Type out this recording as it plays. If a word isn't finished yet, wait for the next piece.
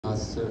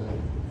Pastor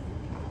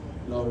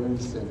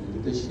Lawrence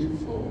and leadership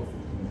for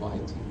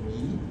inviting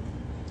me.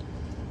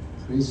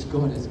 Praise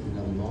God, it's been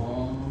a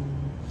long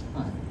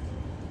time.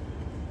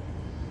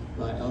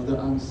 Like Elder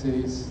Ang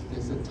says,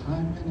 there's a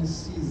time and a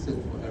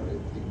season for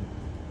everything.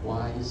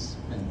 Wise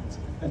men.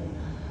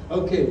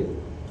 Okay.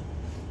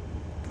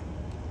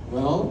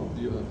 Well,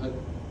 you have heard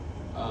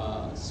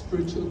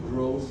spiritual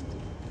growth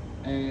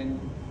and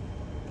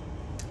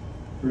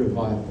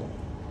revival.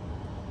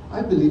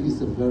 I believe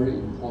it's a very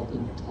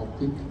important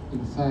topic.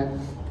 In fact,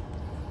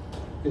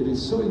 it is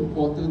so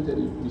important that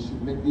we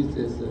should make this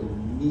as a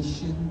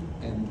mission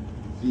and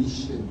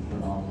vision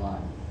for our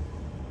life.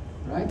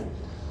 Right?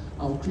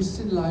 Our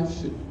Christian life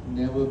should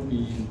never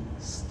be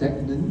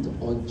stagnant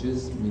or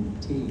just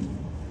maintained.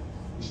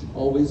 We should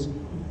always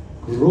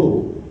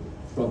grow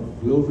from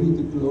glory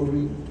to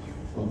glory,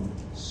 from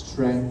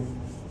strength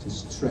to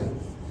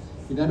strength.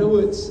 In other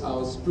words,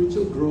 our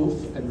spiritual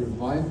growth and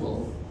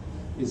revival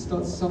is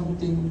not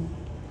something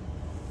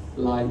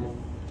like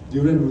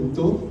Duran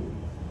Runto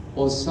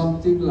or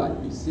something like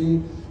we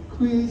say,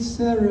 Qui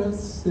Sarah,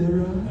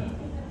 Sarah,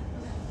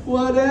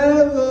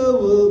 whatever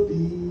will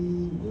be,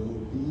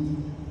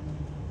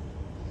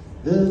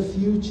 the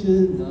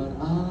future not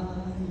I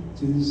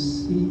to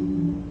see.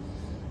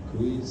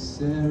 Qui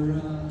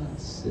Sarah,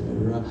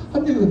 Sarah.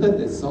 Have you heard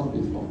that song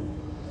before?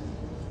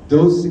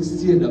 Those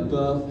 60 and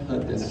above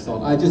heard that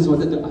song. I just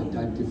wanted to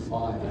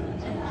identify.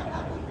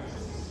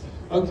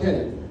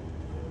 Okay.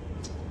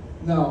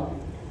 Now,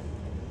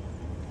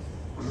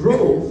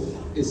 growth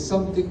is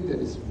something that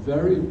is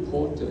very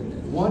important.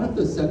 And one of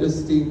the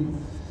saddest things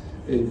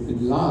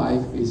in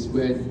life is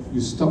when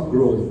you stop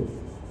growing.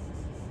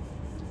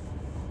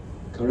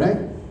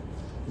 Correct?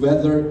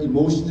 Whether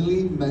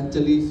emotionally,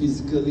 mentally,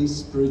 physically,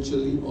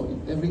 spiritually, or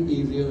in every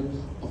area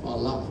of our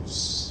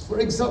lives. For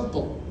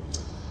example,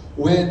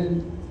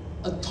 when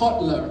a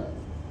toddler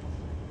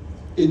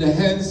in the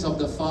hands of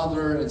the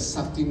father and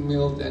sucking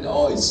milk, and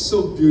oh, it's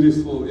so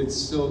beautiful, it's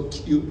so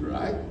cute,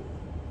 right?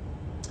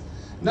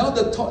 Now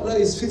the toddler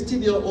is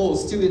 15-year-old,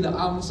 still in the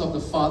arms of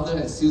the father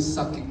and still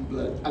sucking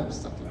blood. I'm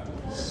sucking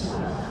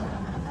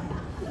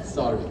blood.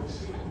 Sorry,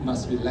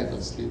 must be lack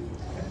of sleep.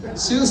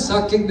 Still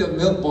sucking the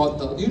milk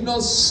bottle. You know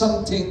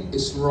something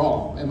is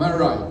wrong, am I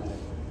right?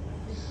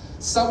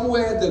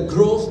 Somewhere the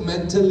growth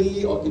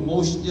mentally or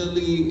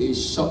emotionally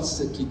is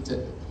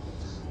short-circuited.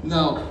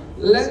 Now,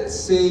 let's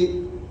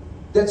say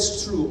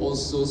that's true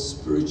also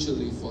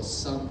spiritually for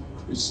some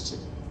Christian.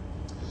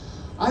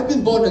 I've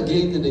been born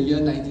again in the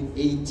year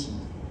 1980,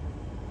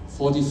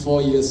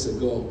 44 years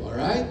ago, all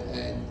right?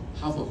 And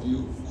half of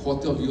you,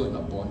 quarter of you are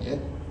not born yet.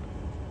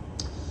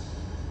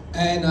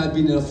 And I've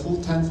been in a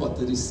full-time for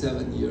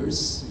 37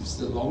 years. It's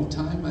a long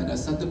time, and I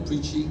started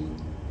preaching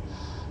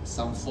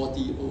some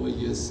 40 over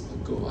years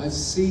ago. I've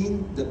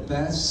seen the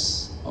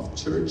best of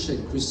church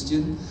and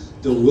Christian,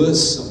 the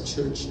worst of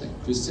church and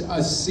Christian.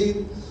 I've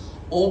seen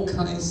all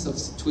kinds of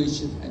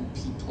situations and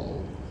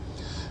people.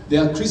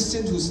 There are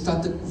Christians who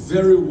started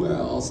very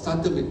well,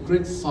 started with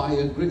great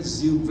fire, great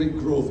zeal, great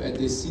growth, and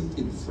they sit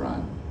in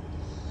front.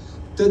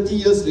 30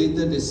 years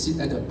later, they sit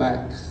at the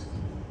back.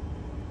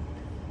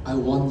 I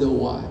wonder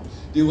why.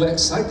 They were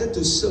excited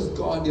to serve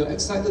God. They were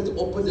excited to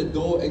open the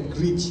door and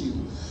greet you.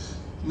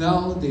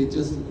 Now they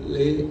just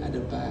lay at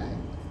the back.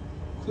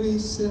 Qui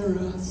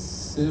Sarah,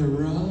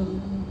 Sarah.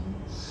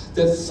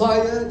 That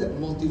fire, that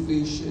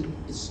motivation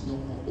is no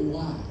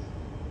more. Why?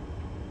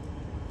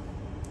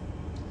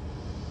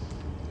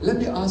 Let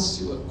me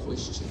ask you a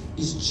question.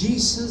 Is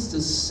Jesus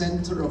the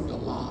center of your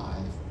life,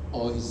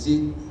 or is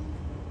it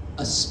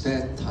a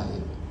spare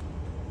tire?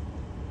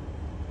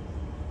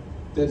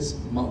 That's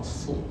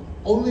mouthful.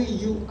 Only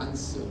you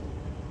answer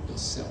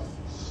yourself.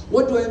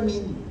 What do I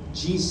mean?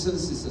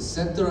 Jesus is the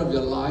center of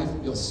your life,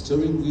 your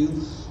steering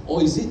wheel,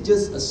 or is it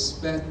just a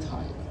spare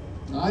tire?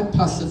 Now, I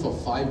pastored for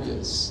 5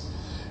 years.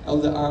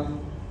 Elder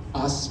Ang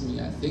asked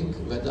me, I think,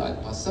 whether I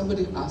pastored.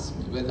 Somebody asked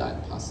me whether I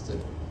pastored.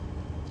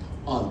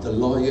 Oh, the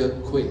lawyer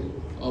Quay.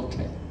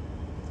 Okay.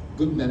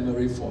 Good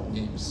memory for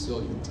names. So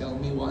you tell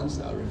me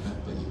once, I'll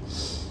remember you.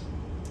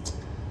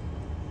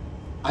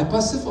 I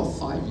pastored for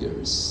 5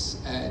 years,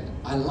 and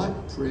I like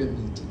prayer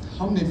meeting.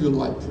 How many of you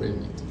like prayer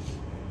meeting?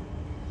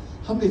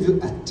 How many of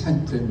you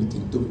attend prayer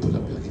meeting? Don't put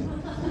up your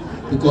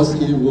hand. Because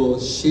it will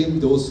shame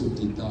those who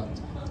did not.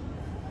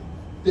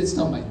 That's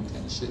not my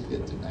intention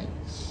here tonight.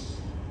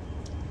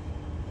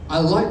 I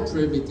like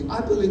prayer meeting.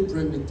 I believe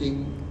prayer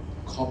meeting,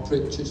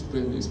 corporate church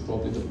prayer meeting is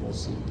probably the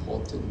most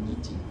important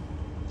meeting.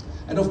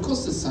 And of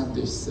course the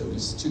Sunday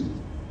service too.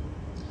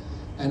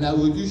 And I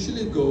would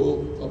usually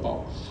go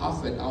about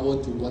half an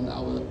hour to 1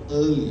 hour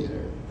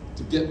earlier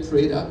to get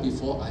prayed up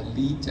before I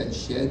lead and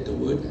share the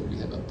word, and we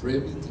have a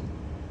prayer meeting.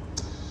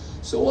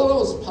 So while I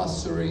was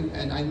pastoring,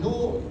 and I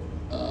know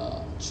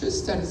church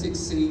statistics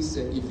says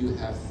that if you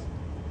have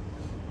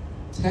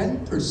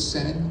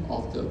 10%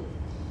 of the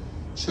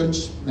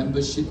church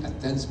membership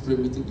attends prayer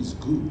meeting is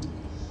good.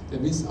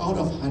 That means out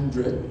of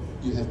 100,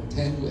 you have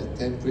 10 who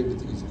attend prayer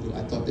meeting is good.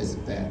 I thought that's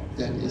bad.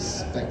 That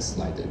is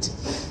backslided.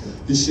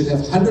 You should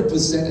have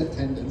 100%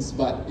 attendance,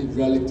 but in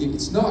reality,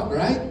 it's not,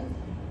 right?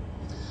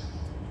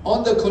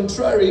 On the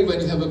contrary,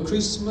 when you have a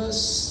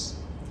Christmas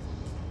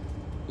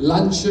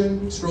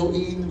luncheon throw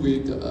in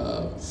with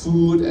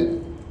food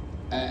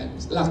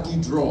and lucky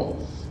draw,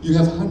 you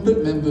have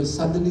 100 members,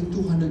 suddenly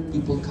 200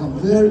 people come.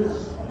 Very,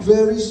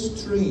 very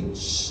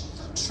strange.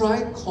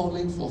 Try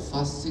calling for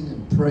fasting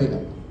and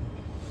prayer.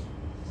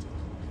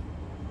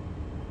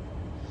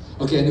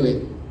 Okay,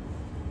 anyway,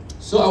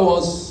 so I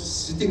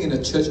was sitting in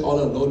a church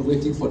all alone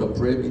waiting for the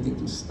prayer meeting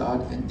to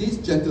start, and this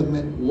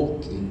gentleman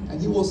walked in,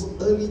 and he was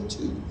early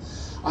too.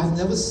 I've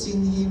never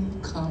seen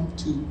him come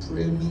to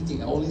prayer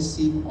meeting. I only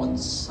see him on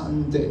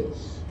Sunday.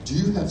 Do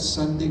you have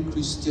Sunday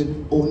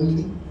Christian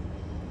only?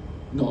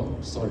 No,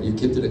 sorry, you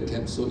came to the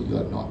camp, so you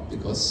are not,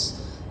 because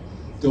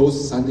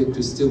those Sunday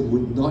Christian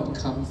would not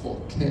come for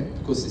camp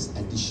because it's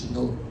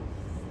additional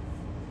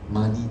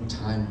money,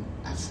 time,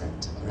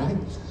 effort, all right?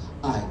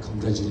 I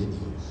congratulate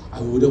you.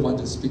 I wouldn't want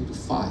to speak to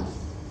 5.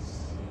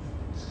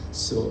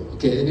 So,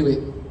 okay,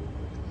 anyway.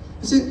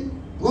 I said,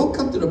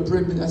 welcome to the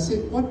prayer meeting. I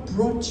said, what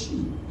brought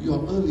you? You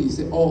are early. He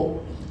said,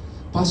 oh,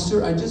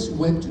 Pastor, I just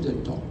went to the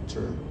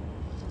doctor.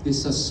 They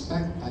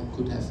suspect I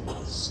could have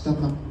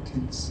stomach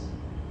cancer.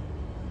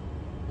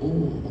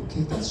 Oh,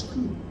 okay, that's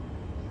good.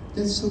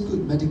 That's so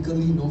good.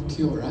 Medically, no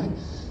cure, right?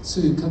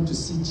 So you come to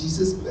see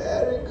Jesus,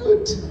 very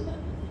good.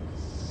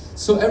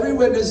 So every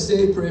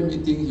Wednesday prayer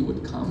meeting, he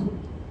would come.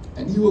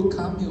 And he will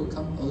come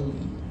early.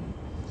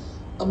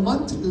 A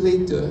month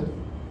later,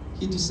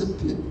 he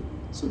disappeared.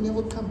 So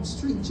never come,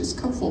 strange, just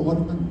come for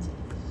 1 month.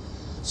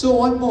 So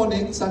one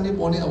morning, Sunday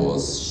morning, I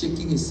was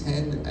shaking his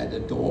hand at the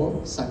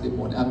door, Sunday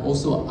morning. I'm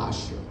also an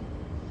usher.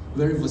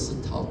 Very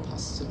versatile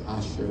pastor,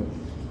 usher.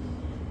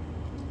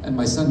 And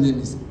my son's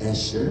name is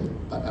Asher,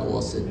 but I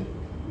was an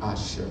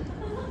usher.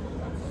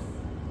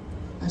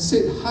 I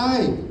said,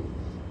 hi.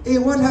 Hey,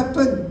 what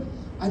happened?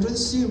 I don't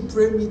see you in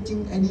prayer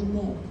meeting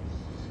anymore.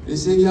 They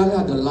say,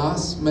 yeah, the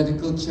last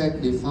medical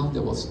check, they found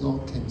there was no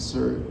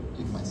cancer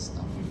in my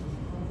stomach.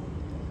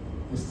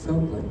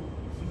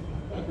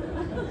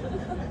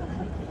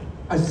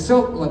 I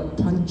felt like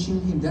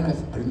punching him. Then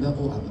I remember,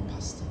 oh, I'm a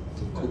pastor.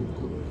 Okay,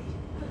 cool.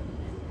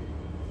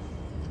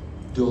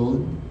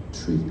 Don't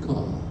treat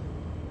God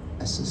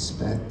as a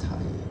spare tire.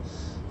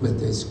 When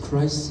there's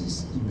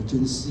crisis,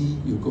 emergency,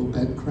 you go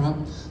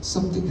bankrupt,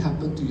 something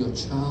happened to your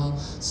child,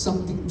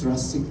 something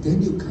drastic,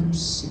 then you come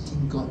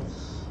seeking God.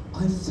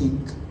 I think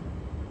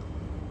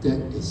that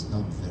is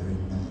not very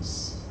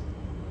nice.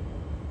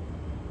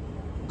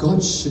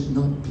 God should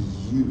not be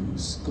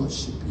used. God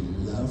should be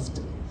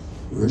loved,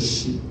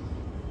 worshipped,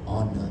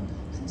 honored,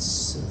 and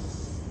served.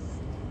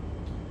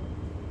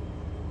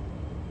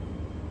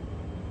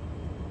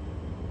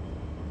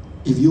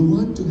 If you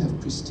want to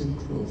have Christian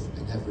growth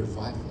and have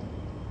revival,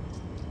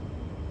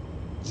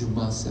 you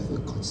must have a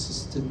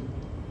consistent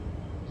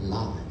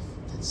life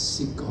that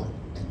seek God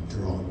and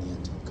draw near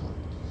to God.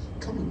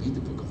 Come and read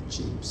the book of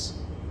James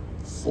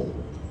 4,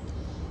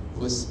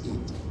 verse 8.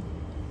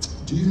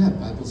 Do you have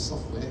Bible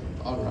software?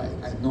 All right,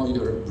 I know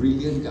you're a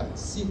brilliant guy.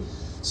 See,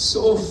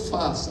 so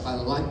fast, I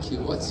like you.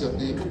 What's your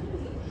name?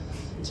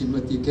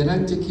 Timothy. Can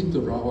I take him to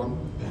Rawang?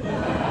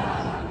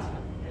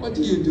 What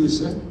do you do,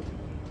 sir?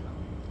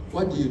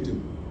 What do you do?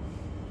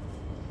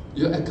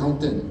 You're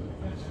accountant.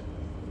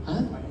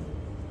 Huh?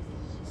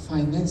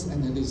 Finance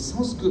analyst.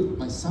 Sounds good.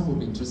 My son will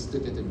be interested to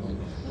get to know you.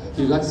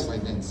 He likes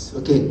finance.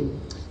 Okay.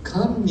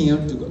 Come near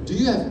to God. Do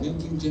you have New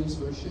King James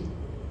Version?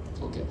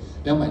 Okay.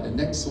 Never mind. The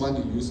next one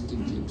you use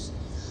King James.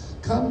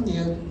 Come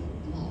near.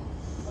 Wow.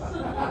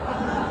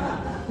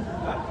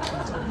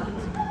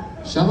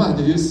 Shama,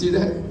 do you see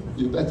that?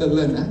 You better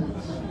learn, huh?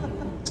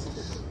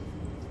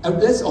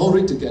 Let's all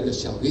read together,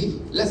 shall we?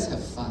 Let's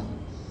have fun.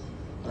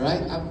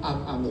 Alright?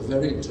 I'm a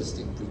very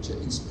interesting preacher,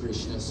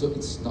 inspirational, so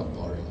it's not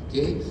boring,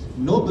 okay?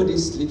 Nobody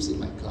sleeps in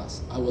my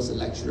class. I was a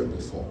lecturer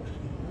before.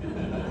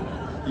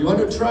 You want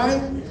to try?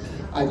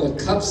 I got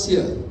cups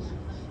here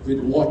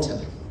with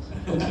water.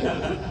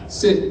 Okay.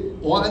 Say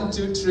 1,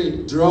 2,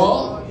 3.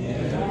 Draw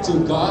to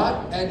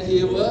God, and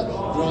He will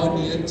draw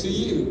near to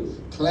you.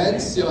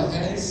 Cleanse your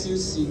hands, you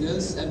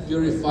sinners, and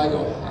purify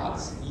your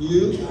hearts,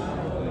 you.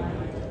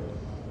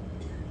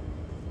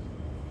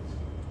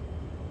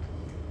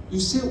 You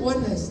say, what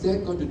has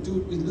that got to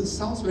do? It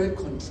sounds very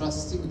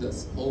contrasting with the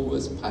whole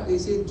verse. Part they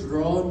say,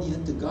 draw near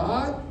to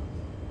God,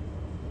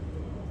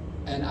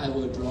 and I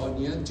will draw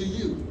near to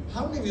you.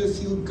 How many of you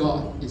feel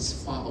God is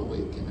far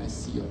away? Can I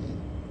see your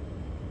hand?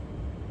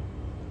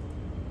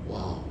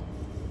 Wow.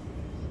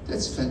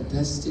 That's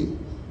fantastic.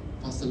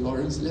 Pastor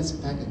Lawrence, let's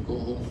pack and go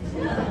home.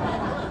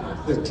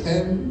 The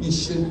camp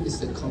mission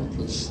is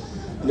accomplished.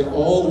 They're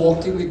all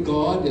walking with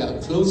God. They are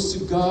close to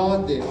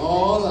God. They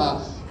all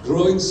are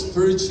growing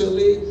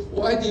spiritually.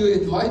 Why do you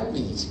invite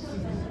me?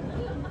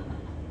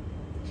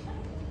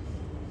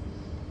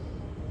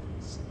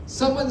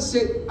 Someone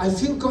said, I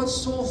feel God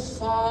so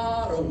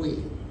far away.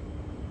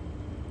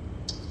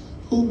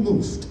 Who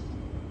moved?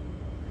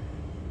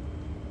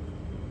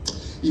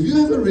 If you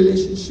have a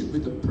relationship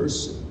with a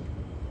person,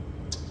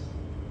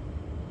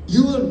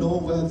 you will know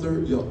whether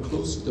you're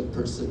close to the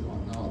person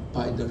or not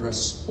by the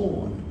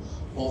response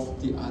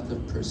of the other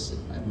person.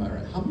 Am I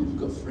right? How many of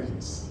you got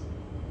friends?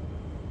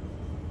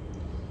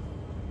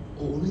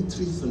 Oh, only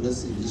 3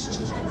 fellas in this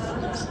church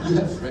have friends. You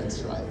have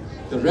friends, right?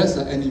 The rest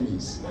are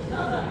enemies.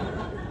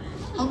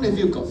 How many of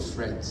you got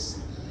friends?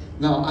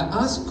 Now, I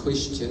ask a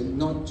question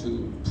not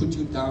to put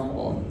you down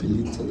or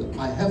belittle them.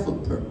 I have a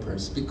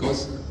purpose,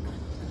 because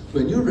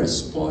when you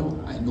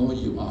respond, I know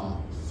you are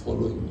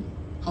following me.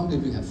 How many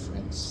of you have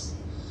friends?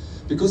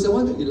 Because I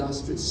want to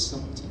illustrate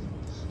something.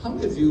 How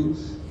many of you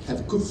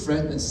have a good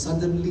friend and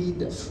suddenly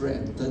that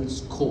friend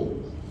turns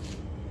cold?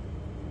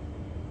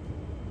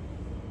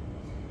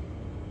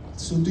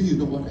 So do you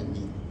know what I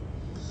mean?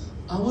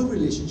 Our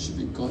relationship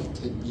with God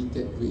can be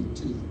that way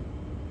too.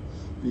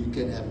 We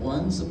can have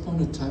once upon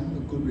a time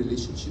a good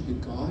relationship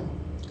with God,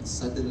 and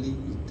suddenly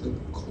we turn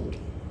cold.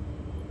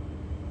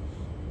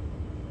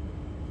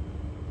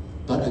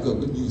 But I got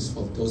good news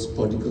for those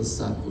prodigal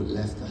sons who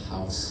left the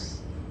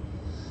house.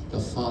 The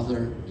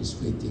Father is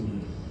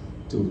waiting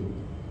to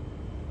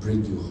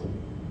bring you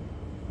home.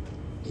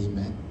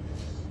 Amen.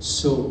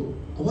 So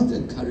I want to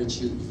encourage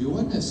you, if you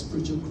want to have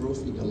spiritual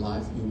growth in your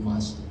life, you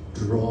must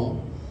draw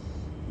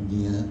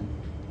near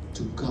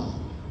to God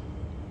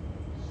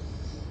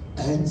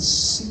and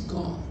seek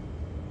God.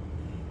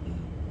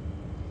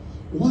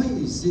 Why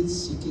is it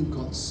seeking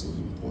God so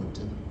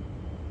important?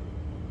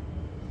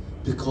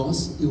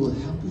 Because it will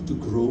help you to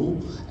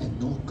grow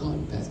and know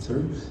God better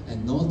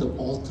and know the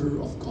author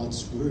of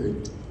God's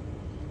Word.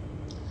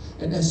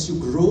 And as you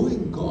grow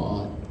in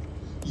God,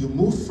 you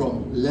move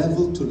from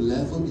level to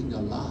level in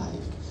your life,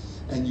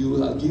 and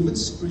you are given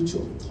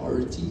spiritual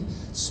authority,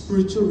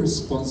 spiritual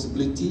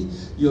responsibility.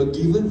 You are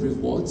given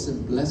rewards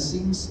and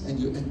blessings, and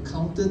you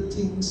encounter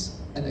things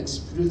and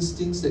experience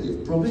things that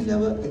you've probably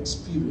never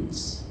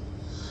experienced.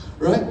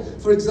 Right?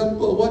 For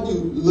example, what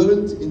you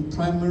learned in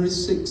primary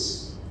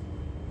 6,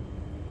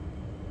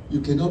 you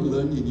cannot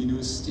learn in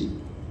university.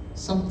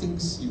 Some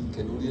things you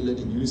can only learn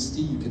in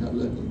university, you cannot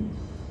learn in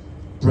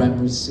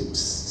primary 6.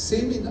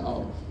 Same in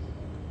our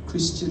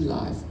Christian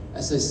life.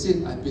 As I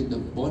said, I've been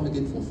born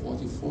again for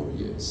 44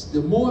 years.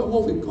 The more I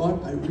walk with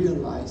God, I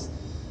realize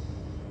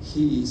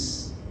He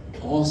is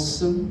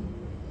awesome,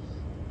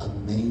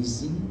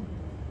 amazing,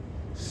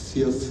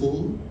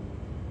 fearful.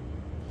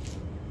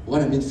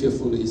 What I mean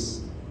fearful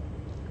is,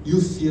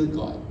 you fear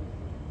God.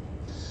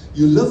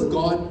 You love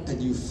God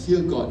and you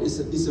fear God. It's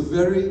a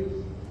very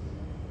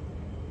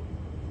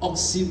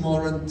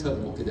oxymoron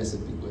term. Okay, that's a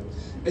big word.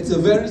 It's a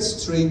very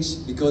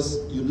strange, because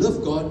you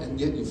love God and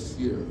yet you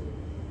fear.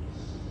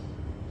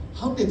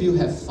 How many of you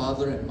have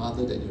father and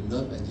mother that you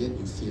love and yet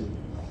you fear?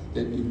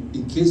 That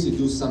in case you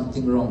do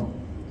something wrong.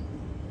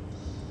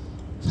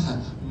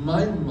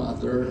 My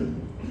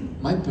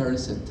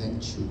parents had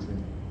 10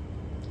 children.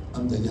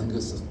 I'm the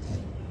youngest of 10.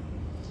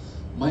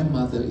 My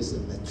mother is a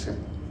matriarch.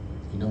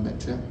 You know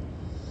matriarch?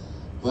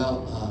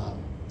 Well,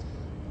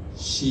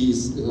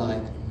 she's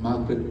like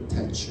Margaret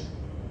Thatcher.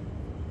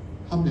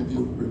 How many of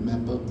you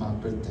remember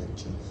Margaret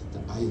Thatcher?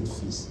 The Iron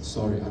Fist.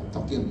 Sorry, I'm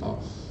talking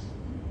about...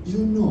 You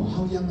know,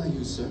 how young are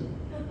you, sir?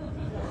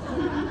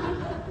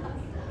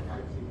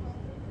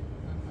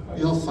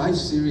 You're 5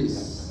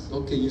 series.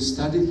 Okay, you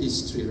studied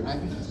history, right?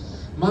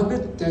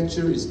 Margaret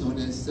Thatcher is known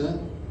as the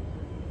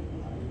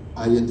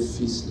Iron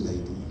Fist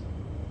lady.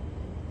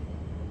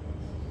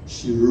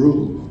 She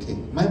ruled, okay.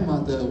 My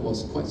mother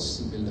was quite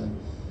similar.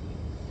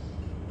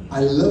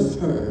 I love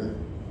her.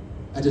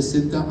 At the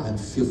same time, I'm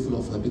fearful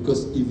of her,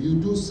 because if you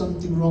do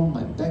something wrong,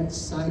 my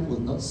backside will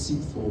not sit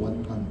for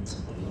 1 month.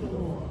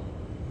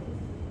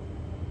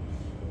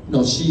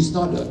 No, she's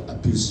not an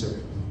abuser,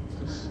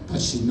 but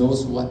she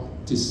knows what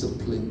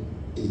discipline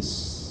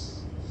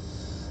is.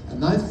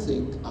 And I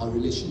think our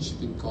relationship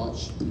with God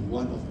should be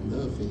one of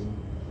loving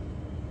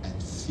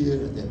and fear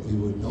that we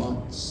will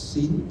not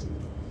sin,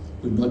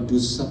 will not do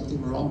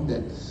something wrong,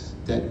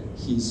 that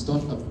He's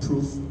not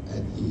approved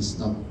and He's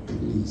not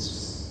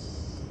pleased.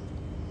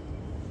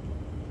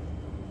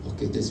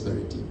 Okay, that's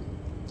very deep.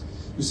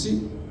 You see,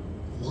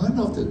 one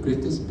of the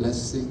greatest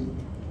blessings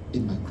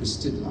in my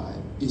Christian life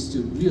is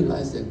to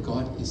realize that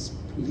God is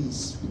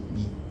pleased with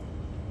me.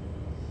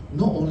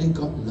 Not only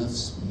God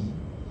loves me,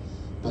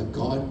 but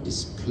God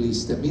is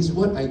pleased. That means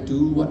what I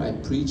do, what I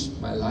preach,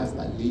 my life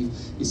I live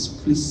is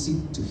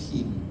pleasing to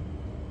Him.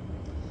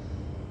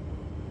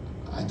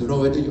 I don't know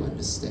whether you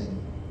understand.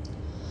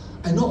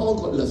 I know all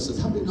God loves us.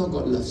 How many know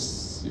God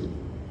loves you?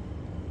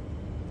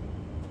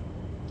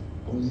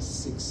 Only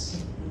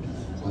 6.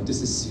 Oh,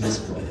 this is serious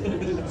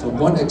problem. From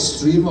one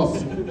extreme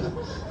of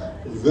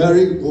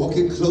very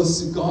walking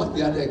close to God,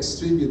 the other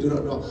extreme you do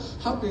not know.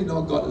 How many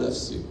know God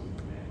loves you?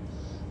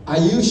 Are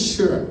you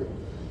sure?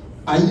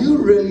 Are you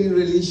really,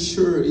 really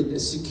sure in the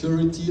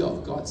security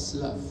of God's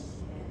love?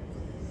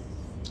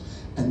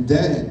 And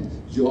then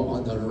you're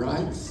on the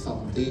right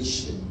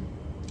foundation.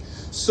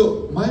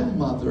 So my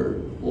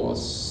mother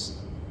was,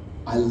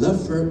 I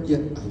love her,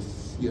 yet I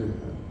fear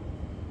her.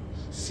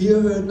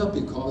 Fear her not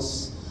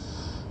because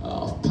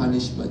of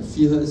punishment.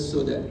 Fear her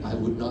so that I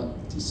would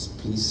not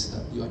displease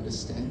her. You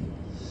understand?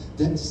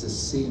 That's the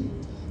same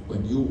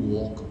when you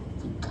walk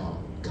with God.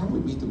 Come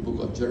with me to the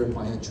book of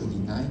Jeremiah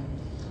 29,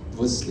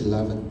 verse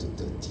 11 to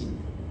 13.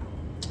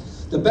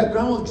 The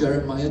background of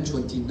Jeremiah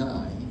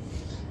 29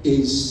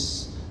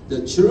 is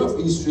the children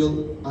of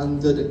Israel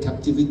under the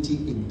captivity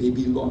in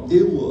Babylon.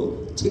 They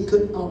were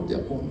taken out of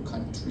their own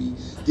country.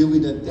 They were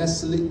in a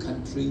desolate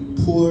country,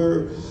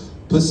 poor,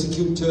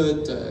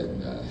 persecuted,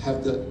 and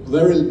have the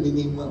very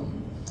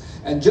minimum.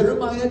 And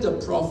Jeremiah the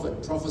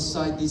prophet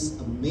prophesied this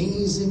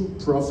amazing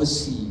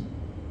prophecy.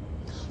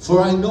 For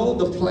I know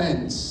the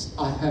plans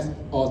I have,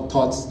 or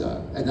thoughts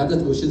that, another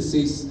version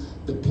says,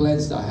 the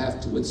plans that I have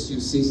towards you,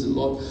 says the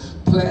Lord.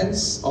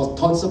 Plans or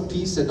thoughts of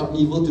peace and not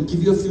evil, to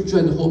give you a future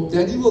and hope.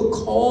 Then you will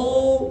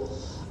call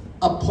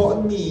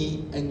upon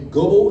me and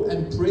go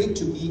and pray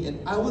to me,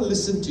 and I will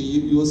listen to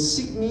you. You will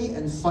seek me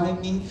and find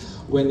me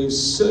when you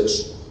search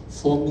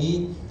for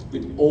me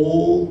with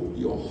all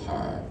your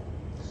heart.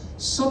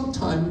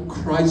 Sometimes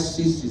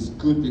crisis is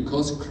good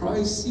because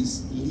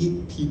crisis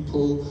lead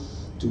people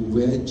to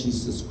where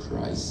Jesus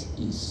Christ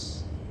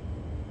is.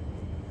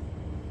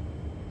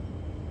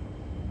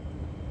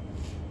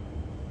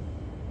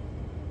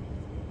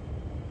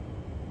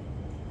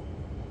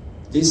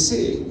 They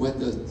say when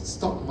the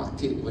stock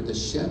market, when the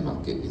share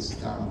market is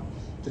down,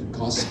 the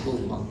gospel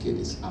market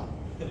is up.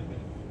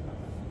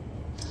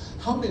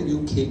 How many of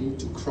you came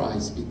to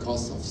Christ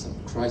because of some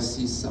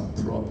crisis, some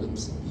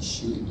problems, some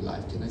issue in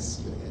life? Can I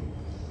see your hand?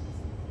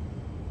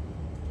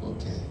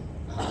 Okay,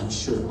 I'm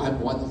sure I'm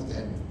one of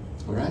them,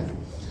 all right?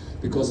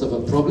 Because of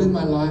a problem in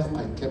my life,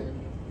 I kept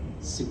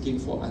seeking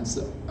for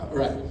answer. All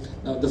right,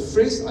 now the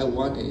phrase I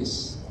want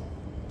is,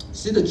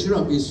 see, the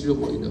children of Israel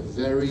were in a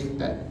very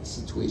bad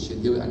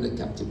situation. They were under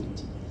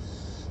captivity.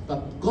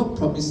 But God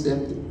promised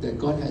them that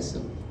God has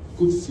a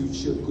good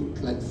future, good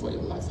plan for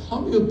your life.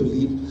 How do you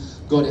believe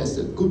God has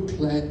a good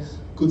plan,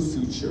 good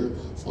future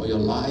for your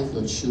life,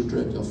 your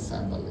children, your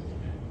family?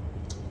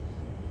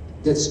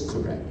 That's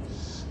correct.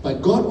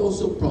 But God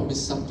also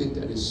promised something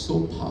that is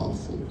so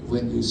powerful.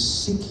 When you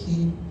seek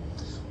Him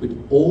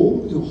with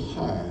all your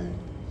heart,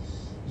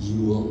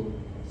 you will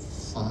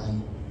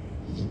find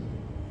Him.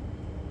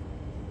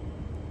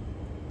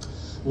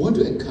 I want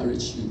to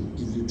encourage you,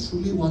 if you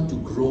truly want to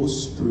grow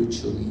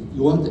spiritually,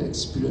 you want to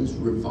experience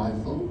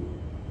revival,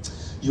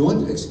 you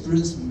want to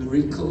experience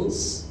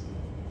miracles,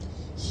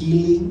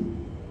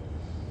 healing,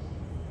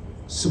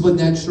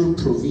 supernatural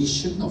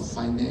provision of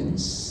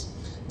finance,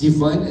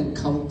 divine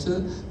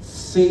encounter,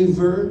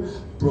 favor,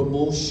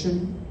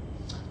 promotion,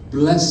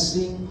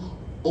 blessing,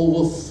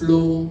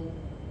 overflow,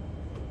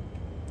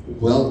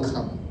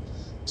 welcome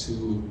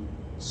to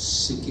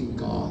seeking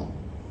God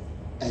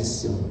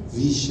as your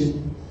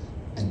vision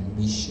and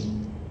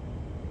mission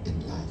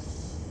in life.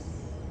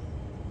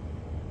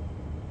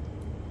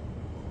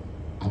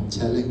 I'm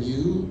telling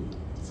you,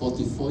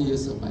 44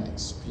 years of my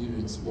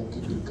experience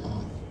walking with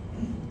God,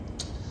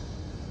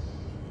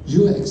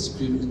 you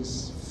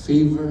experience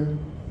favor,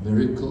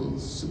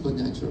 miracles,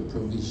 supernatural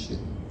provision,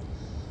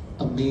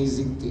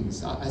 amazing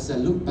things. As I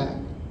look back,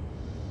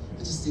 I'm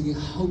just thinking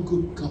how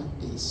good God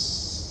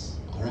is.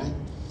 All right?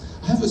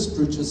 I have a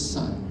spiritual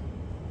son.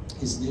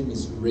 His name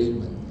is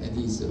Raymond, and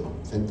he's a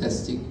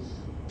fantastic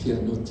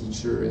piano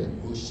teacher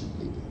and worship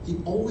leader. He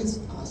always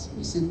asks me,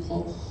 he said,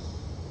 Paul,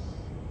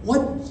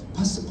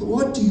 Pastor Paul,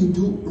 what do you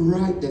do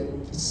right that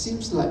it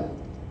seems like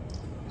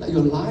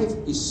your life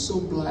is so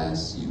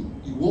blessed,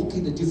 you walk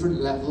in a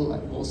different level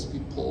like most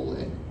people,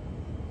 and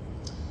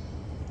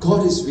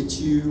God is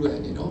with you,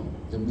 and you know,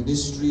 the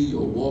ministry,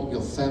 your walk,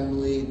 your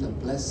family, the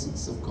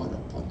blessings of God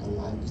upon your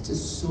life. It's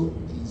just so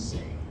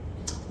amazing.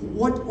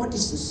 What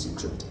is the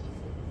secret?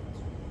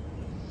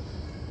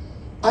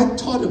 I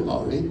thought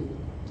about it,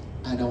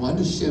 and I want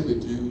to share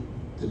with you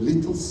the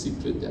little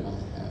secret that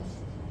I have.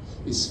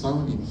 It's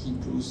found in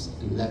Hebrews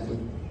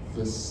 11,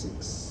 verse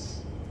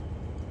 6.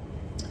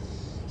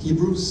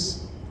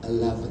 Hebrews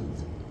 11,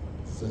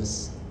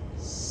 verse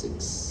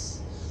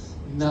 6.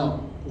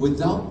 Now,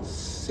 without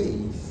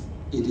faith,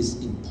 it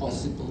is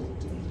impossible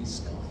to please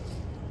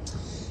God.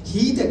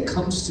 He that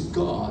comes to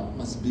God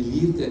must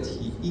believe that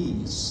He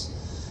is,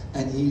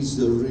 and He is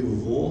the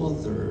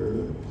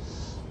rewarder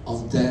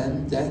of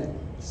them that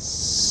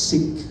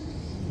seek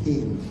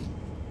Him.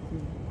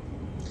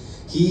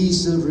 He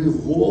is a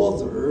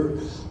rewarder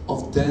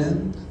of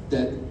them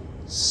that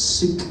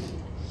seek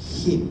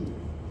Him.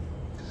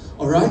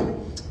 Alright?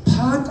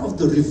 Part of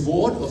the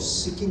reward of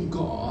seeking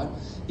God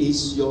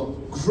is your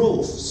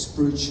growth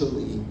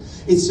spiritually.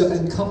 It's your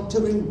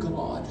encountering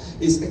God.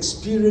 It's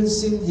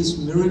experiencing His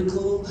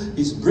miracle,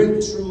 His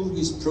breakthrough,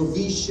 His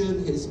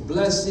provision, His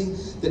blessing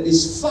that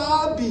is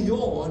far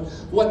beyond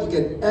what you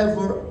can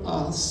ever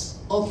ask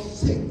or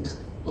think.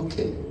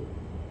 Okay?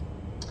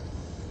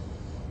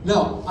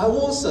 Now, I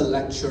was a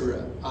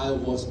lecturer. I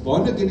was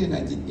born again in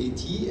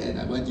 1980, and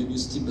I went to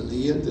University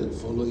Malaya the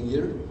following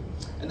year.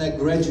 And I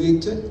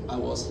graduated. I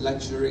was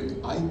lecturing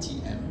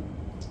ITM,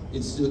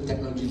 Institute of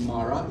Technology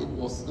Mara. It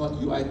was not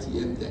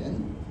UITM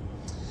then.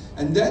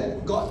 And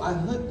then I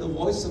heard the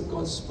voice of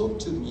God spoke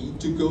to me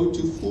to go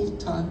to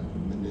full-time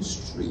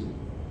ministry.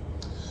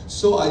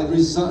 So I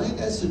resigned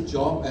as a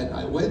job and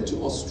I went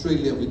to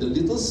Australia with the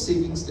little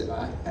savings that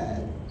I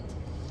had.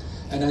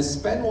 And I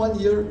spent 1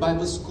 year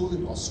Bible school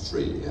in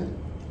Australia,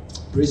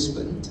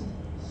 Brisbane.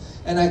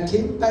 And I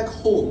came back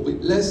home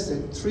with less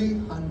than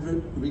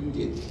 300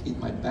 ringgit in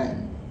my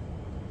bank.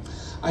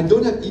 I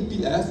don't have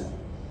EPF.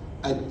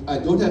 I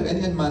don't have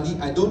any money.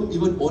 I don't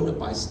even own a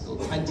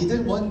bicycle. I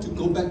didn't want to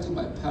go back to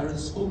my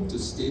parents' home to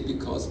stay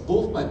because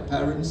both my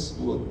parents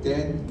were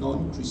then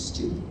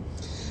non-Christian.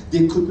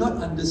 They could not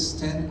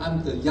understand.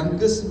 I'm the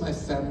youngest in my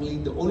family,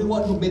 the only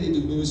one who made it to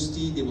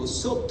university. They were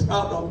so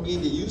proud of me.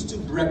 They used to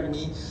brag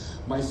me.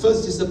 My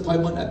first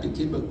disappointment, I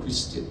became a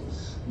Christian.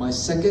 My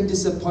second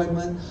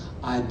disappointment,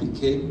 I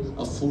became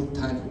a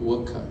full-time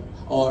worker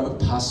or a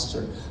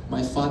pastor.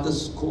 My father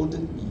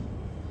scolded me.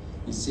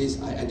 He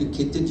says, I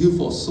educated you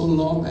for so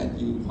long and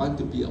you want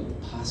to be a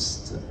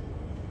pastor.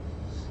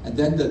 And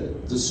then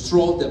the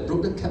straw that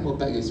broke the camel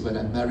back is when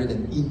I married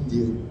an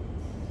Indian.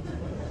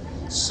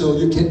 So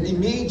you can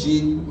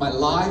imagine my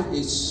life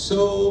is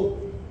so,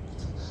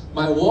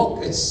 my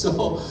walk is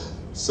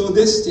so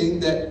this thing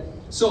that,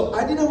 so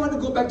I didn't want to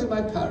go back to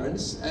my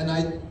parents, and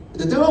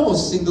the time I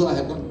was single, I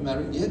have not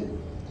married yet.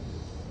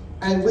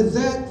 And with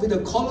that, with the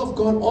call of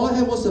God, all I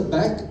had was a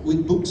bag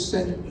with books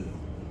and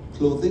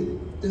clothing.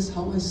 That's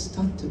how I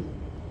started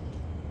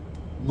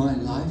my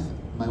life,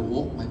 my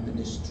walk, my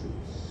ministry.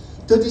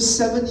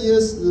 37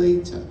 years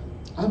later,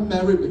 I'm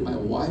married with my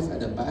wife at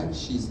the back.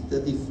 She's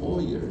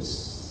 34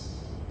 years.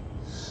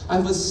 I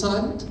have a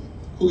son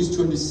who is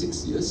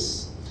 26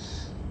 years.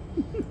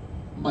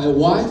 My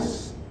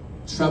wife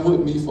traveled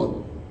with me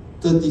for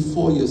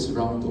 34 years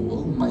around the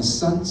world. My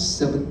son,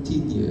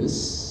 17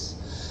 years.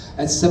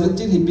 At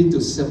 17, he'd been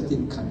to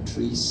 17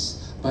 countries.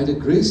 By the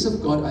grace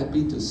of God, I've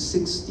been to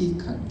 60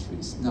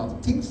 countries. Now,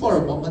 think for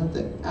a moment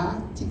the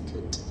air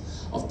ticket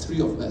of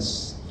 3 of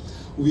us.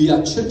 We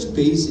are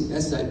church-based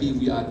in SIB.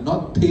 We are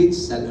not paid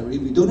salary.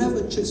 We don't have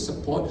a church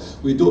support.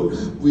 We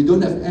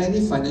don't have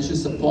any financial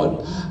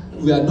support.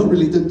 We are not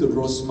related to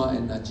Rosma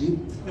and Najib.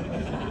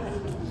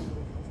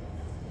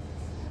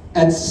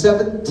 At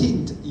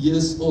 17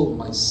 years old,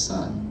 my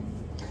son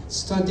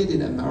studied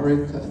in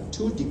America,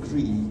 2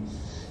 degrees.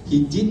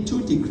 He did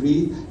 2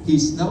 degrees.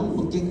 He's now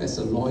working as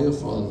a lawyer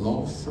for a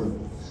law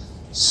firm.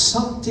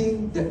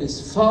 Something that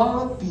is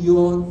far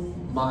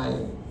beyond my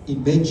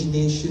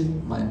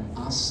imagination, my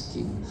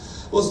asking.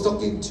 I was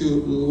talking to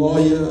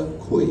lawyer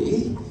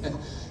Hui.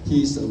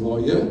 He's a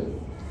lawyer.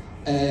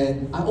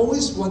 And I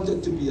always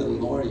wanted to be a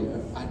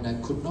lawyer, and I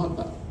could not,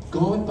 but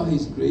God, by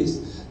His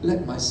grace,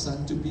 led my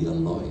son to be a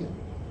lawyer.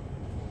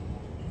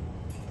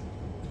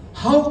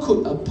 How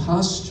could a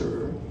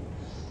pastor,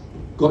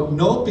 got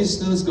no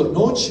business, got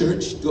no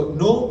church, got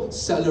no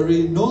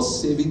salary, no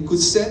saving, could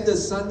send the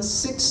son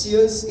 6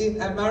 years in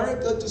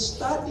America to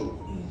study?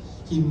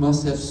 He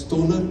must have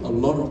stolen a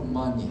lot of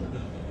money.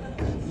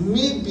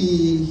 Maybe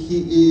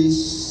he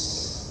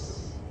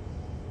is...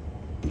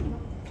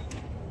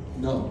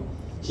 No.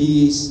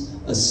 He is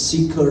a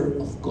seeker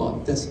of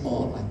God. That's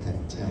all I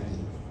can tell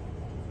you.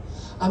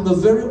 I'm a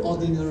very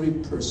ordinary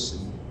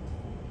person.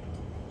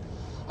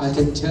 I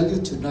can tell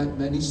you tonight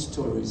many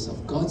stories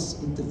of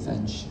God's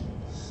intervention,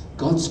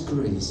 God's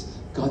grace,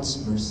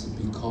 God's mercy,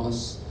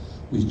 because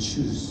we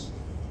choose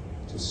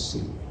to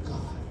seek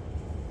God.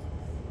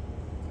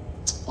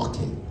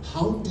 Okay,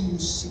 how do you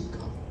seek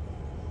God?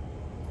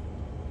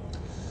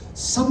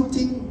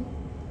 Something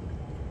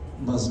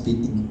must be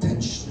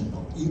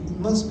intentional. It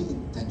must be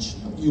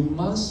intentional. You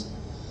must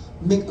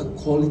make a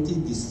quality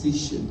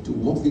decision to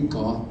walk with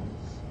God,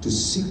 to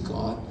seek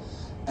God,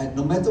 and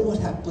no matter what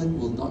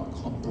happens, will not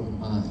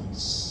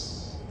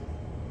compromise.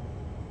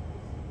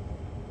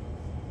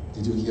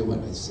 Did you hear what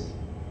I say?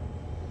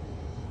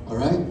 All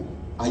right?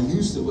 I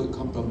use the word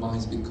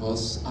compromise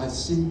because I've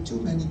seen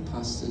too many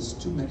pastors,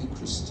 too many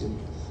Christians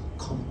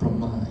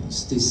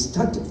compromise. They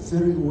started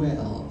very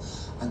well.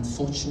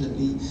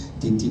 Unfortunately,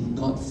 they did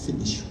not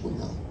finish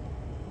well.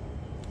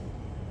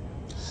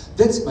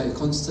 That's my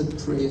constant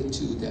prayer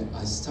too, that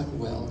I start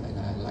well and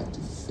I like to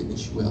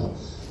finish well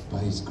by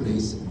His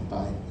grace and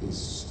by His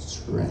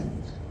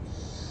strength.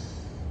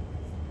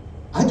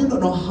 I do not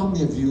know how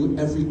many of you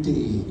every day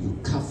you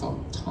carve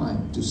out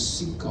time to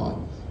seek God,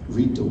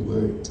 read the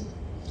Word.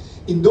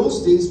 In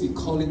those days we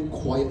call it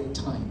quiet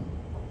time.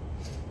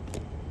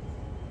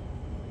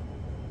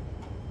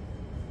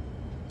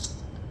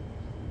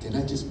 Can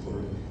I just borrow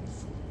a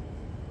handful?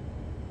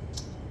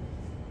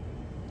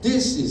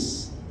 This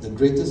is the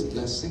greatest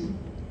blessing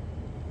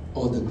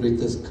or the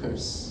greatest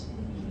curse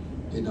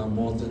in our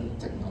modern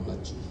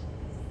technology.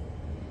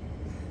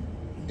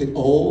 It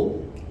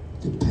all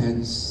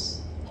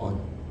depends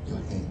on your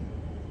hand.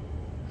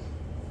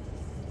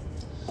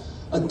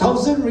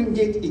 1,000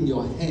 ringgit in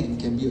your hand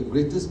can be a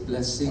greatest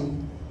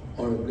blessing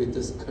or a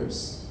greatest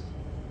curse.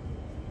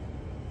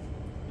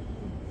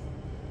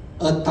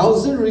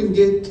 1,000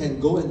 ringgit can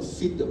go and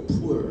feed the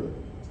poor,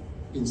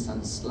 in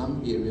some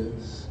slum area.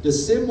 The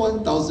same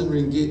 1,000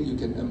 ringgit you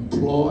can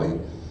employ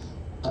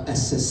an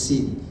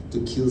assassin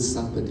to kill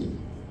somebody.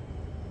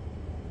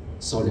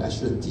 Sorry, I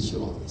shouldn't teach you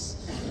all this.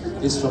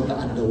 It's from the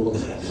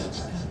underworld.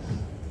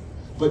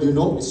 But you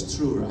know it's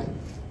true, right?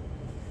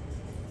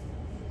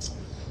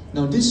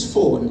 Now this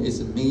phone is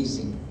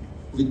amazing.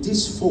 With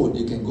this phone,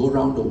 you can go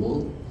around the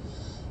world,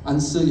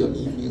 answer your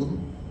email,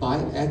 buy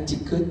air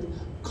ticket,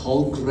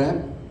 call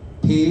Grab,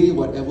 pay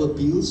whatever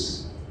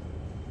bills.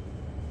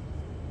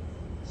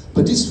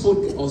 But this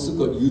phone also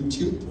got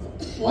YouTube,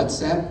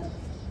 WhatsApp,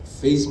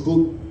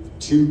 Facebook,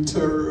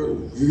 Twitter,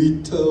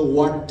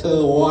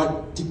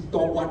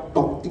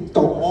 TikTok,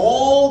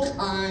 all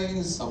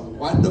kinds of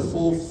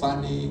wonderful,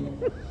 funny.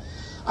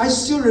 I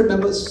still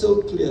remember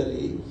so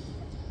clearly.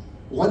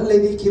 One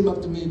lady came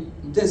up to me,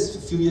 that's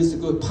a few years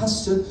ago,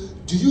 Pastor,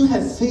 do you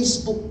have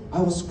Facebook? I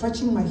was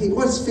scratching my head.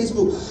 What is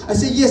Facebook? I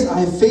said, yes,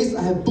 I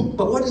have book,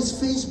 but what is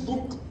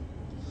Facebook?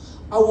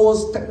 I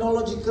was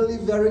technologically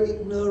very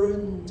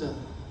ignorant.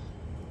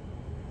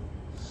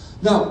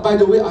 Now, by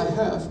the way, I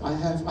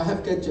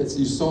have gadgets.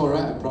 You saw,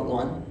 right? I brought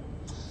one.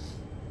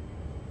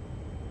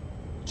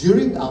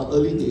 During our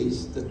early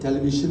days, the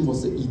television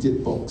was the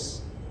idiot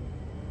box.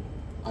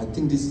 I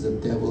think this is the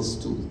devil's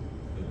tool.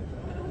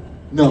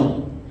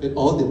 No, it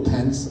all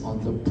depends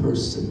on the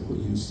person who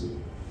uses it.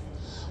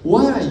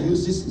 Why I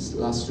use this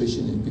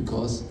illustration is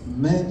because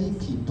many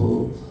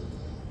people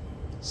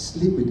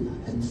sleep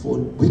with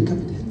handphone, wake up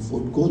with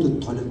handphone, go to the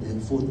toilet with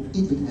handphone,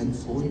 eat with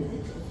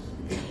handphone,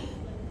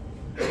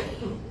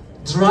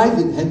 drive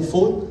with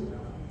handphone,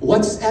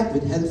 WhatsApp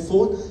with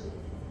handphone,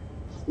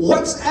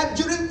 WhatsApp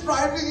during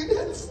driving in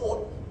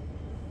handphone.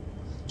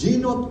 Do you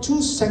know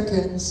 2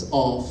 seconds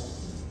of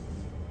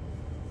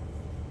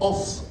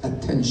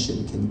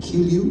attention can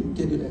kill you,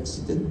 get you an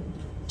accident?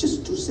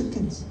 Just 2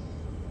 seconds.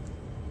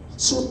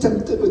 So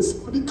tempted when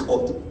somebody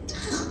called you,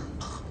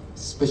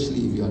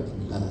 especially if you are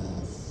in love.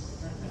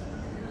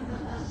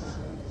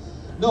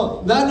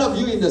 No, none of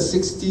you in the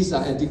 60s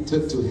are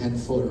addicted to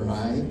handphone,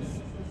 right?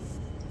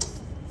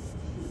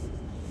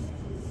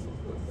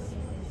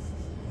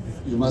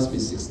 You must be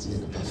 60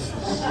 and above.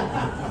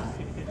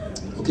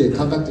 Okay,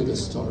 come back to the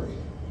story.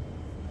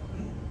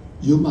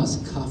 You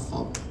must carve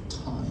out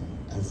time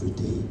every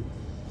day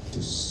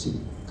to seek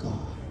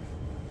God.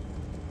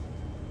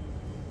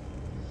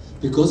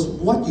 Because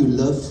what you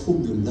love,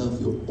 whom you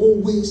love, you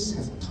always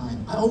have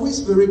time. I always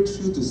very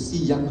thrilled to see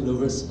young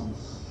lovers now.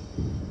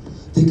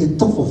 They can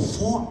talk for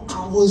 4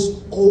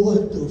 hours over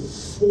the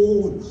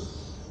phone.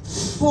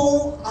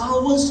 4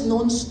 hours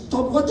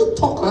non-stop. What to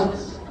talk, huh?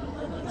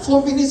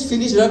 4 minutes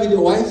finish, right, with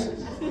your wife?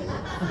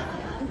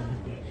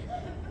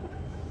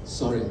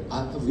 Sorry,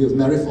 we have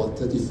married for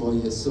 34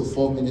 years, so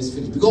 4 minutes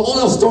finish. Because all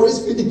our stories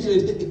finish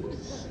already.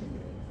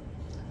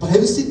 But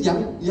have you seen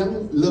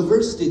young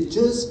lovers? They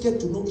just get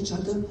to know each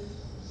other.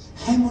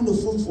 Hang on the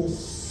phone for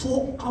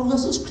 4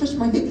 hours. I scratch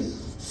my head.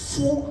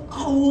 4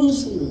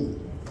 hours.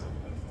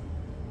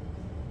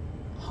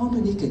 How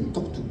many can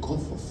talk to God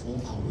for 4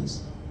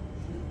 hours?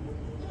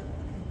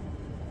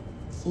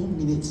 4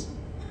 minutes.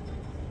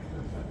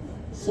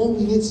 4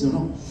 minutes, you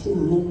know, so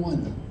long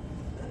one.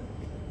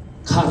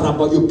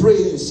 Karaba, you pray,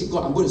 you seek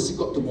God. I'm going to seek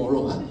God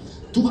tomorrow. Huh?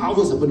 2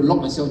 hours, I'm going to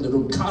lock myself in the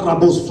room.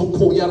 Karabo,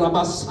 soko,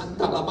 yaraba,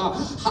 santa, laba.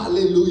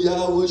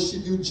 Hallelujah,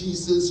 worship you,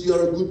 Jesus. You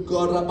are a good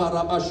God. Raba,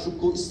 raba,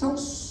 shuko. It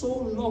sounds so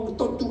long. I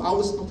thought 2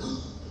 hours.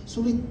 It's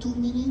only 2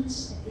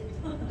 minutes.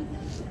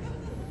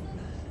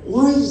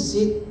 Why is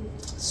it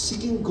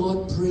seeking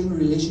God, praying,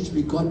 relationship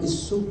with God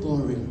is so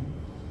boring?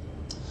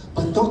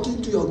 But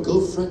talking to your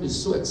girlfriend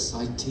is so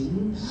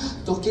exciting.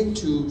 Talking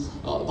to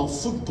about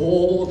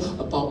football,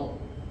 about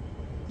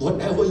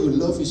whatever you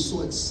love is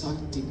so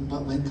exciting.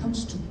 But when it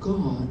comes to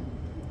God,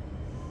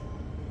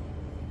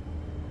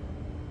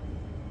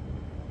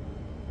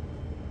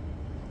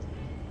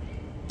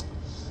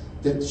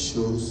 that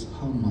shows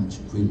how much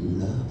we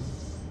love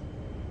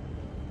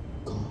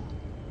God.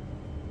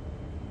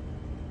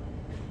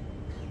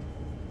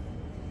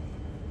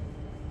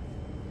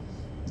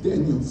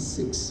 Daniel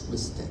 6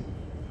 verse 10.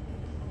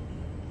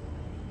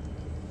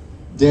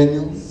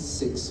 Daniel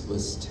 6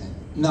 verse 10.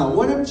 Now,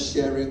 what I'm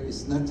sharing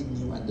is nothing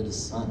new under the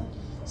sun.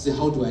 So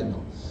how do I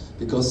know?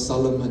 Because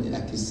Solomon in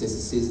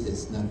Ecclesiastes says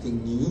there's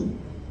nothing new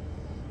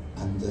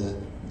under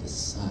the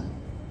sun.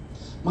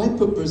 My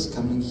purpose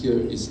coming here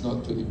is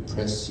not to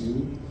impress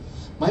you.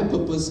 My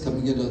purpose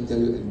coming here not to tell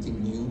you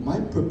anything new. My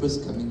purpose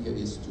coming here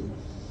is to,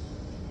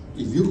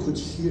 if you could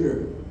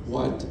hear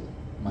what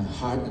my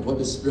heart and what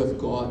the Spirit of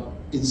God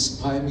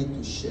inspired me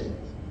to share.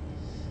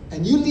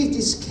 And you leave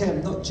this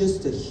camp not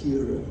just a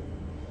hearer,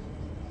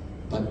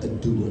 but a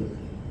doer.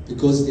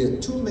 Because there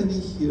are too many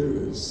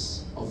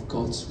hearers of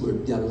God's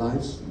word. Their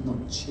lives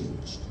not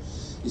changed.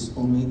 It's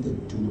only the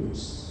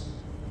doers.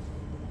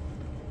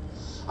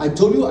 I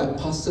told you I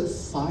pastored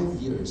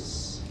 5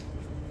 years.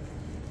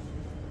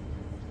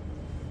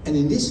 And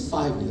in these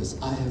 5 years,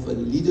 I have a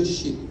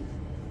leadership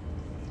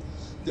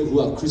who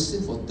are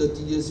Christian for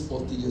 30 years,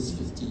 40 years,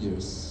 50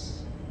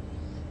 years.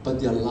 But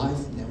their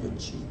life never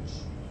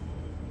changed.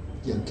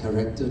 Their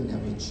character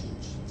never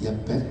change. Their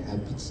bad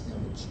habits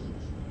never change.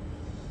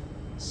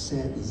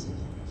 Sad, isn't it?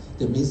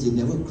 That means they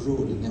never grow,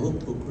 they never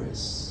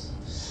progress.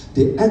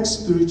 They act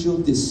spiritual,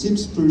 they seem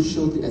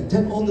spiritual, they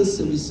attend all the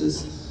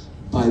services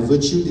by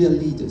virtue they are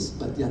leaders,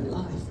 but their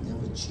life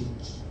never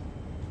change.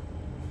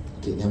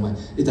 Okay, never mind.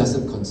 It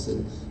doesn't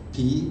concern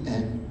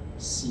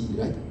PMC,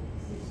 right?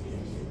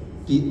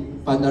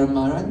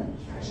 Panaramaran?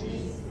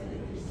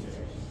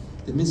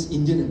 That means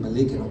Indian and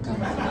Malay cannot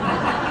come.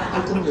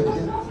 How come you're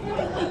here?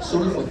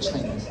 Sorry for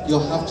Chinese.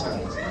 You're half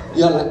Chinese.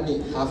 You're like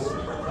me, half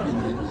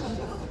Indian.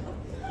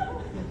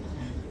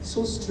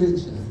 So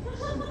strange,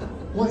 huh?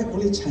 Why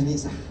only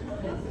Chinese?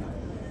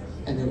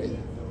 Anyway,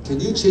 can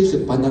you change the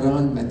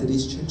Panaraman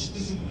Methodist Church?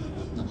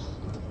 No.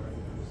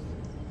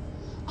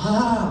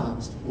 Ah,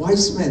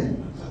 wise man.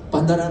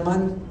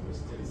 Panaraman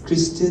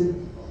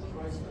Christian.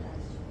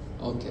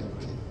 Okay.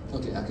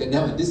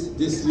 Now this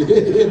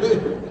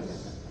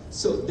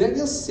So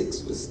Daniel 6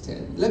 verse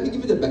 10. Let me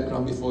give you the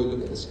background before we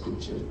look at the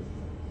scripture.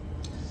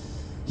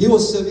 He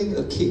was serving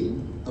a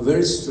king, a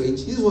very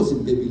strange. He was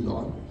in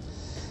Babylon,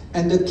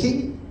 and the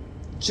king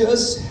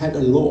just had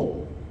a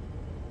law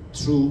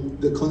through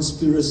the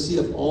conspiracy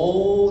of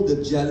all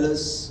the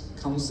jealous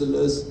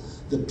counselors,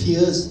 the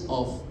peers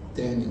of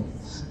Daniel.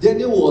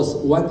 Daniel was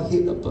one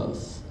head above.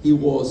 He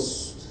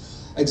was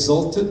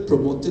exalted,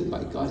 promoted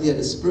by God. He had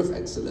a spirit of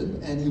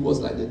excellence, and he was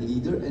like the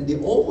leader, and they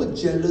all were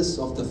jealous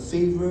of the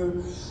favor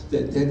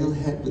that Daniel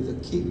had with the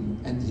king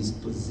and his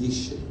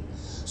position.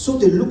 So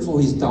they looked for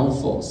his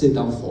downfall. Say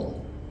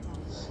downfall.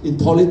 In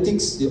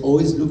politics, they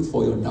always look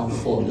for your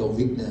downfall, your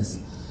weakness.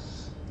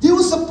 They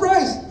were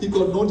surprised. He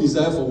got no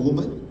desire for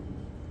women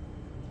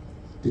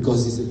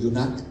because he's a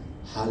eunuch.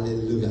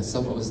 Hallelujah.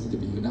 Some of us need to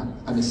be eunuch.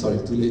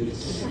 Too late.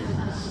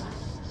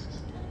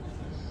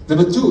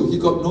 Number 2, he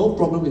got no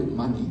problem with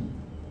money.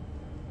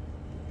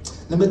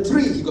 Number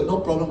 3, he got no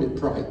problem with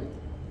pride.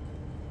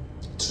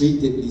 3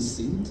 deadly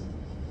sins.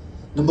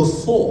 Number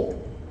 4,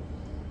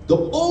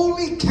 the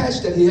only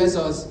catch that he has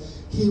was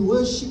he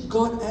worshipped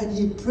God and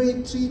he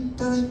prayed 3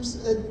 times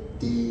a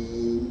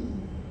day.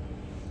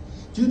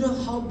 Do you know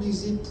how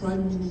busy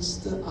prime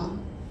ministers are?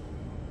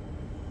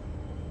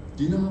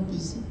 Do you know how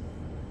busy?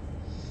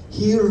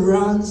 He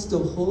runs the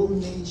whole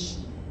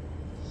nation.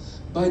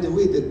 By the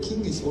way, the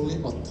king is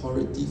only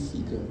authority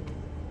figure.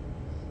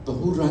 But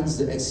who runs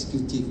the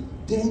executive?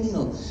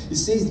 Daniel. It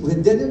says,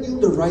 when Daniel knew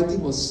the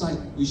writing was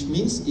signed, which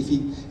means if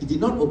he did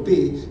not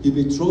obey, he'd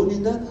be thrown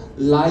in the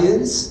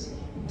lion's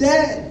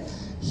den.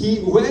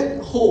 He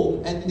went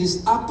home, and in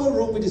his upper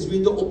room with his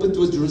window open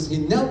towards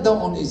Jerusalem, he knelt down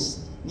on his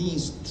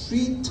knees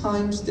 3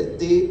 times that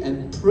day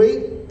and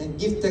prayed and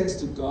gave thanks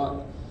to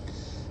God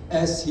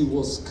as he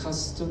was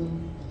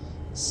custom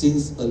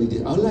since early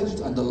days. I would like you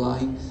to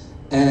underline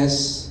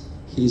as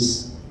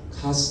his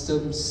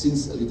custom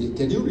since early days.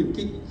 Can you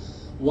repeat?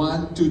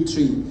 1, 2,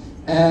 3.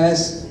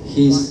 As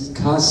his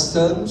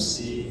customs.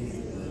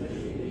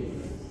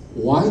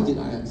 Why did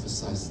I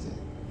emphasize that?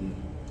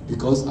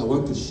 Because I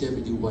want to share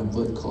with you one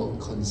word called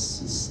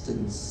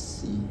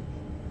consistency,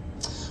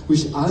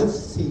 which I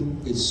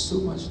think is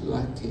so much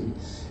lacking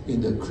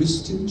in the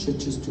Christian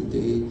churches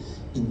today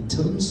in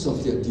terms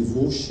of their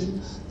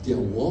devotion, their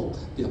walk,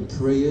 their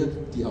prayer,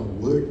 their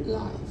word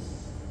life.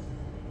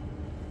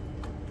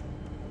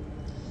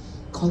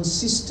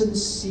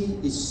 Consistency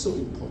is so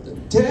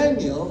important.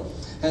 Daniel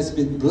has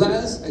been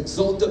blessed,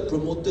 exalted,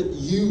 promoted,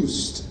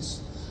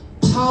 used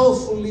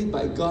powerfully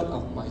by God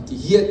Almighty.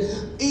 Yet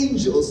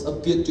angels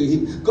appeared to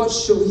him. God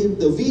showed him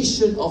the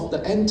vision of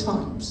the end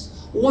times.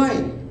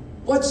 Why?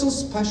 What's so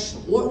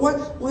special?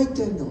 Why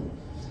Daniel?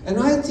 And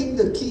I think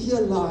the key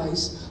here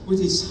lies with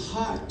his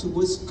heart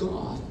towards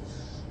God,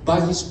 by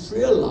his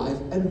prayer life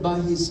and by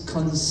his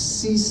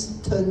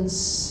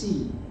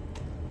consistency.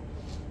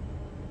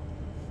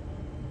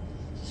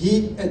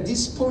 At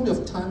this point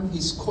of time,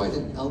 he's quite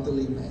an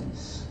elderly man.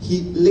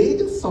 He laid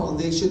the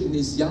foundation in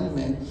his young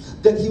man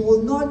that he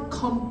will not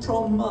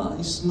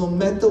compromise no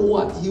matter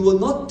what. He will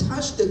not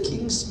touch the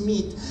king's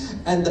meat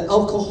and the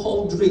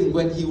alcohol drink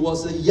when he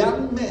was a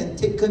young man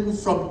taken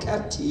from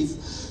captive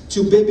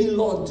to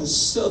Babylon to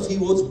serve. He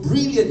was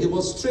brilliant. He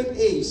was straight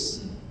A's.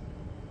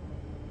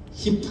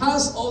 He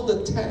passed all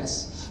the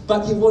tests,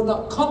 but he will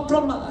not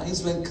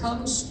compromise when it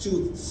comes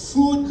to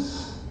food,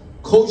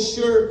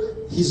 kosher.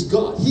 He's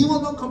God. He will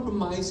not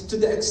compromise to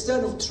the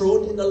extent of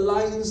thrown in the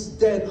lion's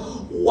den.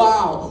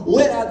 Wow!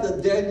 Where are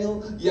the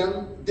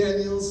young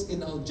Daniels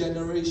in our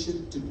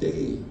generation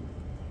today?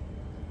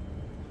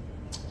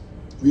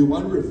 We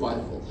want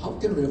revival. How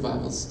can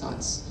revival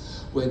start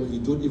when we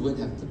don't even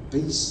have the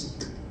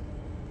basic?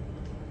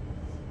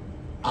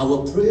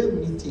 Our prayer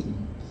meeting,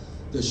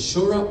 the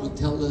shura will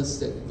tell us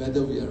that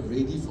whether we are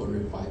ready for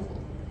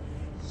revival.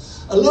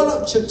 A lot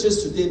of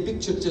churches today, big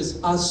churches,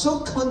 are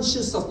so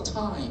conscious of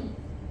time.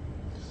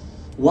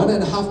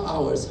 1.5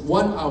 hours,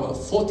 1 hour,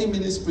 40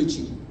 minutes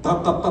preaching.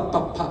 Pop, pop, pop,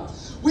 pop, pop.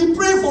 We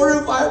pray for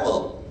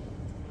revival.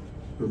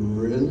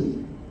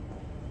 Really?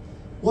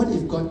 What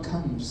if God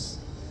comes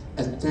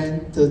at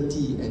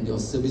 10:30 and your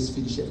service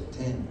finishes at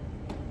 10?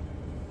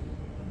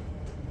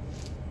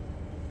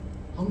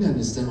 How many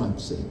understand what I'm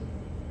saying?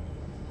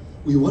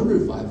 We want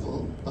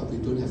revival, but we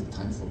don't have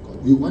time for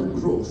God. We want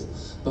growth,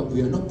 but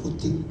we are not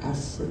putting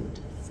effort.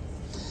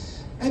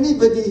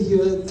 Anybody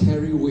here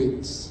carry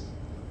weights?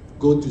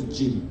 Go to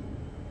gym?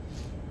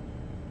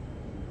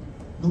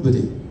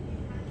 Nobody?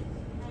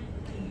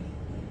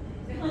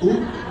 Who?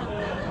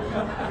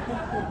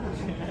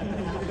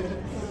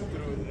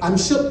 I'm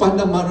sure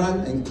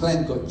Pandamaran and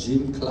Clan got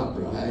gym club,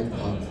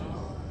 right?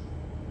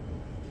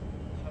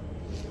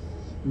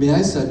 May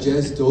I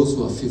suggest those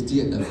who are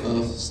 50 and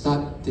above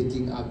start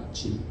taking up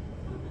gym?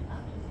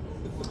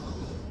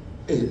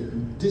 Hey,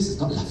 this is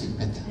not laughing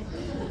matter.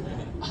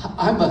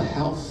 I'm a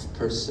health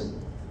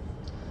person.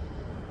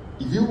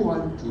 If you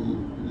want to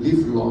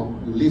live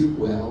long, live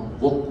well,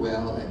 walk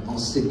well, and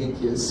not singing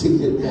here,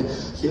 singing there,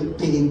 here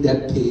pain,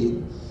 that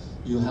pain,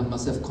 you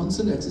must have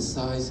constant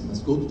exercise, you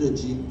must go to the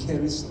gym,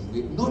 carry some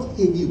weight, not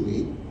heavy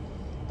weight,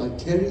 but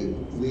carry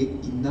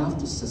weight enough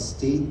to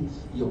sustain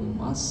your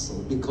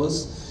muscle.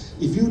 Because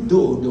if you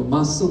don't, your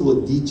muscle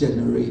will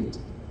degenerate.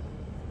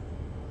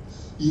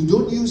 You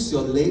don't use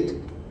your leg,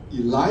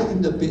 you lie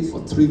in the bed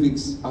for 3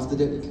 weeks, after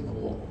that you cannot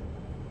walk.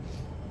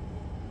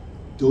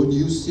 Don't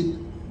use it,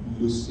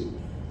 lose it.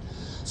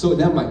 So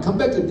now I come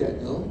back to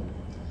Daniel.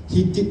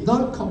 He did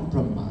not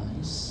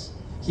compromise.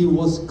 He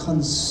was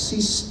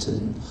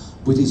consistent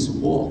with his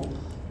walk,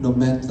 no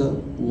matter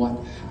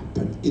what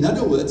happened. In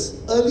other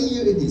words,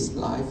 earlier in his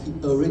life, he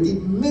already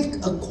made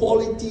a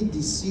quality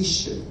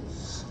decision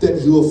that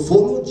he will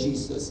follow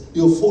Jesus, he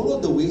will follow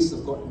the ways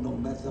of God, no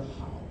matter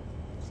how.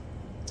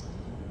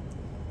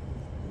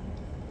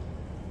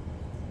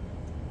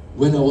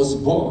 When I was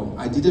born,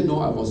 I didn't know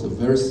I was a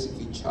very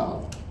sickly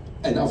child.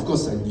 And of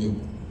course I knew.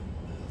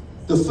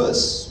 The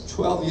first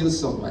 12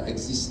 years of my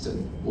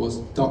existence was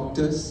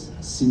doctors,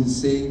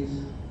 sensei,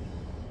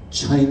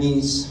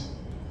 Chinese,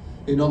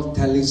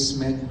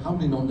 talisman. How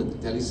many know the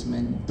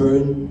talisman?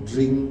 Burn,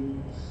 drink,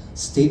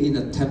 stayed in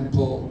a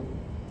temple.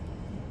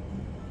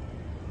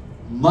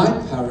 My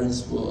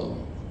parents were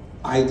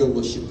idol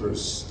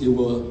worshippers. They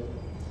were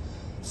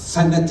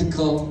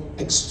fanatical,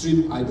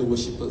 extreme idol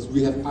worshippers.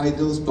 We have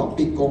idols,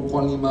 Topik, Kong,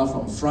 Kuan Lima,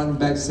 from front,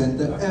 back,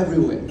 center,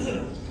 everywhere.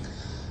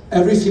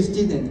 Every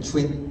 15 and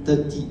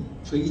 30,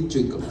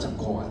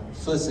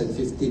 1st and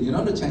 15. You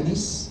know the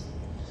Chinese?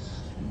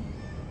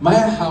 My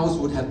house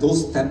would have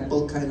those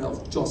temple kind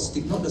of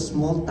joystick, not the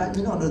small type,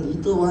 the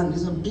little one,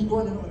 this is a big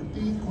one, the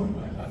big one.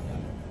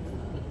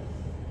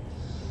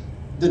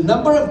 The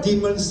number of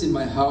demons in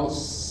my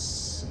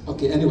house,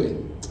 okay, anyway,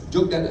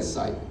 joke that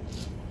aside.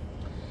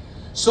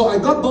 So I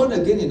got born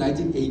again in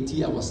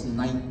 1980, I was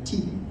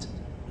 19.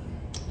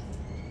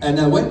 And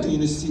I went to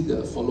university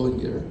the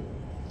following year.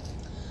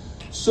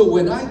 So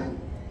when I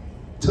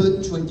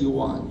turned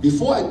 21,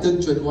 before I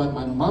turned 21,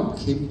 my mom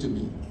came to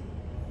me.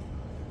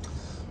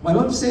 My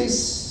mom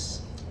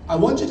says, I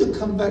want you to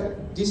come back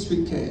this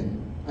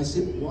weekend. I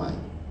said, why?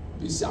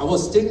 I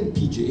was staying in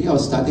PJ, I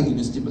was studying in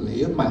University of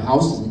Malaya, my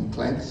house is in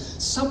Klang.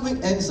 Some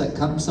weekends I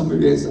come, some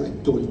weekends I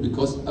don't,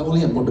 because I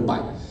only have a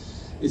motorbike.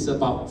 It's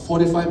about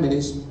 45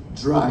 minutes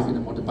drive in a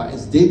motorbike.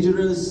 It's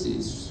dangerous,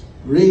 it's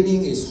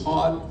raining, it's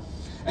hot.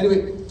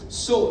 Anyway,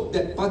 so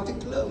that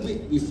particular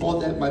week before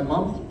that, my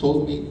mom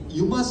told me,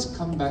 you must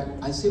come back.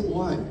 I said,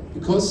 why?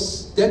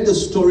 Because then the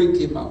story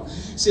came out.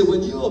 Say,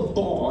 when you were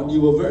born,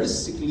 you were very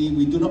sickly.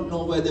 We do not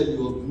know whether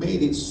you have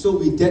made it. So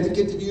we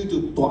dedicated you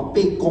to Tua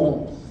Pei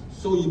Kong.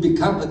 So you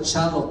become a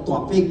child of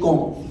Tua Pei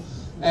Kong.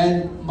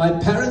 And my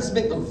parents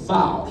made a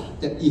vow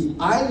that if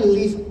I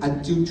live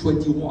until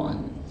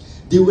 21,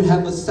 they would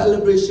have a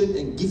celebration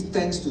and give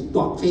thanks to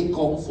Tua Pei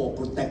Kong for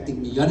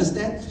protecting me. You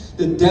understand?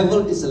 The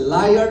devil is a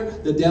liar.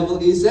 The devil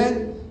is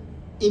an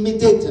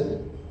imitator.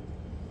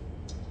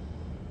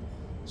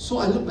 So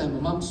I looked at my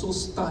mom so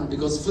stunned,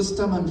 because first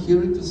time I'm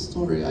hearing this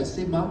story, I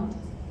say, Mom,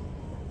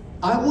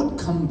 I would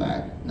come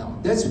back. Now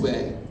that's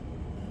where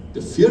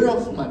the fear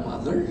of my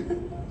mother,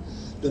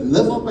 the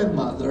love of my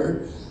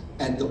mother,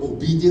 and the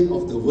obedience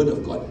of the word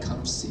of God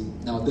comes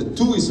in. Now the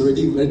two is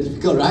already very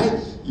difficult, right?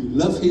 You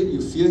love him,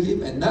 you fear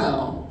him, and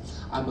now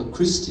I'm a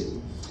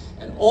Christian.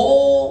 And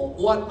all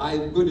what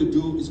I'm going to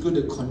do is going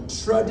to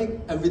contradict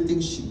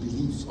everything she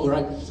believes, all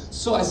right?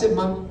 So I said,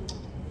 Mom,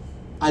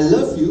 I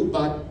love you,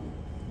 but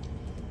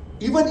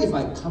even if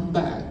I come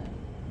back,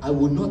 I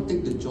will not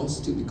take the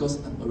joystick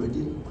because I'm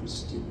already a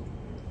Christian.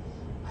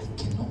 I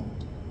cannot.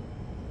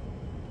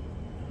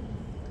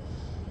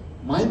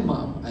 My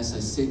mom, as I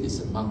said,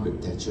 is a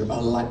Margaret Thatcher, I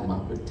like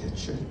Margaret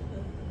Thatcher.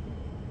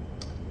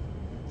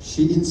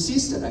 She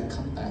insists that I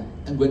come back,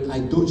 and when I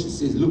don't, she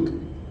says, look,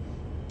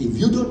 if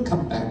you don't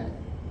come back,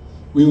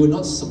 we will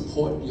not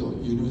support your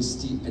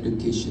university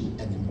education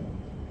anymore.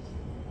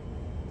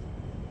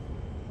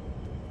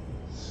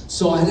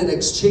 So I had an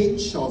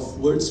exchange of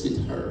words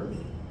with her.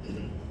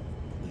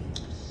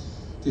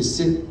 They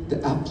said,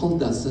 the apple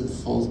doesn't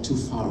fall too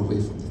far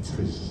away from the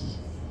tree.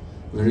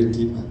 Very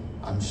deep.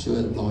 I'm sure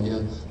a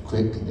lawyer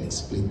Craig can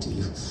explain to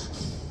you.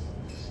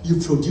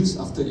 You produce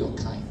after your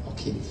kind.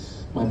 Okay.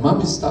 My mom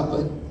is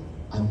stubborn,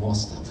 I'm more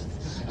stubborn.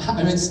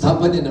 I mean,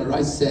 stubborn in the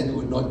right sense,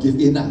 will not give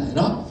in, you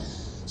know.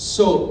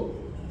 So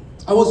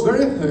I was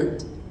very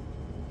hurt.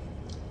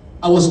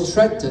 I was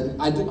threatened.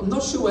 I'm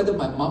not sure whether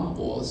my mom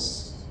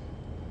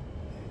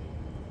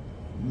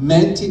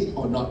meant it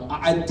or not.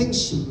 I think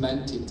she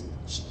meant it.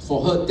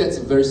 For her, that's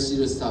a very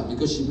serious stuff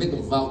because she made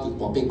a vow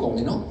to Pape Kong,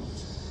 you know.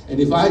 And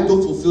if I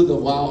don't fulfill the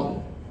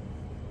vow,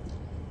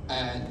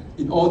 and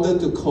in order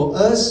to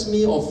coerce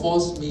me or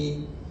force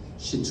me,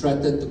 she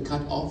threatened to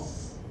cut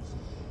off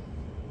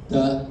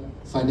the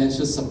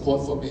financial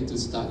support for me to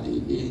study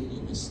in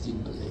University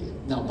Malaya.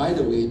 Now, by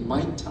the way,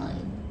 my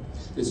time,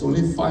 there's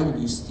only 5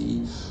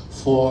 universities.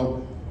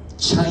 For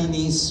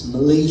Chinese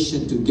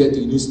Malaysian to get to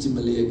University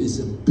Malaya is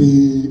a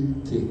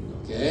big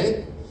thing,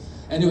 okay?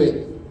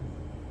 Anyway,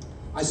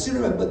 I still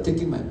remember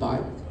taking my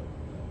bike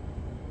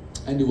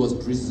and it was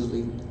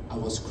drizzling. I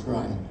was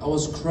crying. I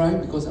was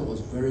crying because I was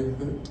very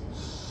hurt.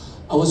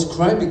 I was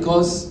crying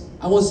because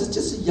I was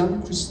just a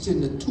young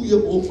Christian, a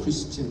 2-year-old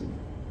Christian.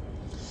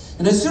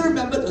 And I still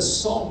remember the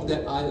song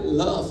that I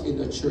love in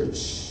the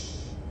church.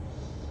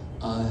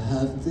 I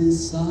have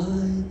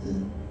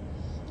decided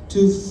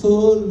to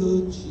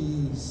follow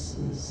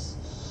Jesus.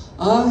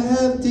 I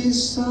have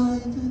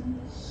decided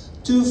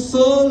to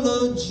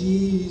follow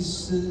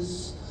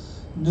Jesus.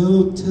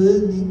 No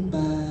turning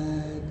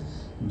back,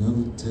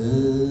 no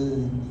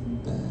turning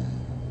back.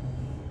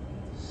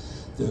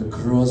 The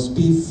cross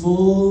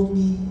before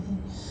me,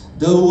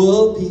 the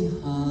world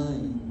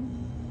behind me.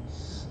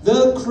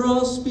 The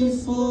cross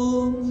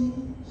before me,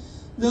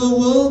 the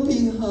world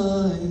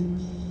behind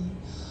me.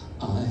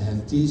 I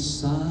have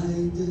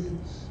decided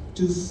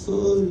to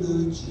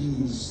follow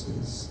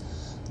Jesus.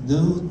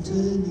 No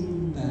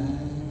turning back,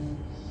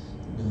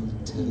 no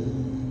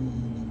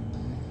turning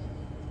back.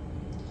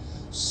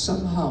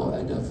 Somehow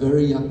at a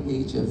very young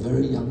age, a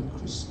very young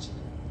Christian,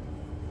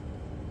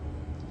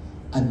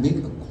 I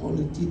make a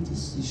quality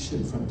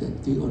decision from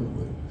that day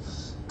onward.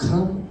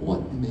 Come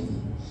what may,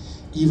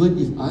 even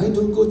if I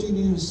don't go to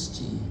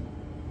university,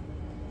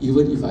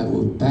 even if I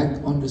were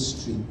back on the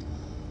street,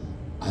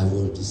 I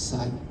will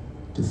decide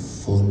to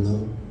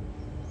follow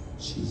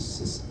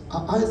Jesus.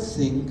 I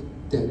think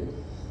that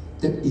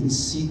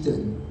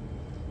incident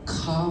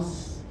carved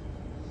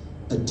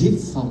a deep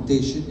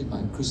foundation in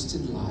my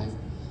Christian life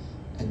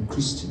and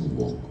Christian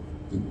walk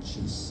with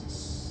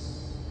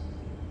Jesus.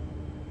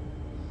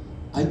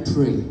 I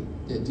pray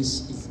that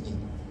this evening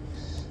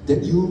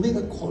that you will make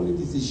a quality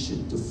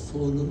decision to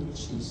follow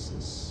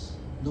Jesus.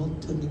 No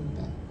turning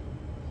back,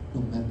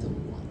 no matter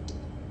what.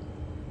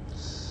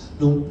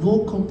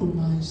 No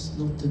compromise,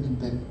 no turning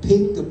back.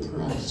 Pay the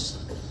price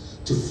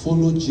to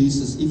follow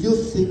Jesus. If you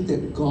think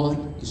that God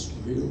is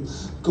real,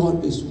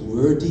 God is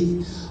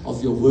worthy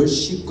of your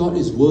worship, God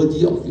is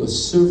worthy of your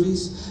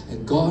service,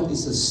 and God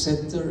is the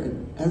center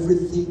and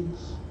everything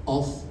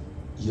of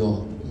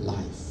your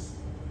life.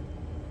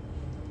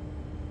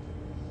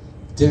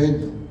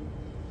 Daniel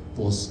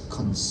was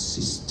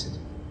consistent.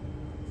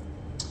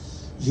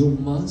 You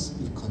must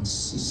be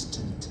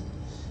consistent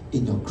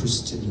in your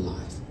Christian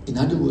life. In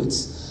other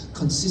words,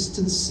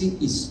 consistency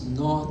is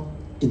not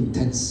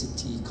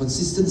intensity.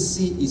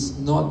 Consistency is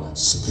not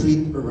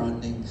sprint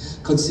running.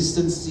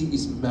 Consistency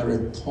is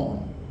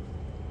marathon.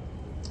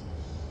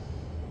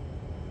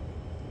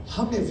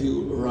 How many of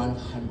you run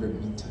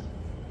 100 meter?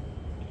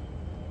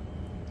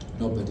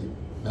 Nobody.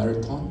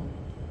 Marathon?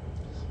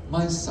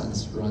 My son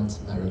runs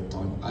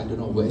marathon. I don't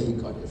know where he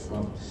got it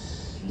from.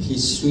 He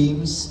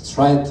swims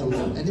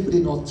triathlon. Anybody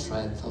know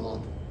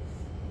triathlon?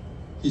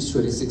 He's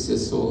 26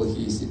 years old.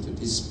 He's into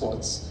these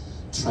sports.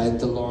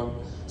 Triathlon,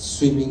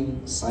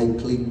 swimming,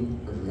 cycling,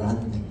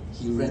 running.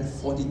 He ran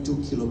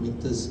 42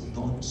 kilometers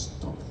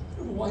non-stop. I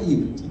don't know why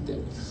you did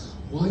that.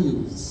 Why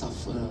you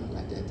suffer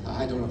like that?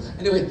 I don't know.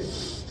 Anyway,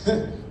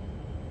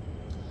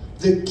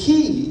 the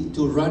key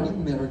to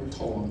running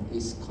marathon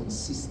is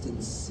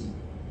consistency.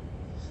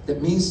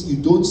 That means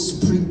you don't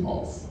sprint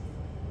off.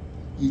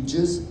 You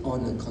just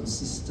on a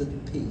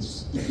consistent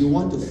pace if you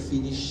want to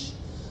finish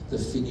the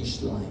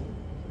finish line.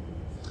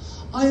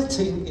 I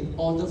think in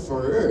order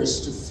for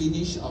us to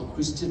finish our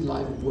Christian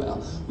life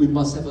well, we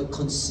must have a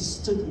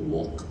consistent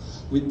walk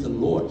with the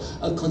Lord,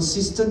 a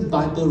consistent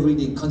Bible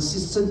reading,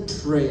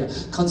 consistent prayer,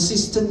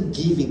 consistent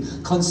giving,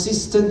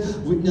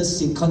 consistent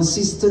witnessing,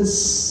 consistent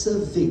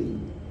serving.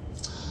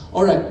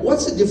 All right,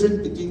 what's the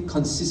difference between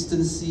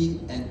consistency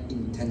and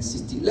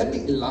intensity? Let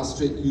me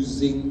illustrate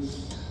using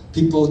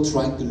people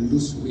trying to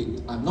lose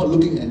weight. I'm not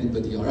looking at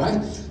anybody, all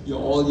right? You're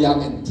all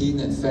young and thin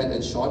and fat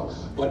and short,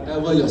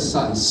 whatever your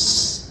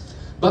size.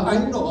 But I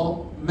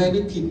know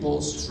many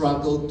people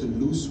struggle to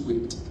lose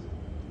weight.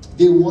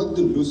 They want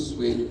to lose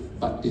weight,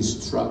 but they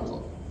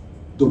struggle.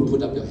 Don't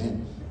put up your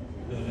hand.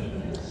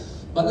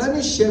 But let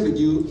me share with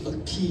you a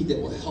key that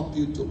will help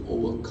you to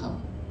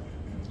overcome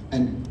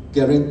and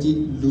guaranteed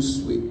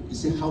lose weight. You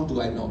say, how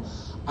do I know?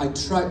 I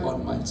tried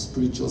on my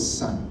spiritual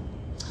son.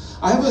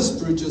 I have a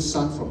spiritual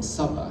son from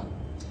Sabah.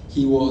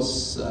 He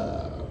was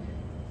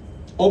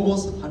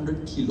almost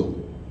 100 kilo.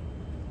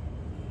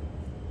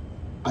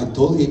 I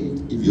told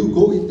him, if you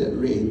go in that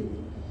rate,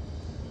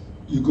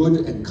 you're going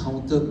to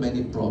encounter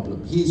many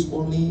problems. He is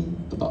only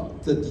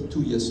about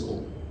 32 years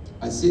old.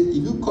 I said, if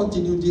you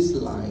continue this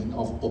line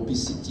of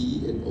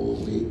obesity and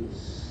overweight,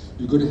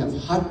 you're going to have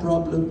heart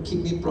problem,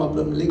 kidney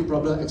problem, leg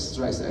problem,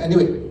 exercise.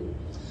 Anyway,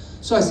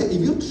 so I said,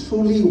 if you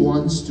truly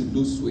want to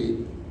lose weight,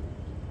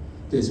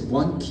 there's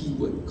one key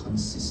word: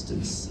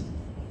 consistency.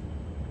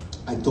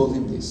 I told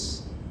him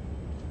this.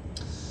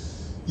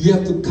 You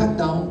have to cut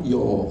down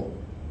your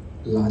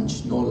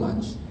lunch, no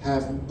lunch,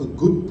 have a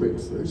good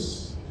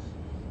breakfast.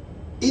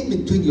 In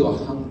between you're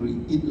hungry,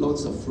 eat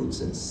lots of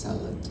fruits and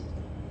salad.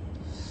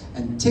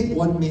 And take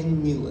one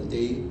main meal a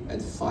day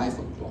at 5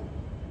 o'clock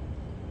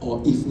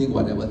or evening,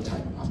 whatever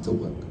time after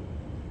work.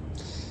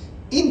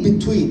 In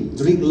between,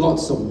 drink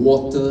lots of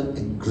water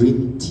and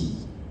green tea.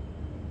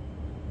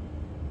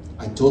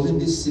 I told him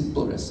this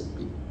simple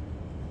recipe.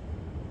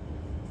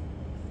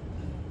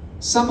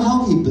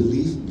 Somehow he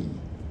believed me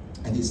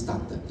and he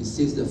started. He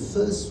says the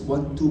first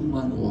 1-2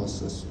 months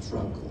was a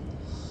struggle.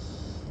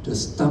 The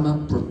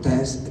stomach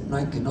protests, at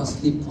night cannot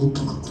sleep.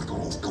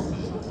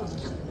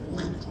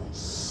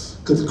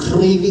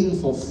 Craving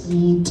for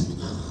food,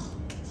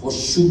 for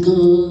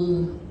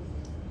sugar,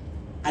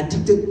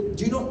 addicted.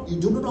 Do you know, you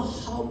do not know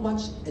how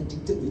much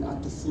addicted we are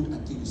to food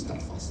until you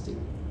start fasting.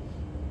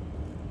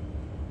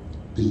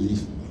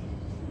 Believe me,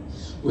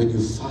 when you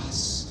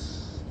fast,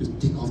 you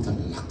think of the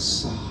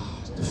laksa,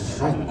 the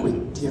fried kway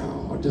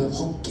teow, the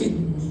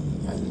Hokkien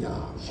mee,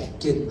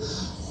 Hokkien,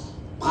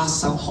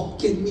 pasang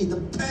Hokkien mee, the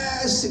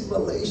best in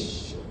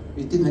Malaysia.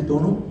 You think I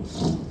don't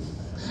know?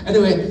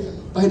 Anyway,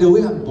 by the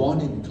way, I'm born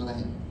in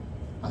Klang.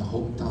 My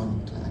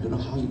hometown in Klang. I don't know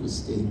how you could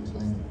stay in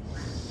Klang.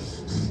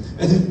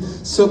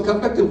 So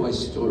come back to my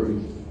story.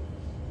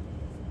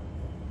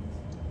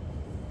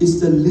 It's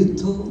the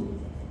little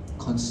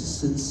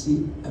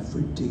consistency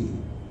every day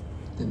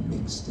that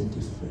makes the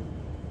difference.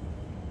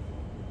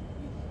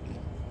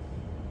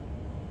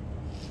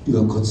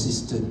 You are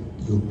consistent,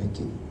 you'll make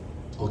it.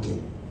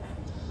 Okay.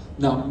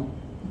 Now,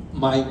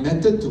 my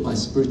method to my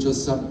spiritual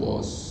son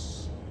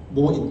was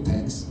more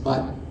intense,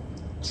 but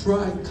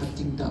try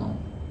cutting down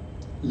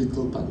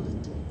little by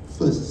little.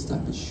 First,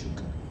 start with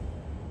sugar.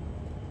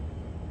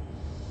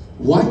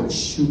 White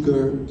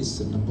sugar is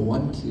the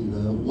 #1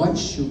 killer. White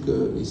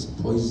sugar is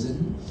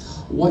poison.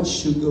 White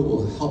sugar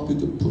will help you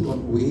to put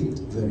on weight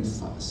very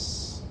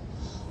fast.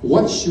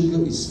 White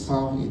sugar is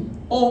found in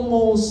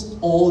almost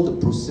all the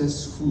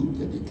processed food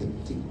that you can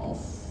think of.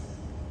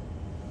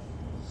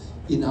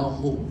 In our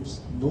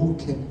homes, no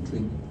canned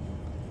drink,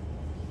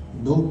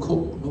 no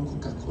Coke, no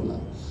Coca-Cola.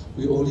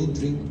 We only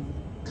drink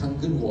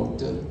Kangen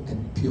water and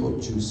pure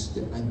juice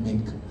that I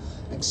make.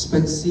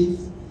 Expensive,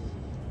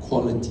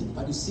 quality.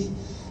 But you see,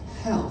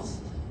 health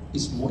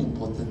is more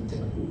important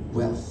than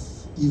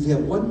wealth. If you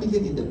have 1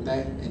 million in the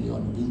bank and you're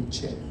on a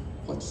wheelchair,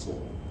 what for?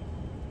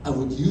 I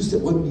would use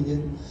that 1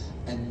 million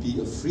and be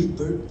a free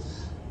bird,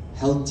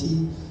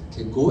 healthy,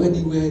 can go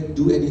anywhere,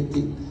 do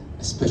anything,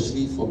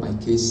 especially for my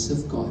case,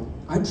 serve God.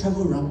 I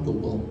travel around the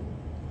world.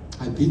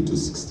 I've been to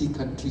 60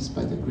 countries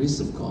by the grace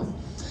of God.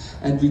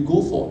 And we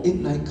go for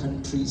 8-9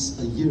 countries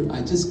a year.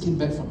 I just came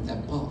back from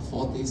Nepal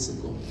 4 days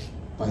ago,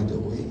 by the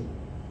way.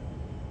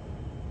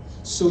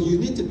 So you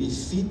need to be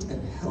fit and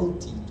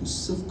healthy to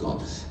serve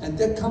God. And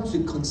that comes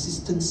with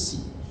consistency.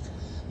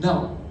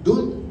 Now,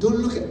 don't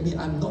look at me,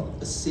 I'm not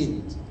a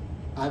saint.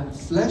 I'm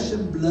flesh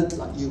and blood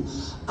like you.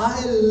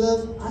 I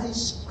love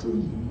ice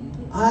cream.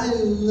 I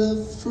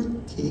love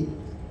fruitcake.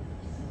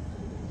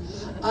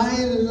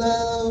 I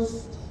love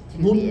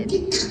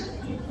mooncake.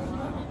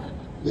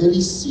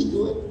 Very sweet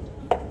word.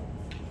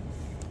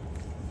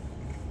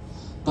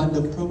 But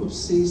the proverb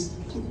says,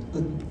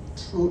 put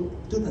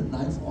a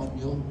knife on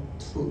your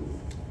throat.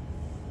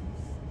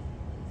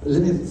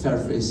 Let me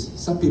paraphrase.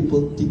 Some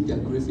people dig their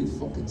grave with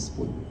fork and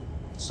spoon.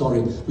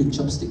 Sorry, with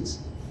chopsticks.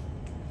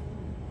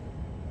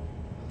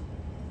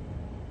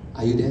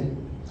 Are you there?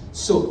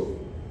 So,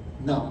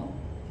 now,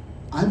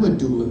 I'm a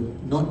doer,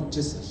 not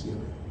just a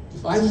hearer.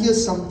 If I hear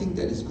something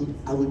that is good,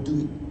 I will do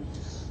it.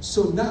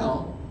 So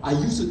now, I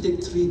used to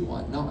take 3 in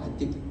 1, now I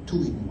take 2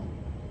 in 1.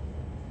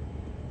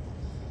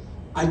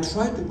 I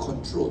try to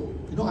control.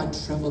 You know, I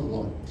travel a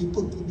lot.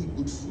 People give me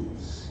good food.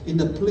 In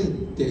the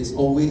plane, there is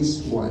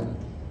always one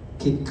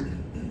cake.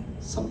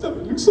 Sometimes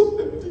it looks so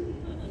tempting.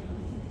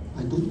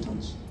 I don't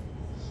touch.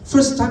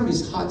 First time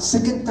is hard.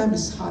 Second time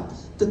is hard.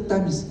 Third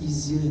time is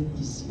easier and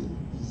easier and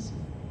easier.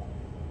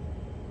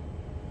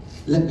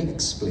 Let me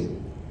explain.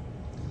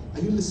 Are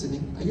you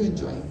listening? Are you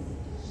enjoying?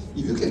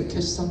 If you can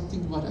catch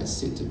something what I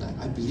said tonight,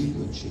 I believe it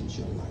will change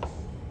your life.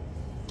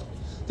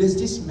 There's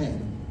this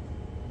man.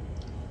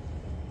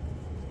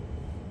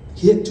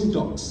 He had 2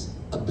 dogs,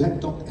 a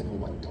black dog and a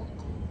white dog.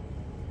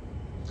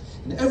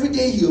 And every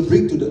day he would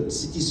bring to the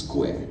city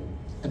square.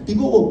 And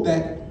people will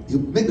bet, he'll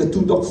make the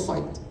 2 dogs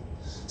fight.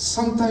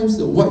 Sometimes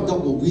the white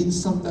dog will win,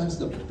 sometimes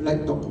the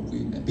black dog will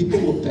win. And people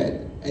will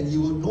bet. And he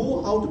will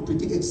know how to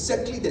predict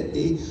exactly that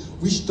day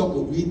which dog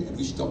will win and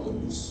which dog will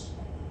lose.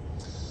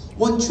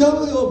 One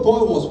 12-year-old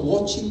boy was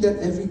watching that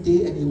every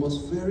day and he was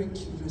very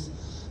curious.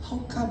 how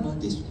come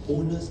this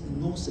owner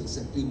knows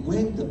exactly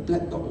when the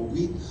black dog will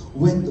win,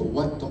 when the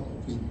white dog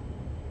will win?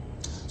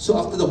 So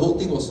after the whole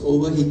thing was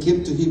over, he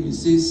came to him and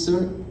says,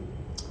 "Sir,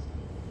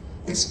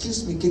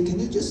 excuse me, can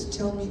you just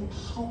tell me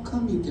how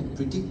come you can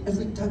predict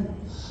every time?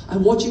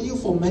 I'm watching you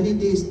for many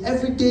days.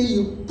 Every day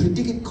you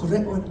predict it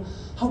correct one.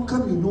 How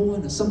come you know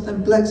one?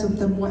 Sometimes black,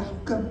 sometimes white. How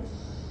come?"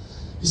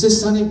 He says,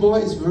 "Sonny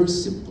boy, it's very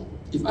simple.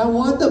 If I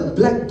want the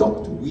black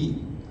dog to win,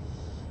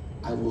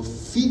 I will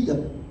feed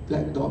the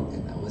black dog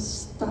and I will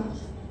starve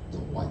the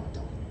white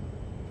dog."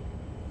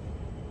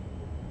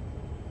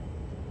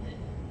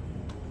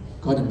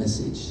 Got a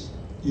message?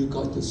 You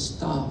got to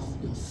starve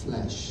your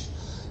flesh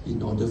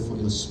in order for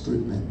your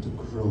spirit man to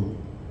grow.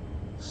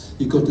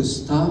 You got to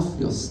starve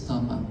your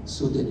stomach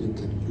so that you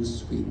can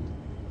lose weight.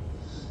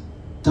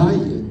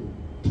 Diet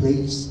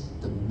plays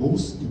the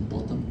most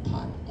important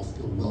part of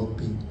your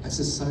well-being.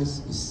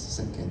 Exercise is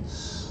second.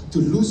 To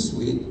lose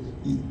weight,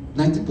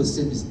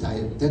 90% is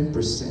diet,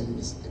 10%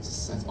 is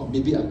exercise. Or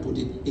maybe I put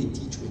it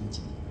 80-20.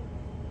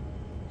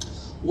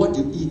 What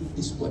you eat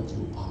is what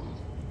you are.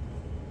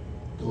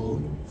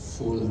 Don't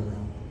fool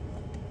around.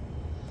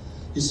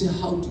 You say,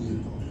 how do you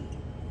know?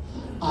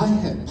 I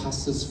have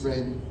pastors'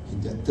 friends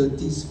in their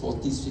 30s,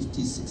 40s,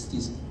 50s,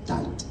 60s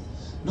died.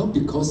 Not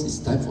because it's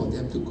time for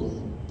them to go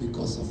home,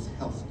 because of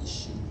health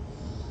issue,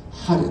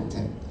 heart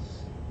attack,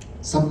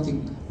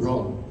 something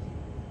wrong.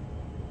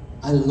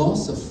 I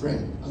lost a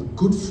friend, a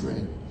good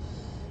friend.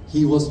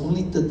 He was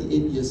only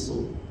 38 years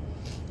old,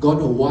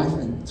 got a wife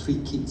and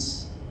 3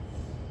 kids.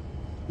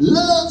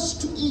 Loves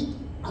to eat.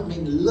 I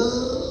mean,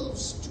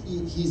 loves to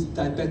eat. He's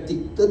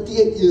diabetic,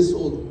 38 years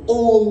old,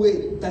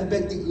 overweight,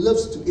 diabetic,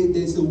 loves to eat.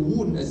 There's a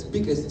wound as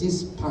big as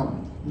this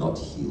palm, not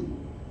healed.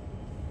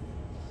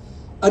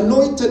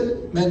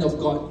 Anointed man of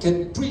God,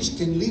 can preach,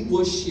 can lead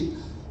worship,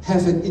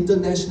 have an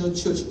international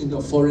church in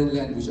a foreign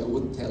land, which I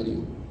won't tell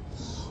you.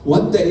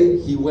 One day,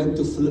 he went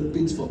to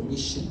Philippines for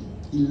mission.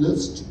 He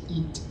loves to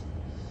eat.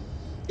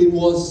 It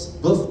was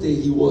birthday,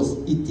 he was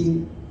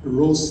eating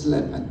roast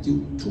lamb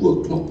until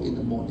 2 o'clock in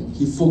the morning.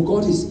 He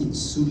forgot his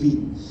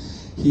insulin.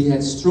 He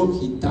had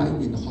stroke, he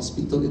died in a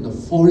hospital in a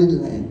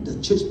foreign land. The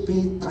church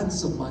paid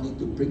tons of money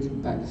to bring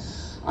him back.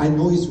 I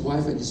know his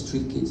wife and his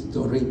 3 kids,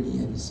 Doremi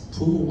and his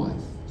poor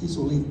wife. He's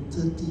only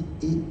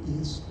 38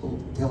 years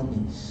old. Tell me,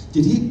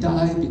 did he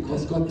die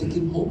because God took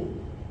him home?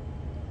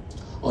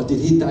 Or did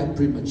he die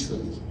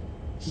prematurely?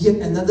 He had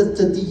another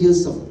 30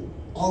 years of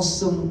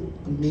awesome,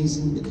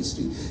 amazing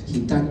ministry.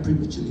 He died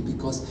prematurely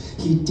because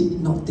he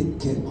did not take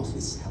care of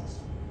his health.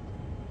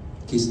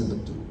 Case number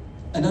 2.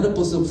 Another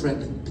personal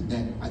friend in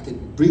Penang, I can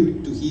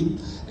bring to him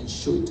and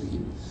show it to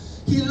him.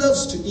 He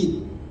loves to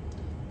eat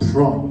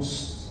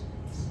prawns.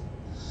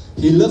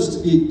 He loves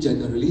to eat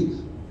generally,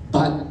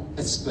 but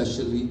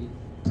especially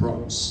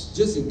prawns.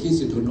 Just in case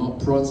you don't know,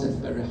 prawns have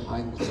very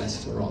high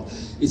cholesterol.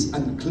 It's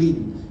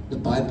unclean. The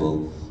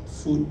Bible,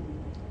 food,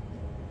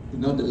 you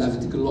know, the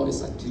Levitical law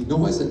is unclean. You know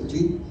why it's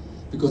unclean?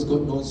 Because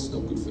God knows it's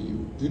not good for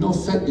you. Do you know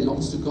fat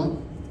belongs to God?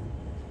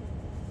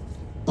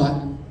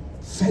 But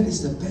fat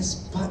is the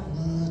best part.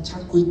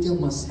 Char Kway Teow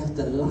must have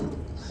the lard.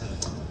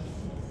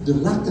 The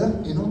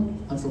lard, you know,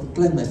 I'm from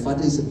Klang, my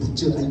father is a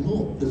butcher, I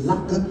know. The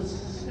lard,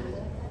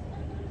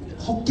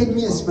 Hokkien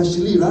mee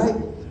especially, right?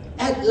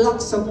 Add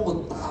lard some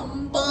more,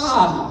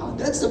 tamba.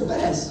 That's the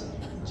best.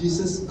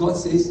 God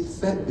says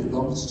fat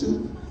belongs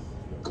to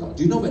God.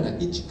 Do you know when I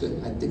eat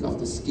chicken, I take off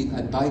the skin,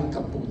 I buy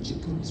kampung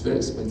chicken, it's very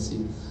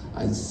expensive.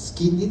 I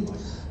skin it,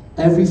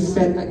 every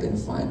fat I can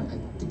find, I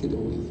take it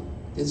away.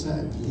 That's why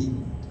I'm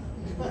lean.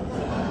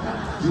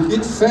 You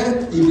eat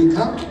fat, you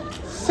become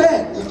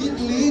fat. You eat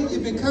lean, you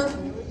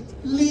become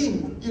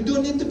lean. You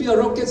don't need to be a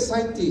rocket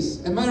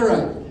scientist. Am I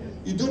right?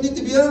 You don't need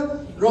to be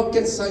a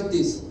rocket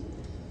scientist.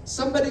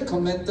 Somebody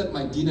commented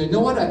my dinner. You know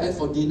what I ate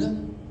for dinner?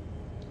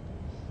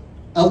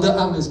 Elder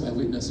Ang is my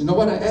witness. You know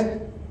what I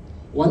ate?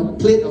 1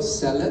 plate of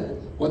salad,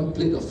 1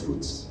 plate of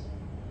fruits,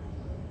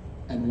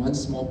 and 1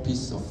 small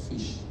piece of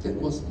fish. That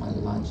was my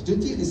lunch. Do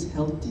you think it's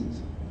healthy?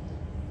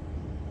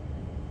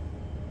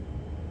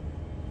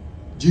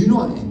 Do you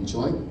know I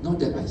enjoyed? Not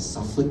that I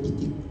suffered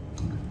eating.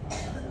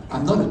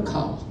 I'm not a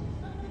cow.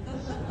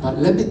 But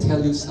let me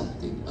tell you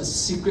something. A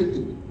secret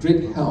to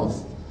great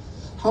health.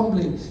 How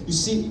many? You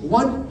see,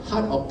 1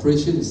 heart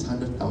operation is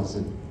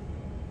 100,000.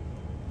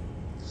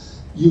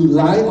 You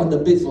lie on the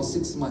bed for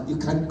 6 months. You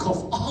can't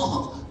cough.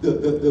 Oh,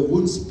 the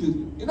wound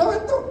spilled. You know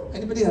what I thought?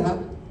 Anybody have heart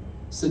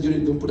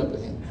surgery? Don't put up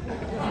your hand.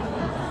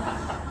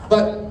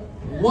 But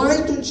why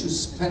don't you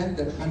spend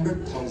that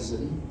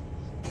 100,000?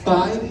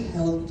 Buy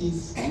healthy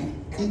food,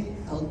 eat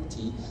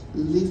healthy,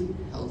 live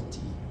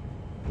healthy.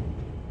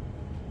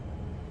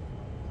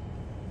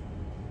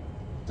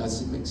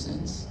 Does it make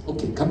sense?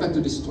 Okay, come back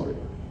to this story.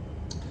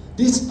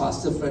 This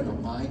pastor friend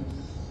of mine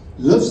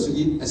loves to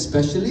eat,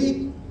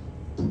 especially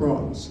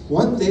prawns.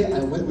 One day I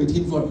went with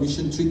him for a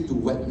mission trip to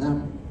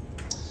Vietnam.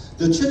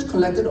 The church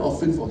collected an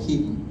offering for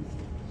him.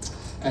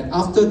 And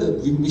after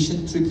the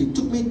mission trip, he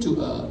took me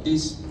to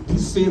this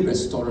buffet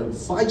restaurant,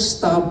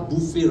 5-star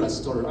buffet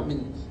restaurant. I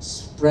mean,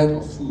 spread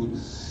of food.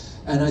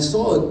 And I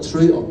saw a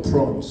tray of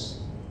prawns.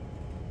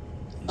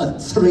 A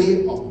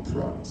tray of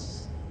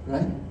prawns,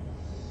 right?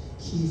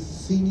 He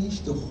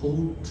finished the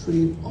whole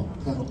tray of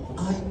prawns.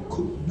 I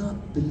could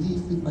not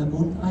believe with my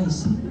own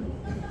eyes.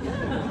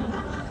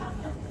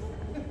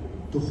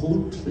 The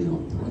whole tray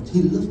of prawns.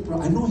 He loved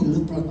prawns. I know he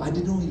loved prawns. I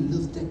didn't know he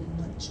loved that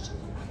much.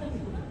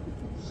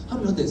 How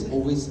many know there's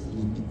always a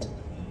limit?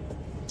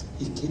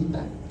 He came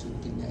back to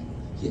Penang.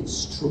 He had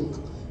stroke,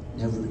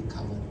 never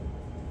recovered,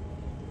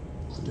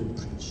 couldn't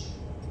preach.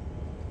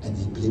 And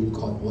he blamed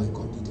God why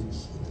God didn't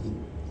heal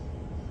him.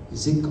 You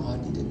think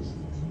God didn't heal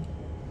him?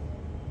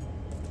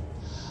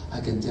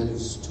 I can tell you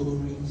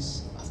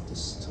stories after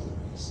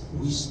stories.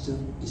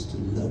 Wisdom is to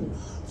learn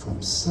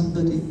from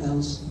somebody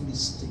else's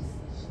mistake,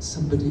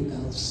 somebody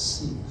else's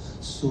sin,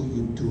 so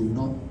you do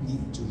not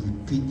need to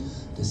repeat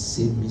the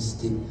same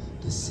mistake,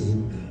 the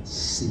same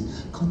sin.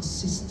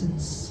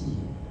 Consistency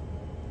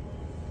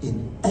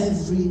in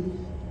every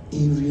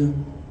area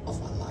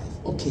of our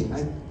life. Okay,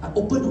 I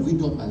open a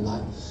window of my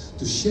life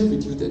to share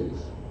with you that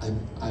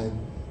I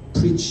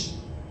preach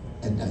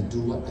and I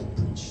do what I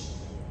preach.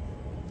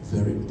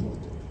 Very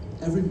important.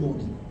 Every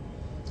morning,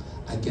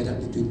 I get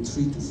up between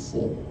 3 to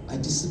 4. I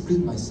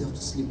discipline myself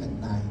to sleep at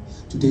 9.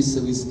 Today's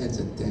service ends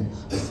at 10.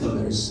 I feel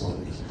very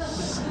sorry.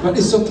 But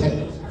it's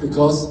okay,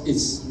 because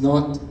it's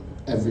not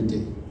every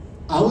day.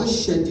 Our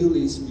schedule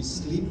is we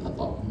sleep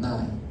about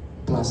 9,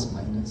 plus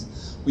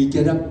minus. We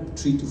get up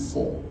 3 to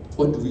 4.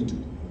 What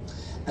do?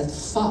 At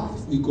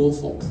 5, we go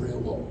for a prayer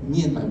walk.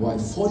 Me and my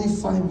wife,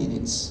 45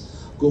 minutes,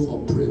 go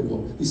for a prayer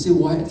walk. You say,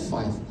 why at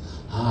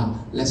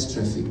 5? Less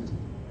traffic.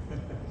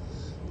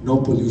 No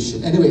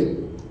pollution. Anyway,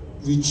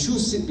 we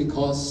choose it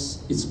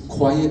because it's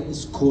quiet,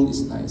 it's cool,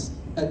 it's nice.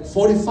 At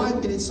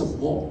 45 minutes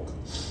of walk,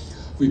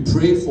 we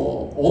pray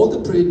for all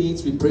the prayer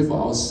needs. We pray for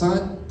our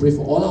son, pray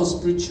for all our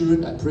spirit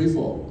children. I pray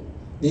for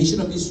nation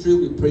of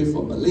Israel. We pray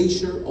for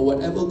Malaysia or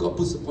whatever God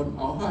puts upon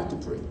our heart to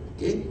pray.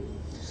 Okay?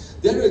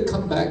 Then we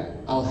come back,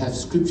 I'll have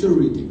scripture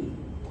reading.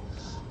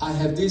 I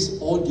have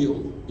this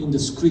audio in the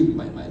screen,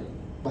 my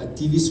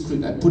TV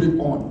screen. I put it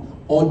on.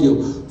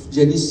 Audio,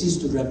 Genesis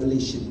to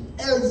Revelation.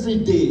 Every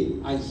day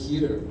I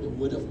hear the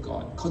word of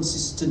God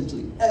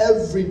consistently.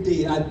 Every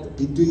day. I've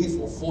been doing it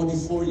for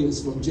 44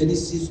 years, from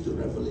Genesis to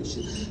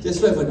Revelation. That's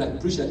why when I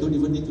preach, I don't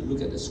even need to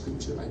look at the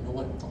scripture. I know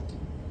what I'm talking.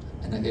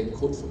 And I can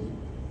quote for you.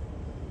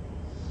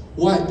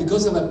 Why?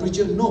 Because I'm a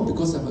preacher? No,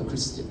 because I'm a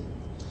Christian.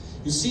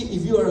 You see,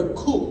 if you are a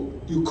cook,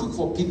 you cook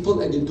for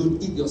people and you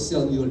don't eat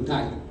yourself, you'll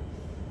die.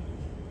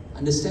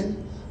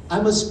 Understand?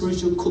 I'm a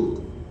spiritual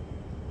cook.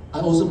 I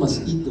also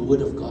must eat the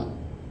word of God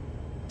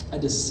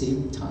at the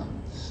same time.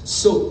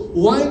 So,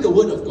 why the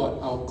word of God?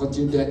 I'll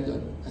continue that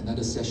in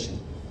another session.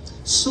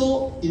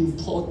 So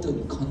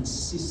important,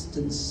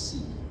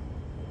 consistency.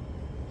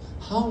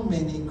 How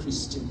many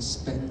Christians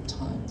spend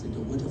time with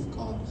the word of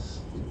God,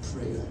 with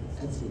prayer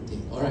every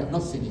day? All right,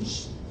 not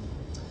finished.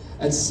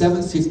 At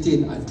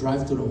 7:15, I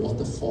drive to the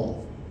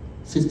waterfall.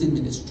 15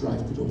 minutes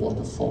drive to the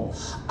waterfall.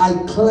 I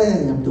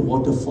climb the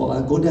waterfall.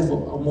 I go there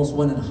for almost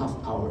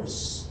 1.5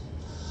 hours.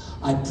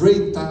 I pray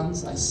in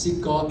tongues, I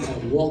seek God, I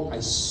walk, I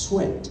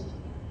sweat.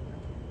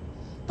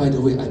 By the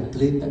way, I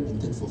played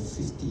badminton for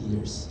 50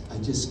 years. I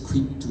just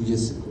quit 2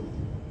 years ago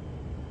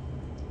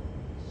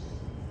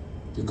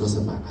because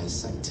of my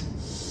eyesight.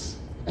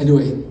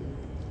 Anyway,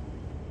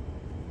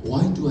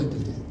 why do I do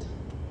that?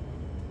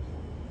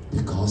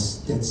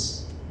 Because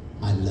that's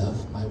my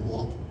love, my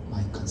walk,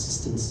 my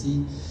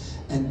consistency.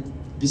 And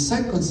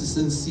beside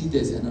consistency,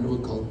 there's another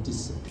word called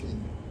discipline.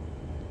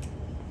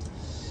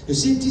 You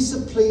see,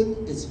 discipline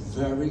is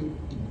very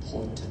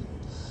important.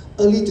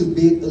 Early to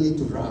bed, early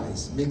to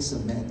rise makes a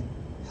man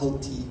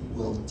healthy,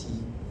 wealthy,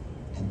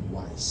 and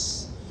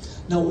wise.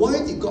 Now,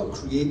 why did God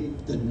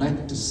create the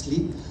night to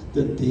sleep,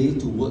 the day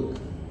to work?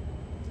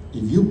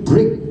 If you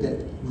break that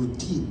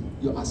routine,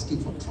 you're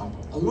asking for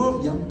trouble. A lot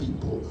of young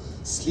people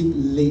sleep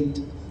late,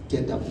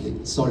 get up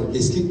late. Sorry, they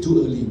sleep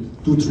too early,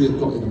 2, 3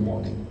 o'clock in the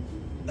morning.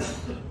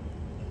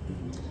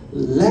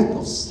 Lack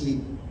of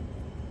sleep.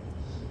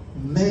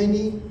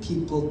 Many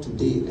people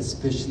today,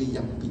 especially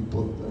young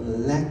people,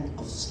 lack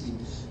of sleep.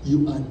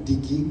 You are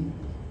digging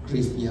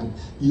graveyard.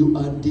 You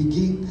are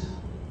digging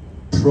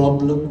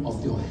problem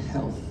of your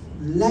health.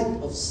 Lack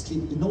of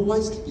sleep. You know why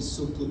sleep is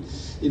so good?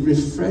 It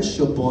refreshes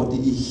your body.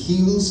 It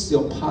heals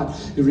your part.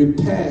 It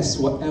repairs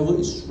whatever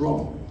is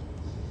wrong.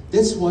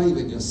 That's why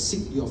when you're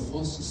sick, you're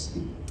forced to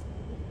sleep.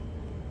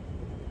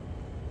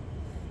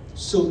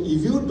 So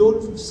if you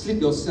don't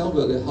sleep yourself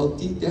well and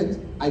healthy,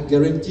 then I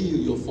guarantee you,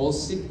 you'll fall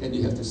sick and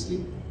you have to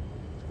sleep.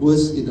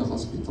 Worse, in the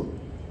hospital.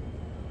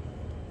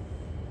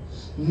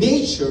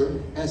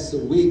 Nature has a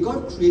way.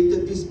 God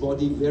created this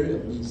body very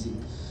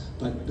amazing.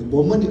 But the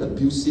moment you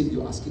abuse it,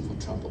 you're asking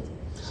for trouble.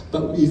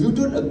 But if you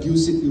don't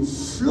abuse it, you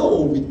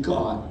flow with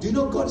God. Do you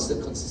know God is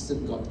a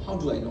consistent God? How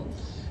do I know?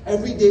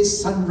 Every day,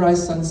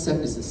 sunrise,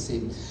 sunset is the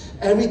same.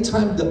 Every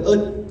time the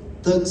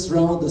earth turns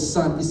around the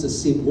sun is the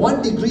same.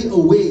 1 degree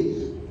away,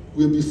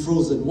 will be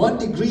frozen. 1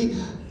 degree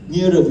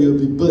nearer will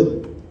be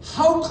burned.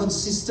 How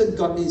consistent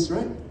God is,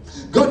 right?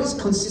 God is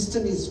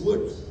consistent in His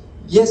word.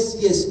 Yes,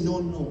 yes, no,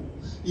 no.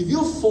 If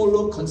you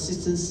follow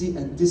consistency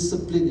and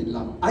discipline in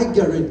life, I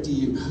guarantee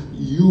you,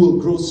 you will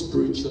grow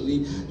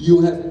spiritually.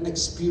 You have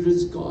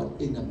experienced God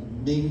in an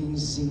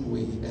amazing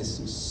way as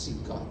you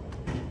seek God.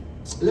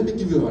 Let me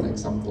give you an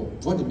example.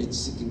 What do you mean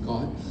seeking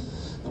God?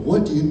 And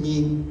what do you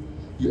mean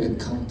you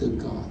encounter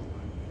God?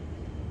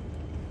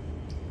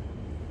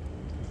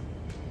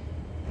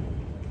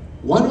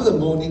 One of the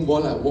morning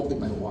while I walk with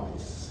my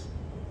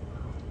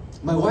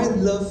wife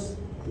loves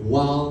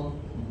wild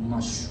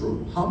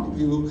mushroom. How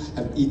many of you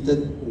have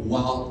eaten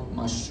wild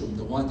mushroom?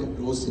 The one that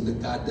grows in the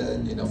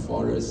garden, in the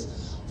forest?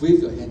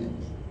 Wave your hand at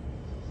me.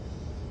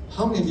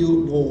 How many of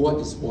you know what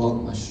is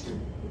wild mushroom?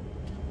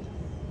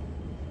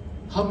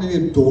 How many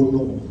of you don't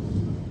know?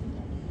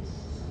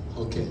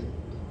 Okay.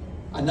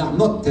 And I'm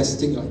not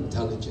testing your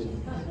intelligence.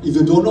 If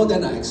you don't know,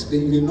 then I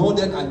explain. If you know,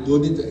 then I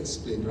don't need to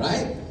explain,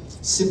 right?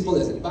 Simple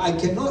as it. But I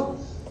cannot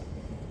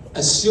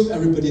assume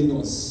everybody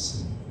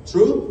knows.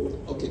 True?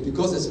 Okay,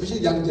 because especially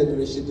young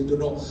generation, they don't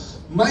know.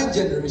 My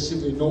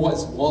generation, we know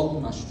what's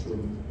wild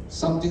mushroom.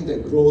 Something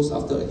that grows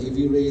after a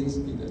heavy rains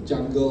in the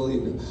jungle,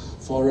 in the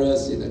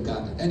forest, in the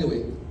garden.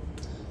 Anyway,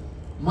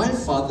 my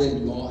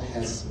father-in-law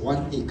has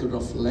 1 acre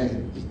of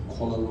land in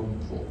Kuala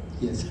Lumpur.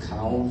 He has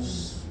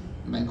cows,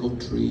 mango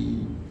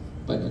tree,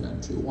 banana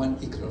tree, 1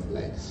 acre of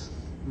land.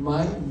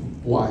 My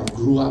wife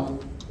grew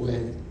up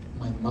where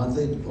my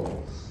mother-in-law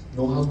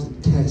know how to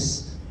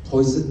test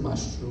poison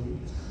mushroom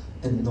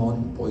and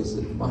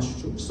non-poison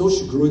mushroom. So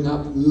she growing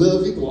up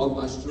loving wild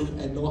mushroom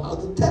and know how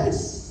to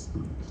test.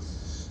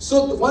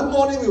 So one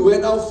morning we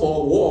went out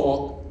for a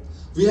walk.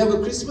 We have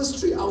a Christmas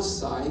tree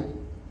outside,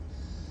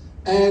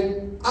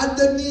 and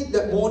underneath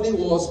that morning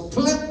was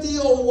plenty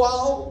of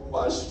wild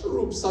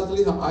mushrooms.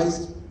 Suddenly her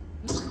eyes,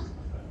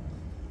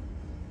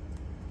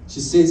 she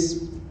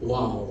says,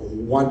 wow,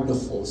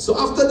 wonderful. So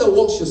after the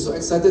walk, she was so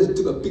excited. She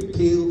took a big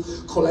pail,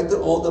 collected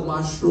all the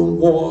mushroom,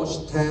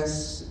 washed,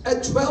 test.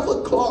 At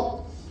 12 o'clock,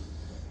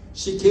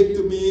 she came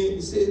to me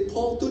and said,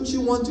 Paul, don't you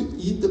want to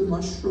eat the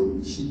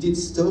mushroom? She did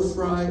stir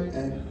fry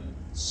and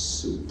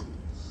soup.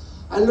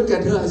 I look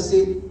at her, I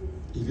said,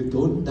 if you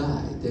don't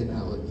die, then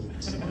I will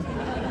eat.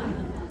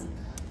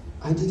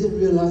 I didn't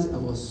realize I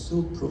was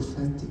so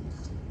prophetic.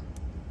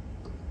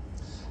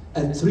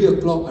 At 3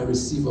 o'clock, I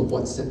received a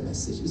WhatsApp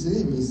message. Isn't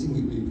it amazing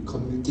we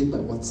communicate by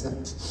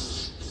WhatsApp?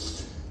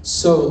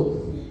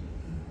 So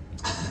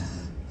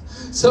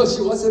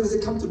she WhatsApp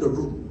said, come to the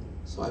room.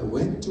 So I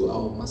went to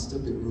our master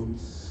bedroom.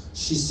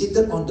 She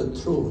seated on the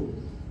throne,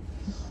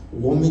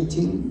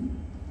 vomiting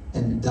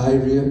and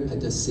diarrhea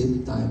at the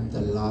same time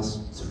the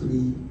last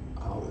 3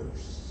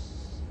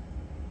 hours.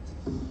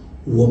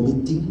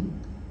 Vomiting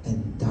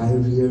and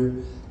diarrhea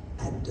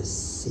at the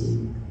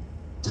same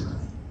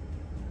time.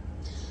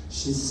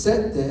 She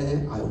sat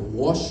there, I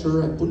washed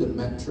her, I put a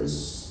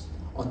mattress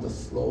on the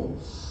floor.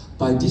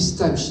 By this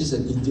time, she's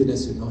an Indian,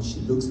 as you know, she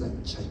looks like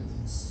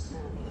Chinese.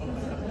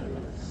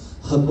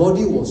 Her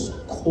body was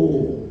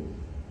cold.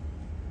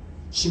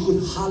 She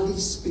could hardly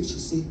speak. She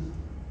said,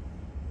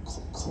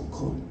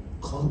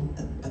 call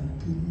an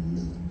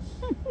ambulance.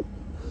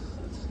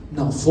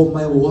 Now, for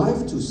my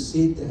wife to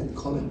say that,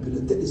 call an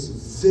ambulance, that is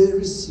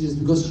very serious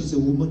because she's a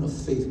woman of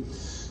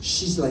faith.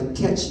 She's like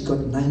cat, she got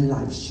 9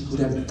 lives. She could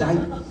have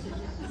died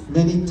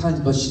many times,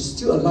 but she's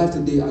still alive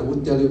today. I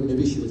won't tell you,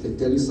 maybe she will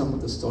tell you some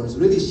of the stories.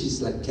 Really,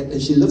 she's like cat,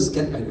 and she loves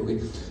cat, by the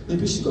way.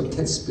 Maybe she got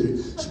cat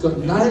spirit. She got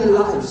 9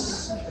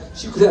 lives.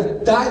 She could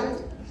have died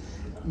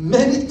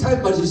many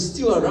times, but she's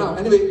still around.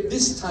 Anyway,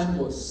 this time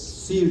was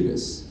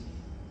serious.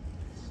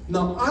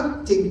 Now,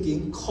 I'm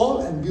thinking,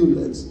 call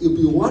ambulance. It'll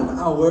be 1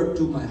 hour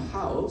to my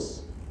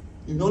house.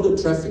 You know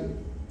the traffic.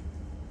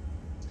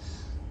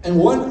 And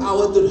 1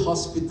 hour to the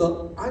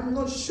hospital. I'm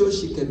not sure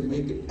she can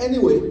make it.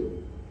 Anyway,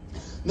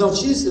 now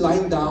she's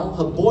lying down.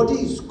 Her body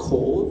is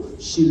cold.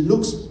 She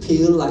looks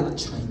pale like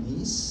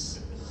Chinese.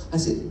 I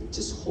said,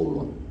 just hold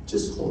on.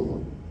 Just hold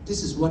on.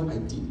 This is what I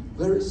did.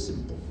 Very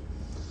simple.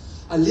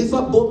 I lift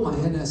up both my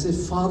hands and I said,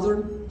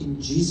 Father, in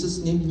Jesus'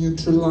 name,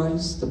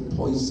 neutralize the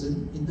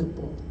poison in the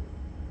body.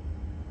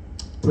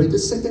 Pray the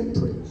second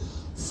prayer.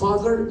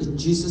 Father, in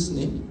Jesus'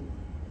 name,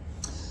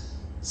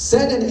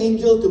 send an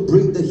angel to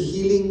bring the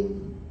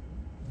healing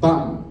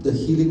balm, the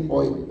healing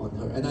oil on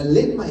her. And I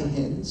laid my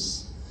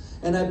hands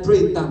and I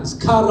prayed tongues.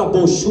 For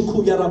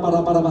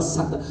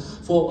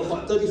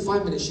about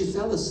 35 minutes, she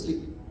fell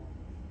asleep.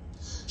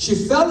 She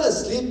fell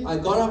asleep. I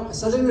got up. I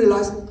suddenly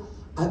realized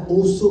I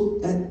also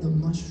ate the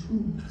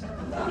mushrooms.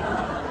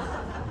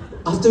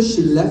 After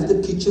she left the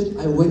kitchen,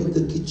 I went in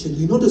the kitchen.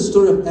 You know the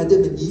story of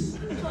Adam and Eve?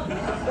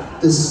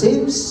 The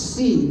same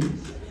scene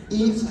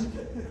Eve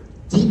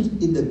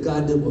did in the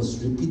garden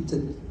was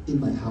repeated in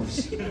my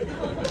house.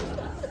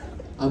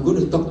 I'm going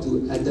to talk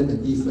to Adam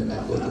and Eve when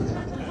I go to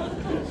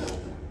heaven.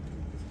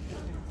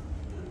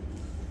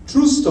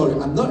 True story.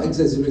 I'm not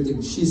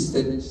exaggerating. She's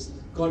said,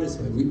 God is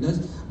my witness.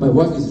 My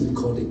wife is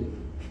recording.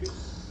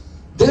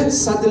 Then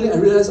suddenly I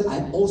realized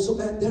I also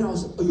ate. Then I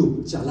was,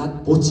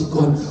 jalan, pochi,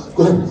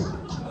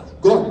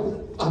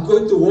 God, I'm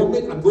going to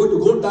vomit. I'm going to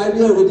go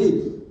diarrhea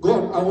already.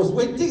 God, I was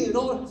waiting,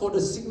 for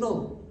the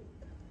signal.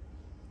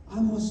 I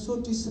was so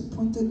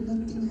disappointed,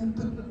 nothing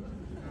happened.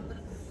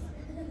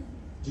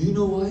 Do you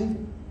know why?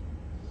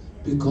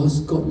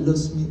 Because God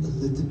loves me a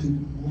little bit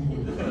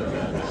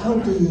more. How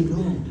do you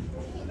know?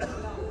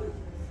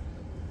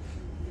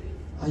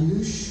 Are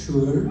you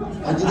sure?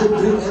 I didn't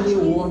bring any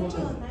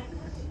water.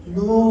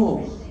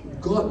 No,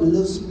 God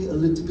loves me a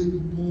little bit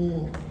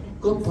more.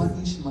 God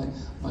punished my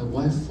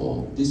wife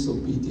for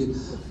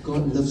disobedience.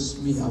 God loves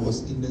me. I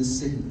was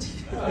innocent.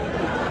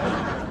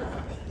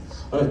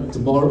 All right,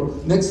 tomorrow,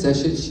 next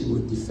session, she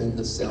will defend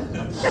herself.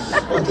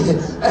 Okay,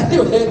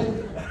 anyway,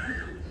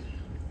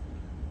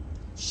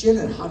 she had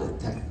a heart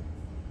attack.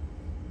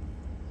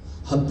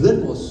 Her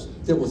blood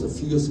that was a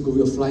few years ago.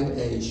 We were flying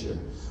Air Asia.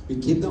 We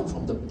came down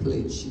from the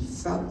plane. She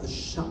felt a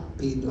sharp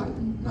pain like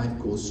a knife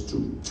goes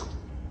through.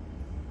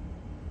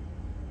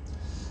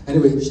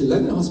 Anyway, she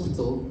landed in the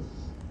hospital.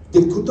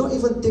 They could not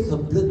even take her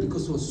blood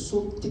because it was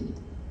so thick.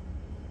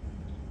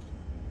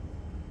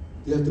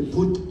 They have to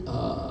put,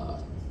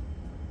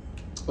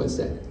 what's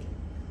that?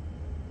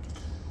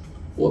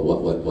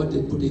 What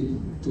they put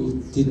in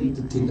to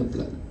thin the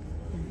blood?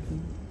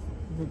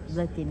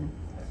 Blood thinner.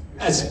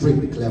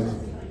 Aspirin,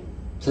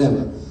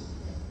 clever.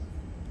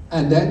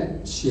 And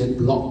then she had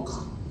blocked.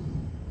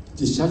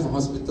 Discharged from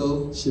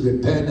hospital, she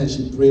repented and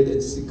she prayed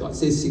and seek God.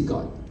 Say, seek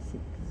God.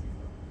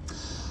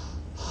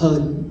 Her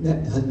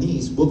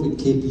niece worked with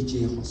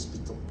KBJ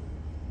Hospital.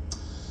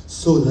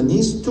 So her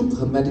niece took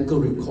her medical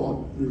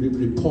report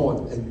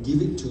and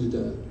gave it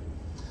to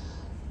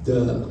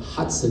the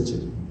heart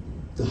surgeon,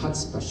 the heart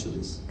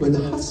specialist. When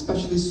the heart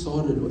specialist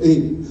saw it,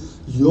 hey,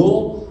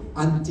 your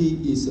auntie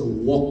is a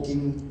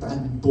walking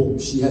time bomb.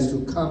 She has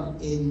to come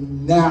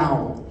in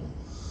now.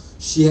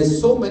 She has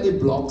so many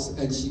blocks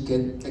and she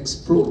can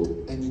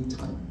explode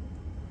anytime.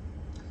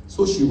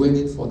 So she went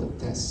in for the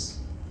test.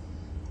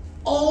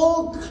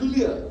 All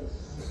clear.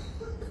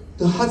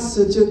 The heart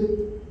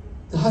surgeon,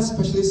 the heart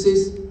specialist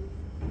says,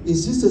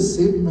 is this the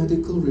same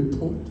medical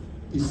report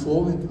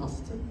before and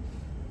after?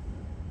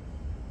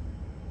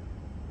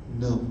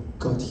 No,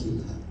 God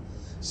healed her.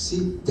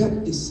 See,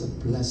 that is a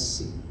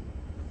blessing.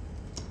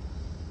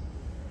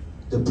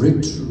 The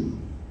breakthrough,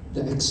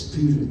 the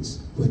experience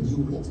when you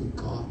walk with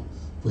God,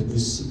 when you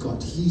see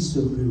God, He's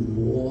the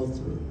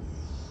rewarder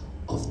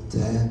of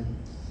them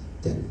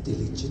that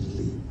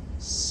diligently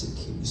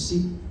seek Him. You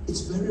see,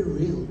 it's very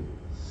real.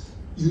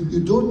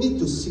 You don't need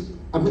to seek,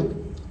 how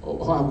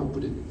I would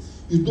put it,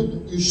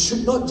 you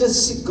should not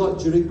just seek God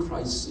during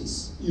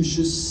crisis. You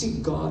should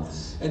seek God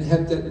and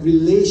have that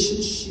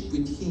relationship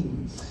with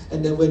Him.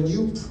 And then when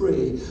you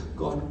pray,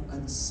 God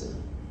answers.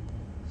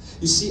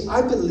 You see,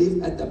 I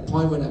believe at that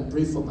point when I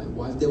prayed for my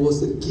wife, there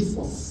was a gift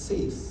of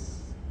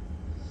faith.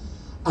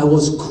 I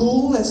was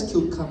cool as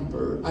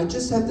cucumber. I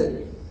just had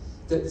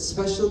that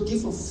special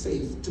gift of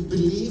faith to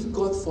believe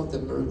God for the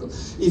miracle.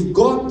 If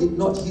God did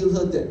not heal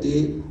her that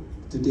day,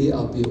 today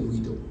I'll be a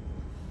widow.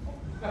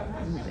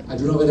 I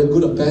don't know whether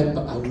good or bad,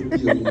 but I would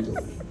be a widow.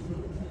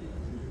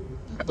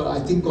 But I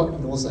think God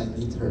knows I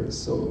need her.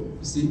 So,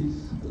 you see,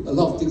 a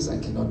lot of things I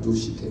cannot do,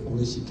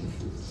 only she can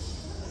do.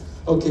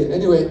 Okay,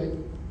 anyway.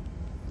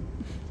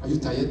 Are you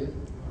tired?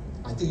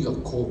 I think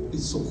you're cold.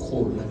 It's so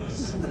cold, right?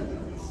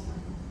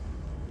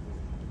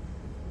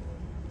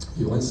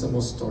 You want some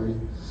more story?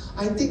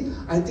 I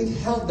think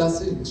health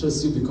doesn't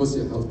interest you because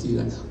you're healthy,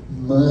 right?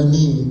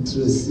 Money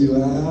interests you.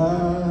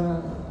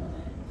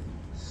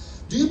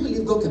 Do you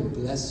believe God can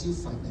bless you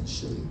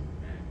financially?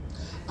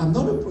 I'm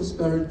not a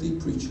prosperity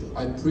preacher.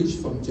 I preach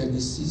from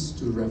Genesis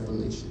to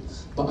Revelation,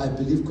 but I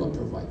believe God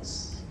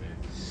provides.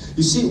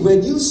 You see,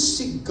 when you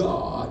seek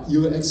God,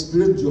 you will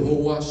experience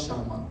Jehovah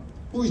Shammah.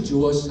 Who is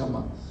Jehovah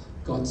Shammah?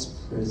 God's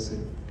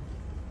presence.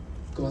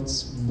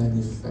 God's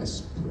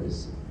manifest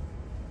presence.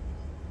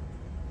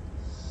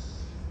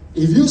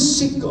 If you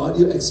seek God,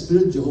 you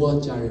experience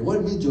Jehovah Jireh.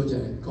 What means Jehovah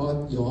Jireh?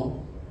 God,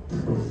 your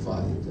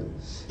provider.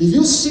 If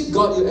you seek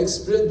God, you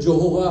experience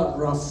Jehovah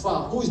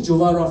Rapha. Who is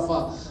Jehovah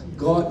Rapha?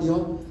 God,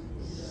 your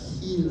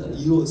healer.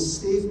 You will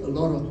save a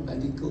lot of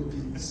medical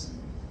bills.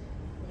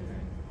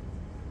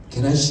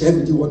 Can I share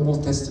with you one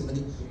more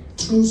testimony?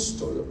 True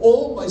story.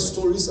 All my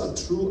stories are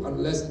true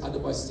unless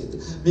otherwise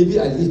stated. Maybe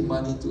I leave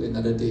money to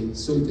another day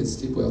so you can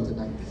sleep well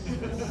tonight.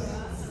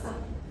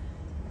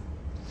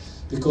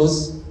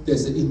 Because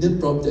there's an Indian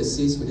proverb that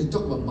says, when you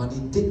talk about money,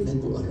 dead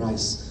men will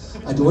arise.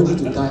 I don't want you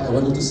to die, I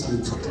want you to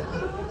sleep.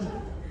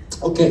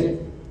 Okay.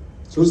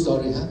 True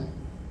story, huh?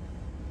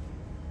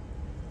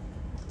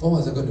 What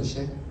was I going to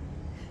share?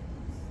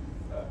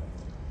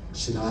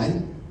 Should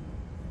I?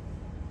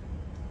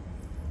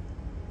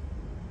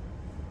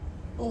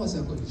 What was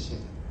I going to share?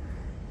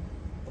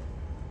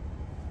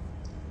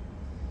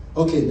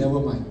 Okay, never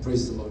mind.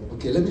 Praise the Lord.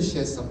 Okay, let me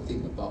share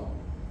something about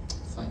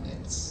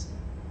finance.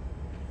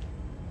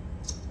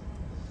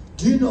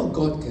 Do you know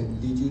God can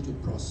lead you to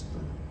prosper?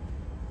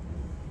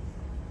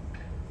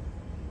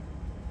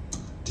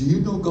 Do you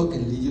know God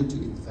can lead you to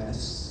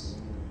invest?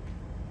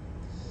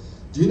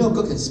 Do you know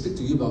God can speak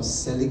to you about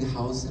selling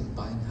house and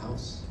buying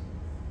house?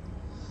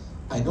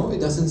 I know it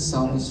doesn't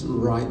sound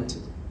right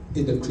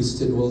in the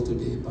Christian world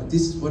today, but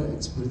this is what I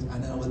experienced,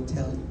 and I will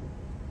tell you.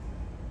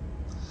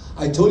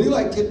 I told you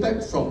I came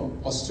back from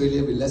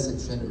Australia with less than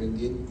 300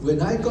 ringgit.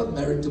 When I got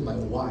married to my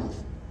wife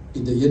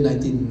in the year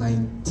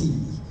 1990,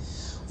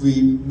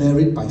 we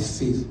married by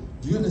faith.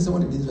 Do you understand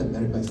what it means by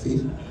married by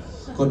faith?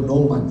 Got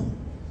no money.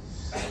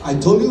 I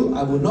told you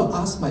I would not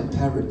ask my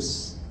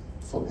parents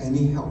for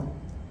any help,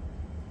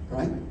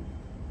 right?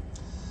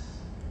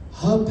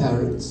 Her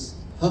parents,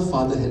 her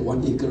father had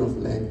 1 acre of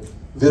land,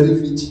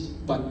 very rich,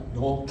 but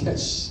no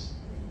cash.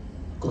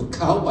 Got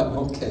cow, but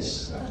no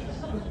cash.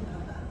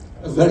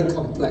 Very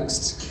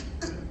complex.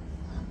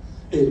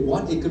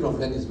 1 acre of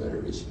land is very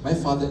rich. My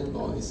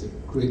father-in-law is a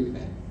great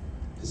man.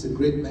 He's a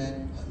great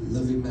man, a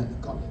loving man,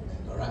 a godly man.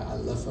 All right, I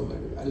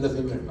love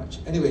him very much.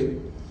 Anyway,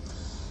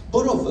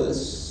 both of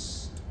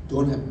us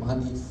don't have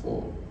money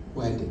for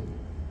wedding.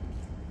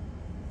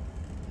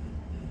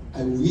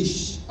 I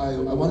wish I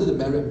wanted to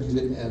marry a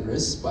millionaire,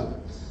 but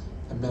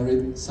I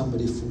married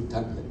somebody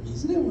full-time like me.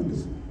 Isn't that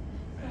wonderful?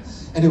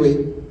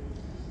 Anyway,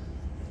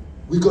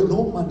 we got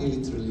no money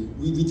literally.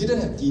 We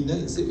didn't have dinner,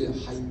 instead we had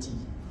high tea.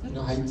 You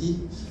know high tea?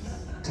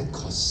 That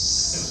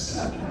costs.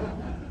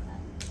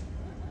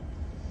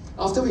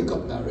 After we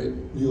got married,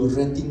 we were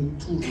renting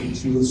 2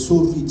 rooms. We were so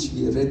rich,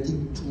 we were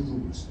renting 2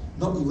 rooms.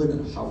 Not even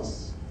a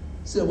house.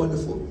 Isn't that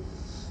wonderful?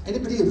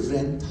 Anybody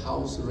rent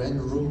house,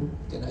 rent room?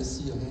 Can I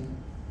see your hand?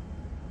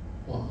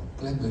 Wow,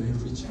 Glenn very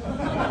rich.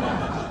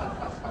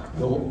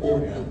 No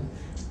own.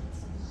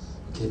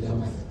 Okay, never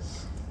mind.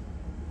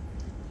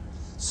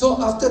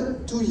 So after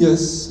 2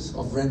 years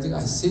of renting,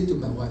 I said to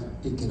my wife,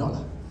 hey, cannot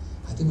lah.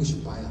 I think we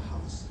should buy a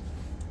house.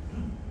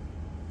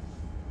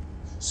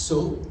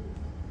 So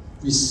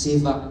we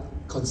save up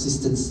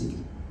consistency.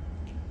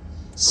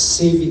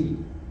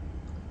 Saving.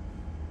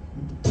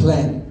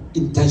 Plan.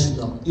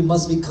 Intentional. You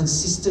must be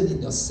consistent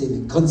in your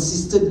saving,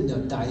 consistent in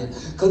your diet,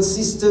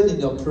 consistent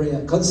in your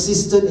prayer,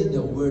 consistent in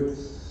your word.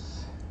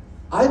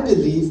 I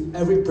believe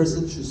every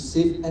person should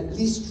save at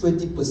least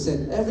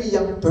 20%. Every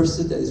young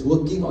person that is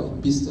working or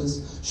in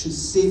business should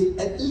save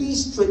at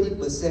least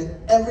 20%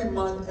 every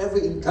month,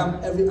 every income,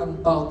 every ang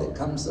pao that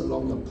comes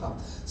along your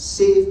path.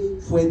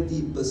 Save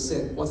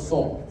 20%. What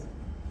for?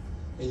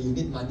 And you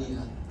need money.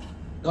 Huh?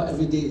 Not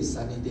every day is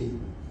sunny day.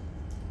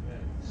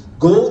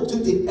 Go to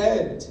the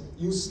end.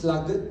 You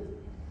sluggard.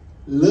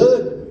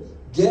 Learn.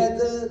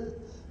 Gather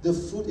the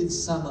fruit in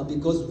summer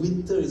because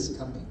winter is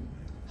coming.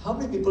 How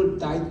many people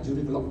died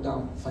during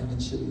lockdown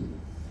financially?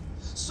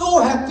 So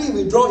happy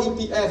we draw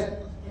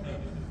EPF.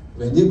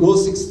 When you go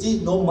 60,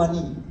 no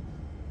money.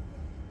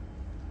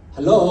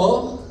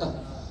 Hello?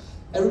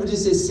 Everybody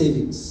says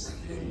savings.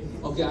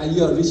 Okay,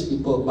 you are rich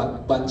people,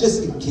 but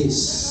just in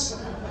case.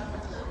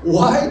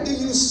 Why do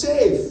you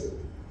save?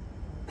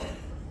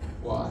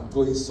 Wow, I'm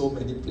going so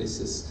many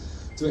places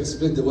to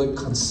explain the word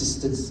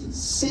consistency.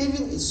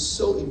 Saving is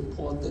so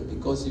important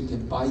because you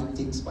can buy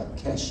things by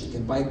cash. You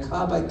can buy a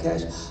car by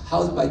cash,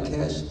 house by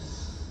cash,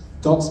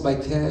 dogs by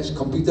cash,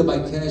 computer by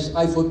cash,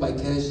 iPhone by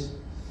cash.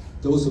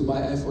 Those who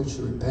buy iPhone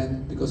should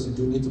repent because you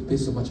don't need to pay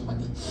so much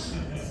money.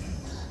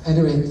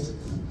 Anyway,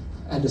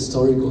 and the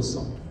story goes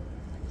on.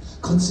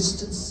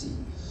 Consistency.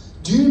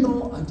 Do you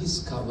know I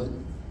discovered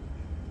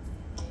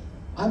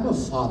I'm a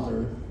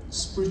father,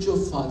 spiritual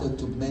father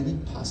to many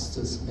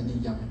pastors, many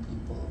young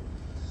people.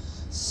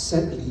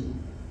 Sadly,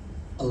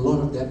 a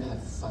lot of them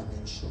have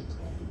financial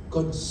problems,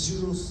 got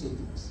zero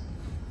savings.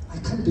 I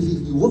can't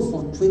believe you work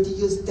for 20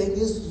 years, 10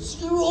 years,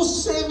 zero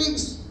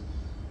savings.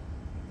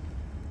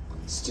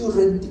 Still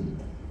renting.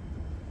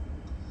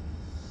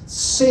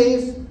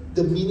 Save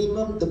the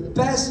minimum, the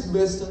best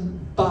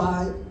investment,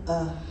 buy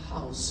a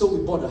house. So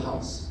we bought a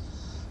house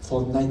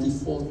for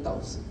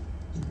 94,000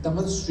 in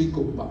Taman Sri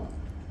Gombak.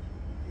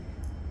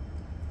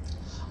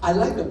 I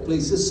like the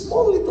place, a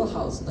small little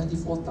house,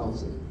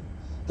 94,000.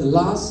 The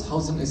last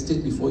housing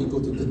estate before you go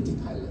to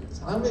Genting Highlands.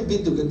 How many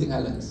been to Genting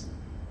Highlands?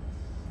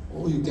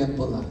 Oh, you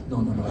gamble lah. No.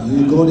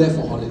 You go there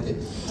for holiday.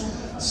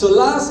 So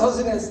last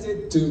housing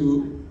estate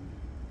to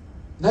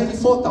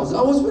 94,000.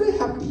 I was very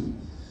happy.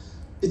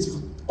 It's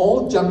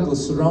all jungle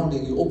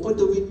surrounding. You open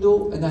the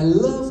window, and I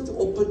love to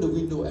open the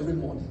window every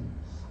morning.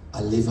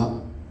 I live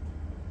up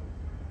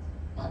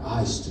my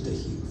eyes to the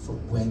hill, from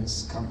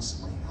whence comes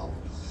my help.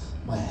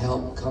 My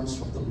help comes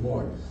from the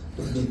Lord,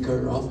 the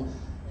maker of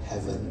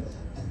heaven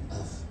and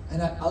earth.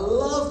 And I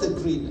love the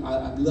green.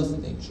 I love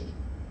nature.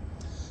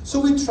 So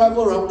we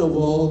travel around the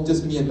world,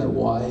 just me and my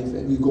wife,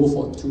 and we go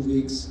for 2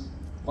 weeks,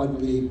 1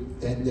 week,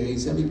 10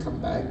 days, and we come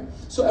back.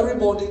 So every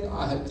morning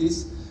I have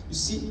this, you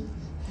see,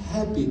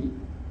 habit.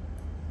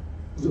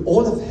 We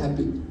all have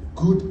habit,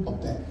 good or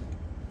bad.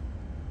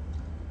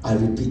 I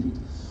repeat,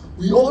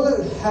 we all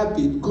have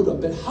habit, good or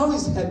bad. How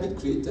is habit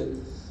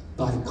created?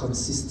 By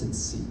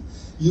consistency.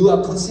 You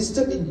are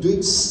consistent in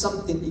doing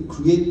something, it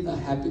creates a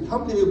habit. How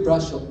many of you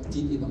brush your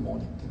teeth in the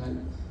morning?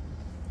 Can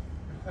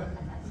I?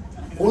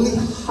 Only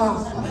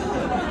half.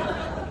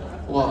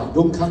 Wow,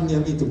 don't come near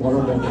me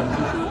tomorrow morning.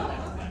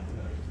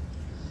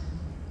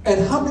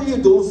 And how many of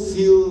you don't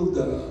feel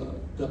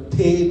the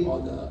pain or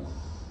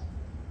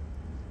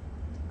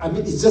I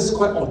mean, it's just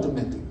quite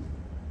automatic.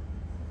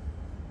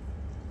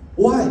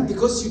 Why?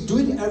 Because you do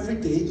it every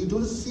day, you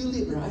don't feel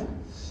it, right?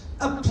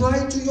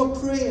 Apply to your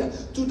prayer,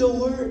 to the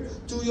word,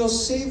 to your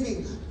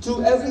saving,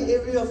 to every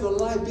area of your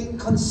life, being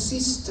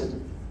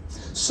consistent.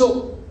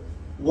 So,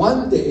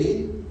 one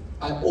day,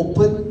 I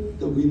opened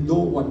the window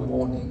one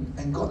morning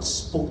and God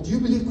spoke. Do you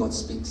believe God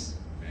speaks?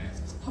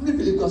 How many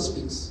believe God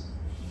speaks?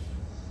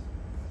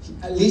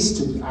 At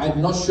least to me.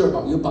 I'm not sure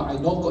about you, but I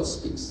know God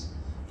speaks.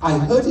 I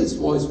heard His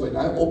voice when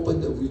I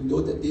opened the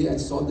window that day I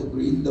saw the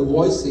green. The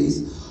voice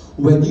says,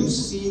 when you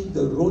see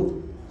the road,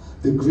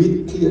 the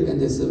green cleared and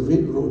there's a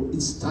red road,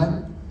 it's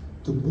time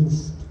to move.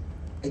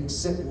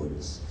 Exact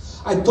words.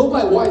 I told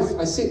my wife,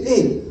 I said,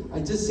 hey, I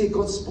just said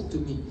God spoke to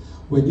me.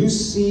 When you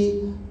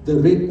see the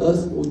red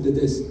earth,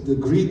 there's the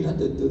green,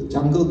 the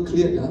jungle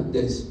cleared,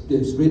 there's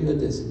red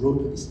earth, there's a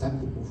road, it's time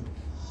to move.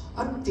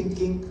 I'm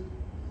thinking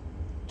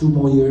 2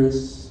 more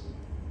years,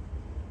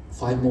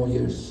 5 more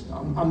years.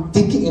 I'm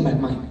thinking in my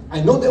mind.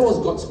 I know that was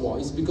God's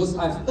voice because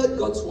I've heard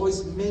God's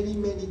voice many,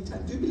 many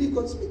times. Do you believe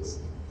God speaks?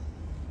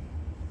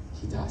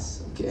 He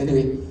does. Okay,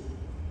 anyway.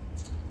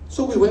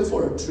 So we went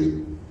for a trip.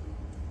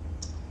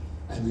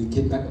 And we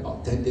came back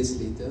about 10 days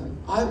later.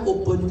 I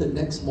opened the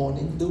next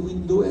morning the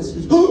window as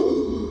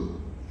usual.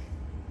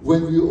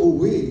 When we were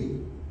away,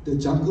 the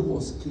jungle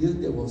was clear.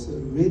 There was a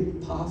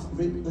red path,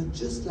 red earth,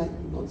 just like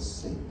the Lord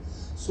said.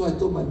 So I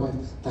told my wife,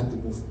 time to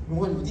move. You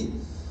know what we did?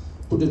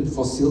 Put a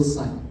for sale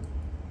sign.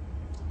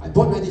 I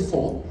bought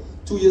 94.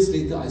 2 years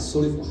later, I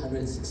sold it for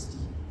 160.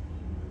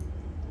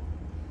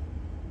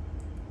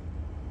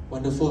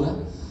 Wonderful, huh?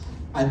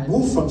 I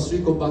moved from Sri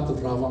Gopa to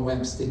Rawang, where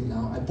I'm staying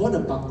now. I bought a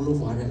bungalow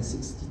for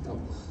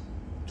 160,000,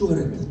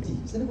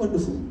 230. Isn't that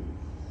wonderful?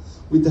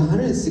 With the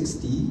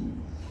 160,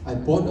 I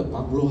bought a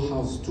bungalow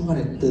house,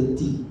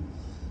 230.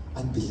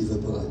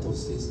 Unbelievable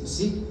those days. You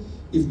see,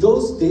 if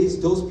those days,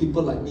 those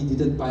people like me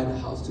didn't buy the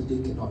house, today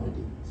cannot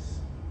already.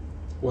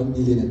 1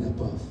 million and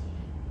above.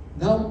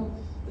 Now,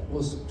 that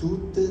was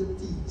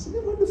 230. Isn't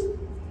that wonderful?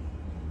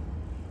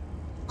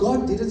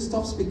 God didn't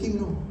stop speaking,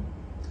 no.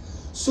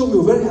 So we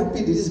were very happy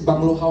that this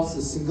bungalow house,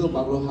 a single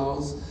bungalow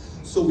house.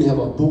 So we have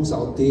our books,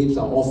 our tapes,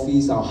 our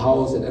office, our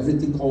house, and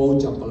everything all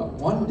jumbled up.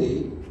 One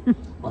day,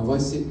 my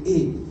wife said,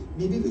 hey,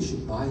 maybe we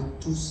should buy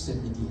 2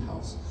 semi-D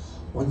houses.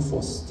 One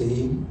for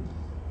staying,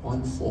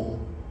 one for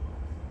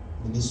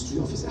ministry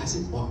office. I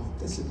said, wow,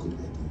 that's a good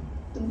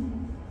idea.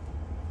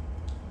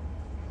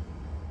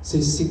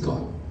 Say, seek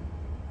God.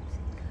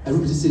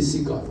 Everybody say,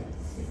 seek God.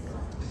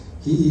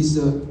 He is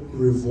a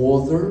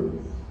rewarder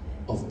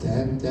of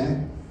them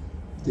that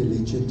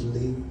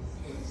diligently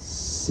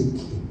seek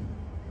Him.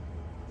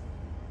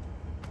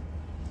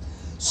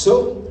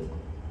 So,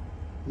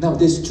 now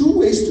there's 2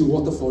 ways to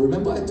waterfall.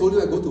 Remember I told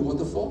you I go to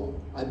waterfall?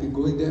 I've been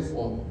going there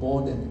for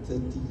more than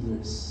 30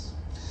 years.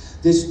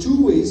 There's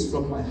 2 ways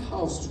from my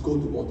house to go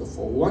to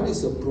waterfall. One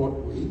is a broad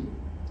way,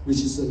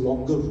 which is a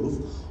longer roof.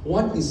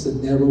 One is a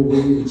narrow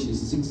way, which is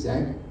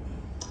zigzag.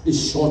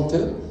 It's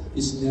shorter,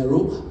 it's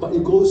narrow, but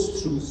it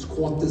goes through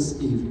quarters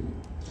area.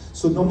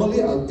 So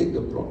normally I'll take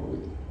the broad way.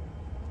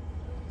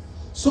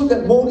 So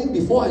that morning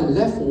before I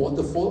left for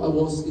waterfall, I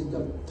was in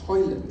the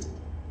toilet.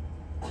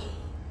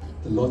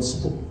 The Lord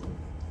spoke.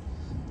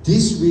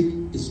 This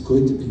week is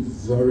going to be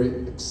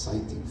very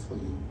exciting for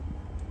you.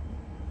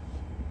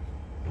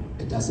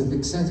 It doesn't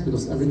make sense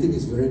because everything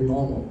is very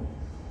normal.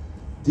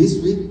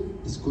 This week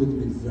is going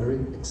to be very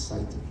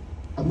exciting.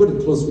 I'm going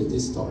to close with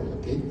this story,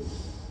 okay?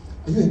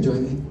 Are you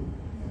enjoying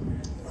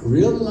it? A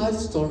real life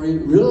story,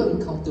 real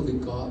encounter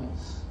with God,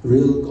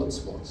 real God's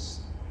voice.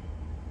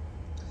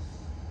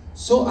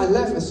 So I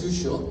left as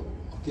usual.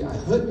 Okay, I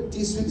heard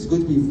this week is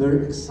going to be a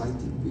very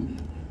exciting week.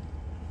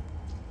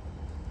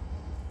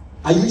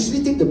 I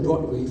usually take the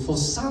broad way. For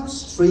some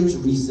strange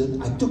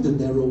reason, I took the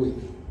narrow way.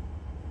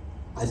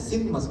 I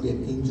think it must be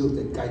an angel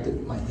that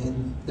guided my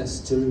hand, that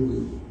steering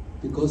wheel.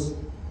 Because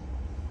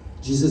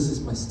Jesus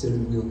is my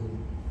steering wheel,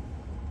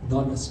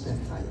 not a spare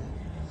tire.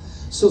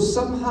 So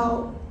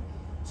somehow,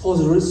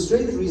 for a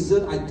strange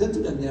reason, I turned to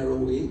the narrow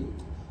way.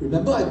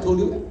 Remember I told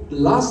you, the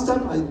last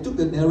time I took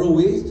the narrow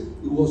way,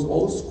 it was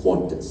all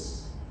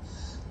squatters.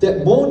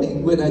 That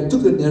morning, when I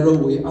took the narrow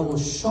way, I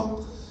was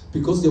shocked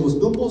because there was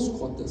no more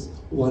squatters.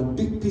 One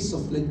big piece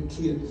of land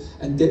cleared,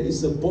 and there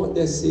is a board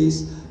that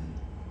says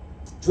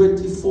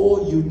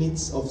 24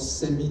 units of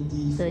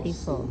semi-D.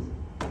 34.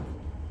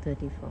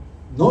 34.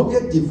 Not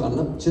yet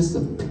developed, just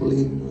a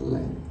plain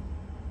land.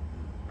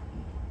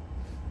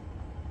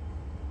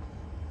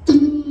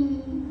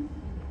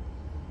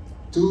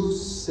 2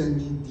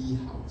 semi-D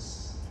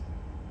house.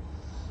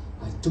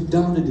 I took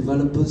down the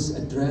developer's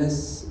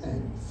address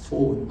and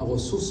phone. I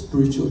was so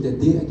spiritual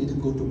that day I didn't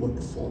go to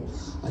waterfall.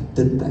 I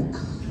turned back.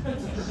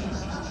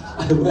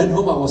 I went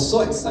home, I was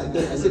so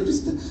excited. I said,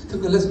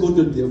 come on, let's go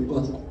to the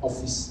developer's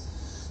office.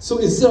 So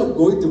instead of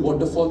going to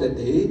waterfall that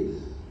day,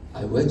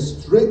 I went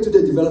straight to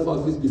the developer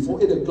office. Before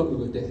 8 o'clock we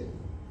were there.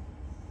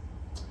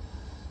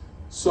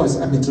 So I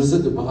said, I'm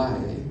interested to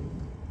buy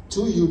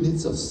 2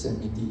 units of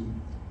semi-D.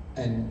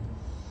 And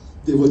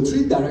there were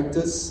 3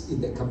 directors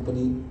in that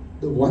company.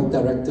 the one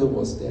director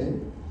was there.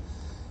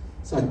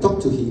 So I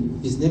talked to him.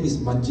 His name is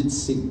Manjit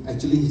Singh.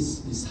 Actually,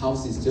 his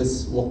house is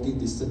just walking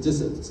distance,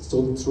 just a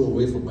stone throw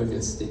away from where we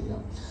are staying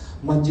now.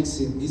 Manjit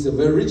Singh, he's a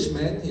very rich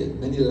man. He had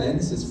many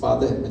lands. His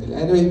father had many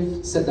lands.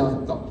 Anyway, sat down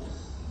and talked.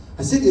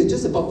 I said, you're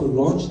just about to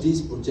launch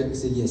this project. He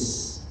said,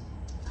 yes.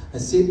 I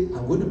said,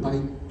 I'm going to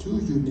buy 2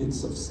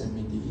 units of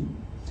semi-D,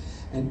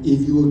 and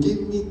if you will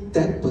give me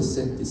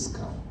 10%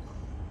 discount.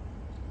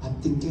 I'm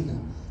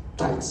thinking,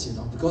 tights,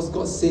 because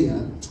God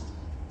said,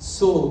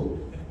 so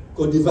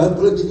God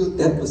developer give you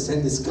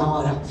 10%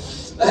 discount.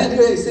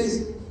 Anyway,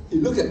 he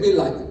looked at me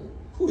like,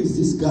 who is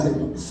this guy?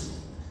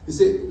 He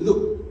said,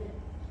 look,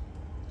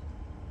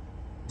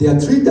 there are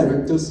 3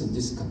 directors in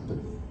this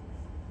company.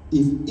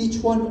 If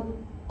each one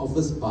of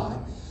us buy,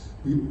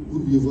 we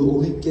will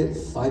only get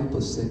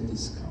 5%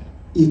 discount.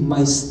 If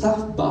my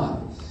staff buy,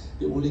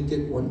 they only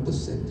get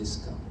 1%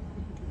 discount.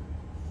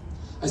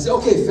 I said,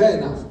 okay, fair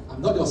enough.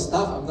 I'm not your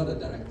staff, I'm not a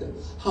director.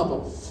 How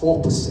about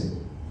 4%?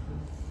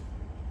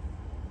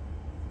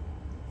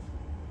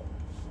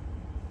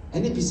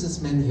 Any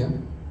businessman here?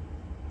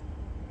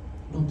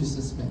 No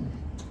businessman.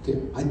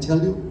 Okay, I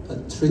tell you a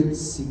trade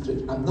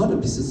secret. I'm not a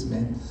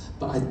businessman,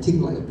 but I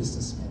think like a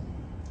businessman.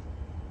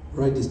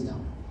 Write this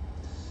down.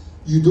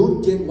 You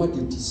don't get what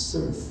you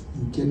deserve,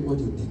 you get what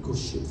you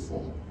negotiate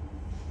for.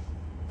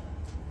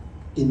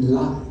 In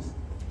life,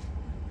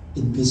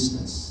 in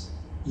business,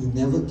 you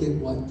never get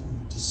what you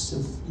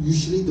deserve. You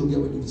usually don't get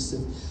what you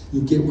deserve.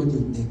 You get what you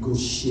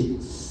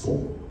negotiate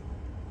for.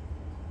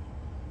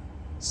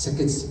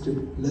 Second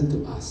secret, learn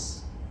to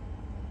ask.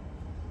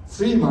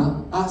 Free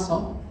ma, ask,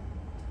 huh?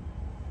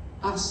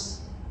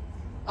 Ask.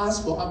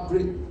 Ask for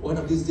upgrade. One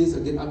of these days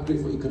I'll get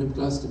upgrade from economic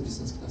class to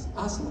business class.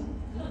 Ask lah.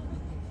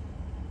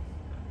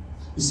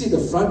 You see the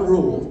front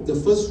row, the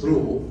first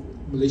row,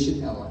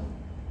 Malaysian airline.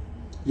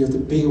 You have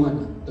to pay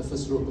one. The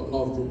first row got a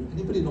lot of room.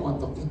 Anybody know what I'm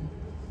talking?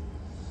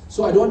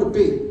 So I don't want to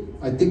pay.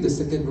 I take the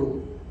second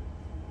row.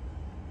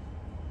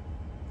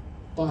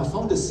 But I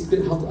found the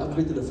secret how to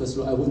upgrade to the first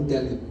row. I won't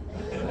tell you.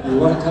 You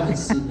want to come and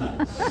see me.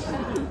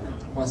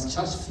 Must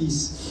charge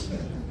fees.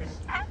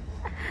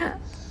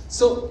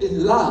 So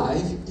in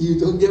life, you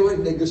don't get what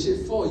you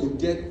negotiate for. You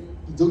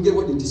don't get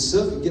what you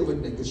deserve. You get what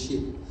you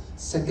negotiate.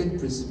 Second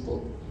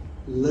principle,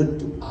 learn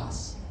to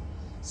ask.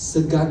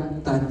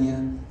 Segan tanya,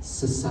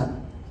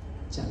 sesat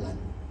jalan.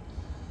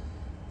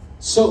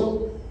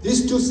 So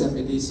these 2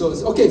 semi-D, so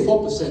it's okay,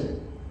 4%.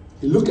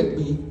 He looked at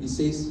me, he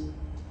says,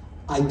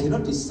 I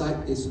cannot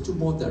decide, there's 2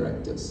 more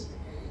directors.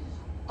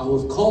 I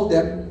will call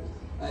them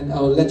and I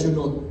will let you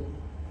know.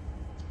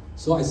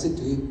 So I said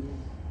to him,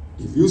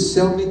 if you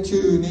sell me 2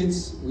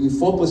 units with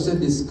 4%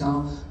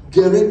 discount,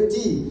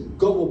 guarantee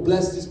God will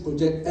bless this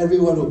project,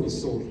 everyone will be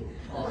sold.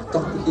 I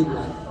talked to him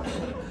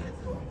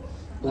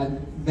like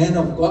man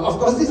of God. Of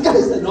course, this guy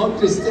is a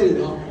non-Christian,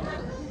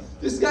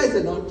 This guy is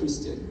a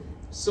non-Christian.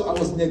 So I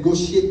was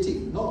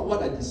negotiating, not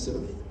what I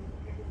deserve.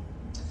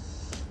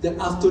 That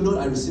afternoon,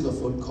 I received a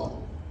phone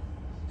call.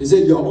 He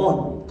said, you're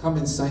on, come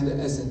and sign the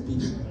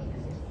S&P.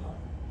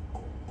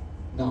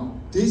 Now,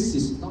 this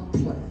is not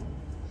planned.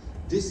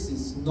 This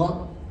is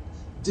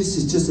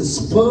just a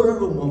spur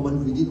of a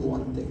moment within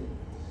one day.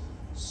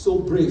 So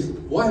brave.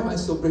 Why am I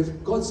so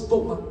brave? God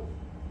spoke,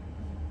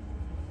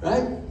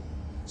 right?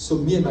 So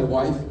me and my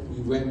wife,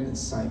 we went and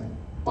signed,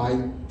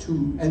 buy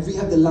 2. And we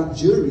have the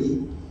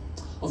luxury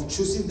of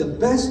choosing the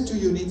best 2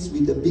 units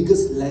with the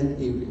biggest land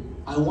area.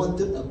 I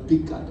wanted a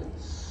big garden.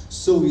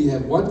 So we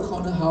have 1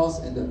 corner house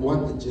and the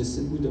 1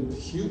 adjacent with a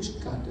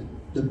huge garden.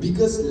 The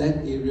biggest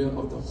land area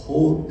of the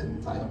whole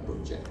entire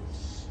project.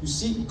 You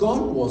see,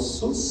 God was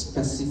so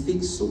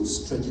specific, so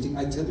strategic.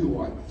 I tell you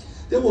why.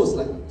 That was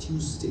like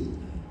Tuesday.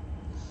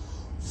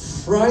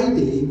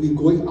 Friday, we're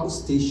going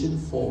outstation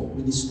for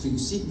ministry. You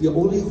see, we're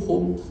only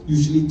home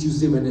usually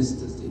Tuesday,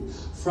 Wednesday, Thursday.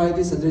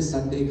 Friday, Saturday,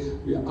 Sunday,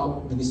 we are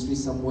out ministry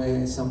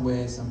somewhere,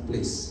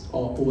 someplace,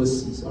 or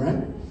overseas, all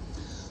right?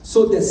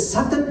 So that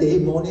Saturday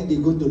morning, they're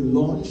going to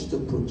launch the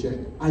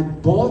project. I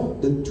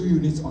bought the 2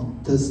 units on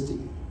Thursday.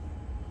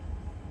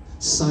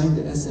 Signed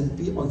the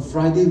S&P. On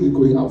Friday, we're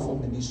going out for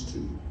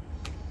ministry.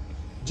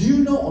 Do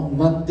you know on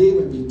Monday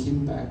when we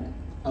came back,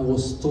 I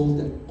was told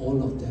that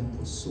all of them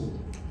were sold.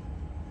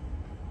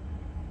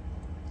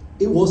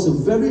 It was a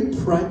very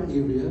prime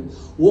area,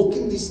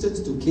 walking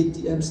distance to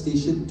KTM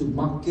station, to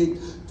market,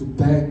 to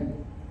bank.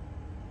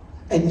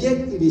 And yet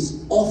it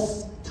is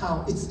off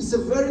town. It's a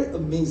very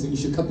amazing. You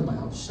should come to my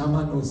house.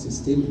 Shama knows, he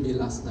stayed with me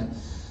last night.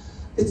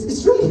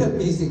 It's really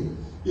amazing.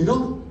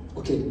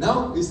 Okay,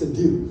 now it's a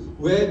deal.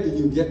 Where do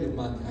you get the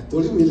money? I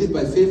told you we live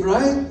by faith,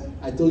 right?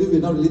 I told you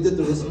we're not related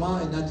to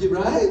Rosma and Najib,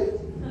 right?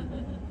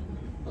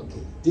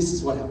 Okay, this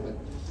is what happened.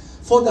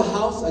 For the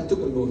house, I took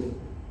a loan.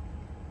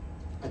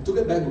 I took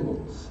a bank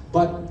loan.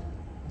 But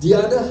the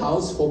other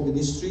house for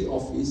ministry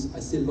office,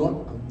 I said, Lord,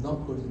 I'm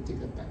not going to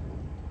take a bank loan.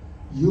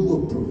 You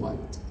will provide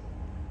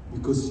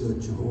because you're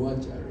Jehovah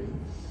Jireh.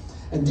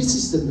 And this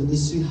is the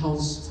ministry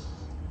house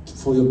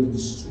for your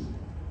ministry,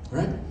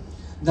 right?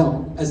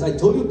 Now, as I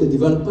told you, the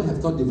developer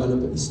have not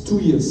developed. It's 2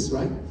 years,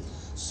 right?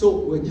 So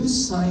when you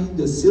sign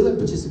the sale and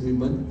purchase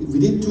agreement,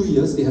 within 2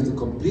 years they have to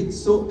complete.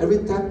 So every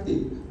time they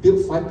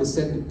build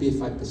 5%, they pay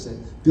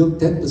 5%. Build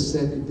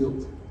 10%, they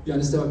build. You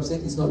understand what I'm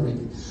saying? It's not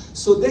ready.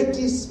 So that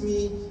gives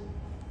me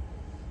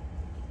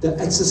the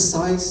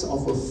exercise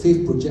of a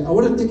faith project. I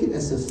want to take it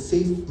as a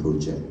faith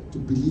project to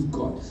believe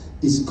God.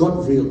 Is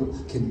God real?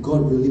 Can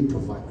God really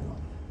provide or not?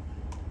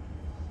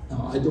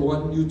 Now, I don't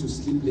want you to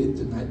sleep late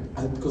tonight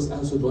because I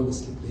also don't want to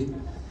sleep late.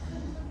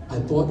 I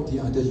bought the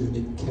other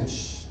unit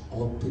cash,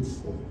 all paid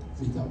for,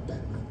 without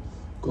bank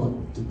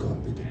loan. To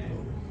God be the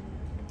glory.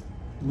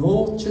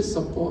 No church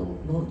support,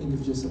 no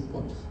individual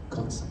support,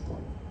 God support.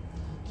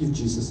 Give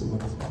Jesus a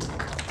wonderful applause.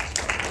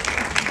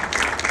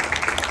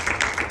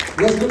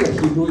 Let's look at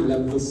Hebrews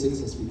 11 verse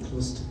 6 as we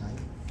close tonight.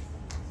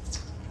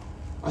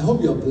 I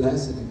hope you are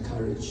blessed and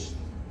encouraged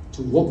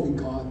to walk with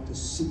God, to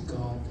seek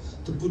God,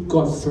 to put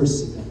God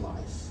first in your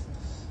life.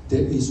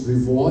 There is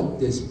reward,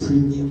 there is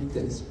premium,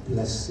 there is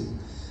blessing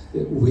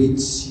that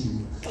waits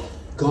you.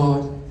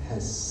 God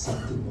has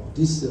something more.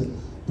 This is a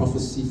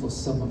prophecy for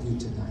some of you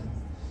tonight.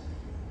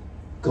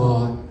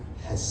 God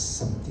has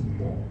something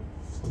more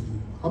for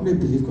you. How many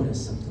believe God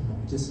has something more?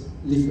 Just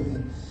lift your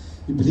hand.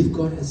 You believe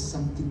God has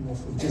something more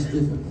for you? Just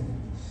lift your hand.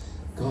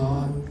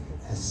 God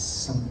has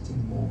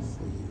something more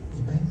for you.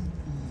 Amen?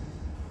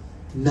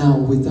 Now,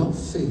 without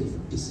faith,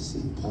 it is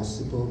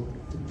impossible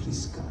to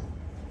please God.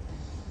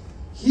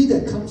 He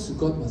that comes to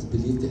God must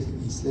believe that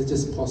He is. Let's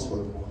just pause for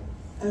a moment.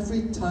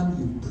 Every time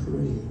you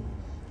pray,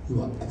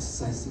 you are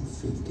exercising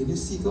faith. Can you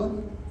see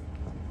God?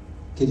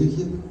 Can you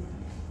hear God?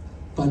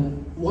 But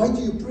why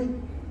do you pray?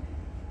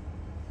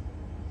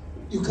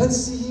 You can't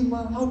see Him.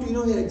 How do you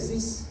know He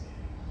exists?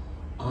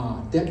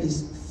 That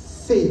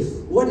is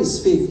faith. What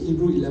is faith?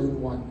 Hebrews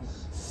 11:1.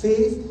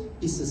 Faith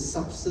is the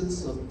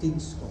substance of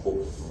things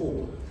hoped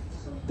for,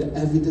 the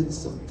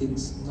evidence of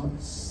things not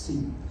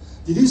seen.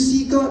 Did you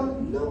see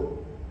God? No.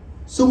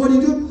 So what do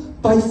you do?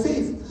 By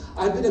faith.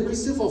 I've been a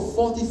Christian for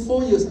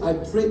 44 years. I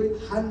prayed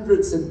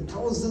hundreds and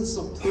thousands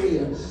of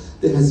prayers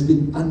that has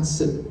been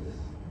answered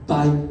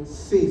by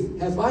faith.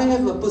 Have I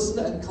had a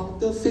personal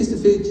encounter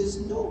face-to-face with Jesus?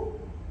 No.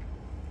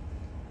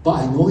 But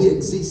I know He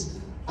exists.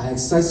 I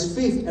exercise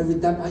faith every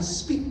time I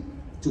speak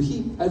to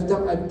Him, every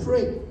time I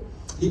pray.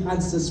 He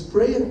answers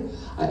prayer.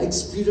 I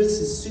experience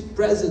His sweet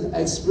presence.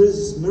 I experience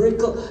His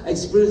miracle. I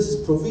experience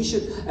His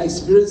provision. I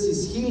experience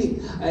His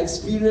healing. I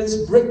experience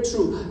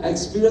breakthrough. I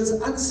experience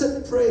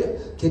answered prayer.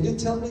 Can you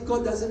tell me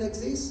God doesn't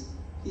exist?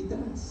 He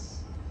does.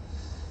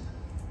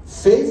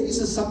 Faith is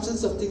the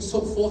substance of things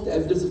hoped for, the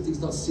evidence of things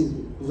not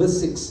seen. Verse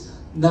 6.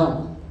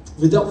 Now,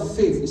 without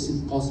faith, it's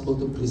impossible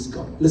to please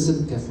God.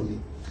 Listen carefully.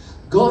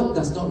 God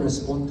does not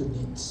respond to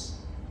needs.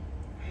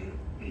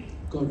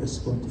 God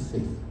responds to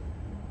faith.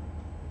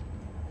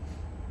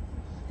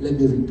 Let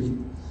me repeat.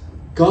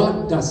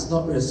 God does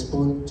not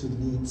respond to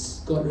needs.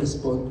 God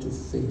responds to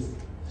faith.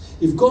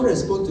 If God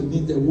responds to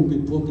needs, there will be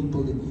poor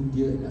people in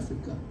India and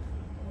Africa.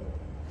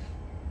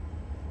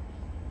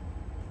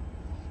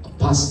 A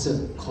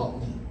pastor called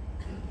me.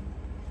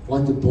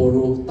 Wanted to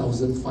borrow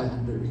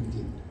 1,500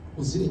 ringgit.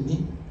 Was it a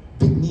need?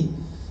 Big need.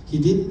 He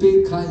didn't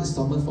pay car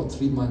installment for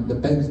 3 months. The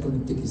bank is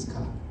going to take his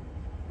car.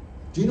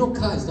 Do you know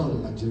car is not a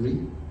luxury?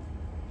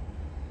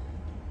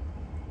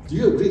 Do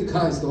you agree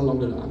car is no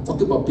longer? I'm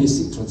talking about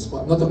basic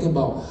transport. I'm not talking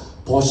about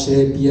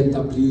Porsche,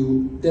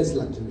 BMW. That's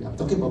luxury. I'm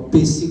talking about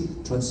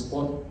basic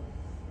transport.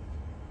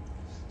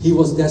 He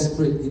was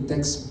desperate. He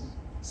texted me.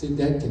 Said,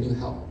 Dad, can you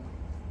help?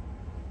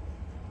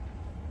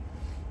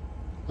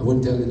 I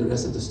won't tell you the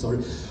rest of the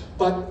story.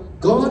 But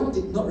God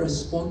did not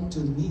respond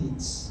to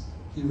needs.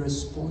 He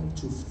responded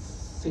to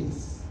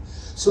faith.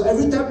 So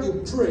every time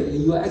you pray,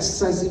 you are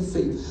exercising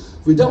faith.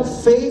 Without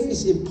faith,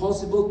 it's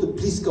impossible to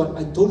please God.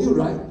 I told you,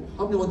 right?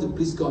 How many want to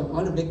please God? I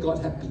want to make God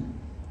happy.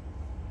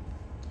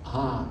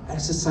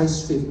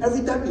 Exercise faith.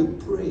 Every time you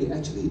pray,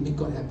 actually you make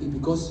God happy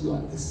because you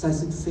are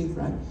exercising faith,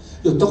 right?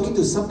 You're talking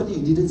to somebody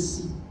you didn't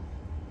see.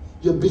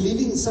 You're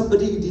believing in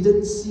somebody you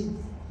didn't see.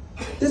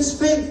 That's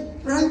faith,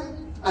 right?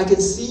 I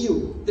can see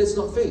you. That's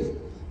not faith.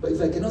 But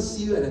if I cannot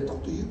see you and I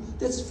talk to you,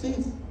 that's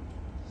faith.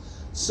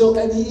 So,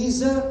 and He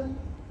is a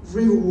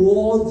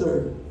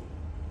rewarder.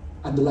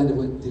 Underline the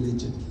word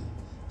diligently.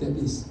 That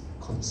is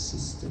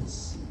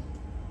consistency.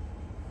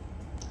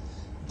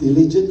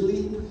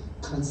 Diligently,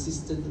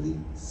 consistently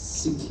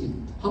seek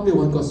Him. How many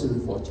want God to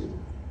reward you?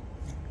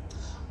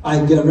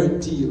 I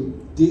guarantee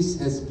you, this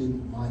has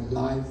been my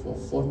life for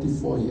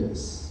 44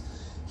 years.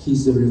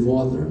 He's the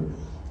rewarder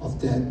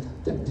of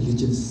that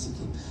diligent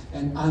seeking.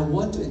 And I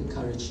want to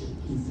encourage you,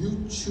 if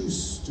you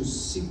choose to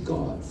seek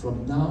God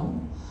from now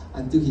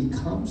until He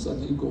comes or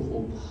you go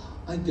home,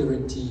 I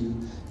guarantee you,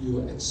 you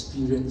will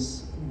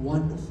experience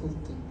wonderful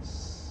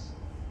things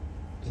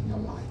in your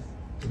life,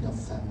 in your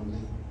family.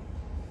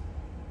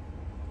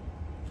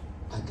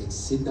 I can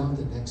sit down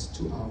the next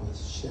 2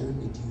 hours, share it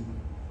with you.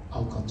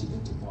 I'll continue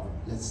tomorrow.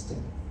 Let's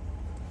stand.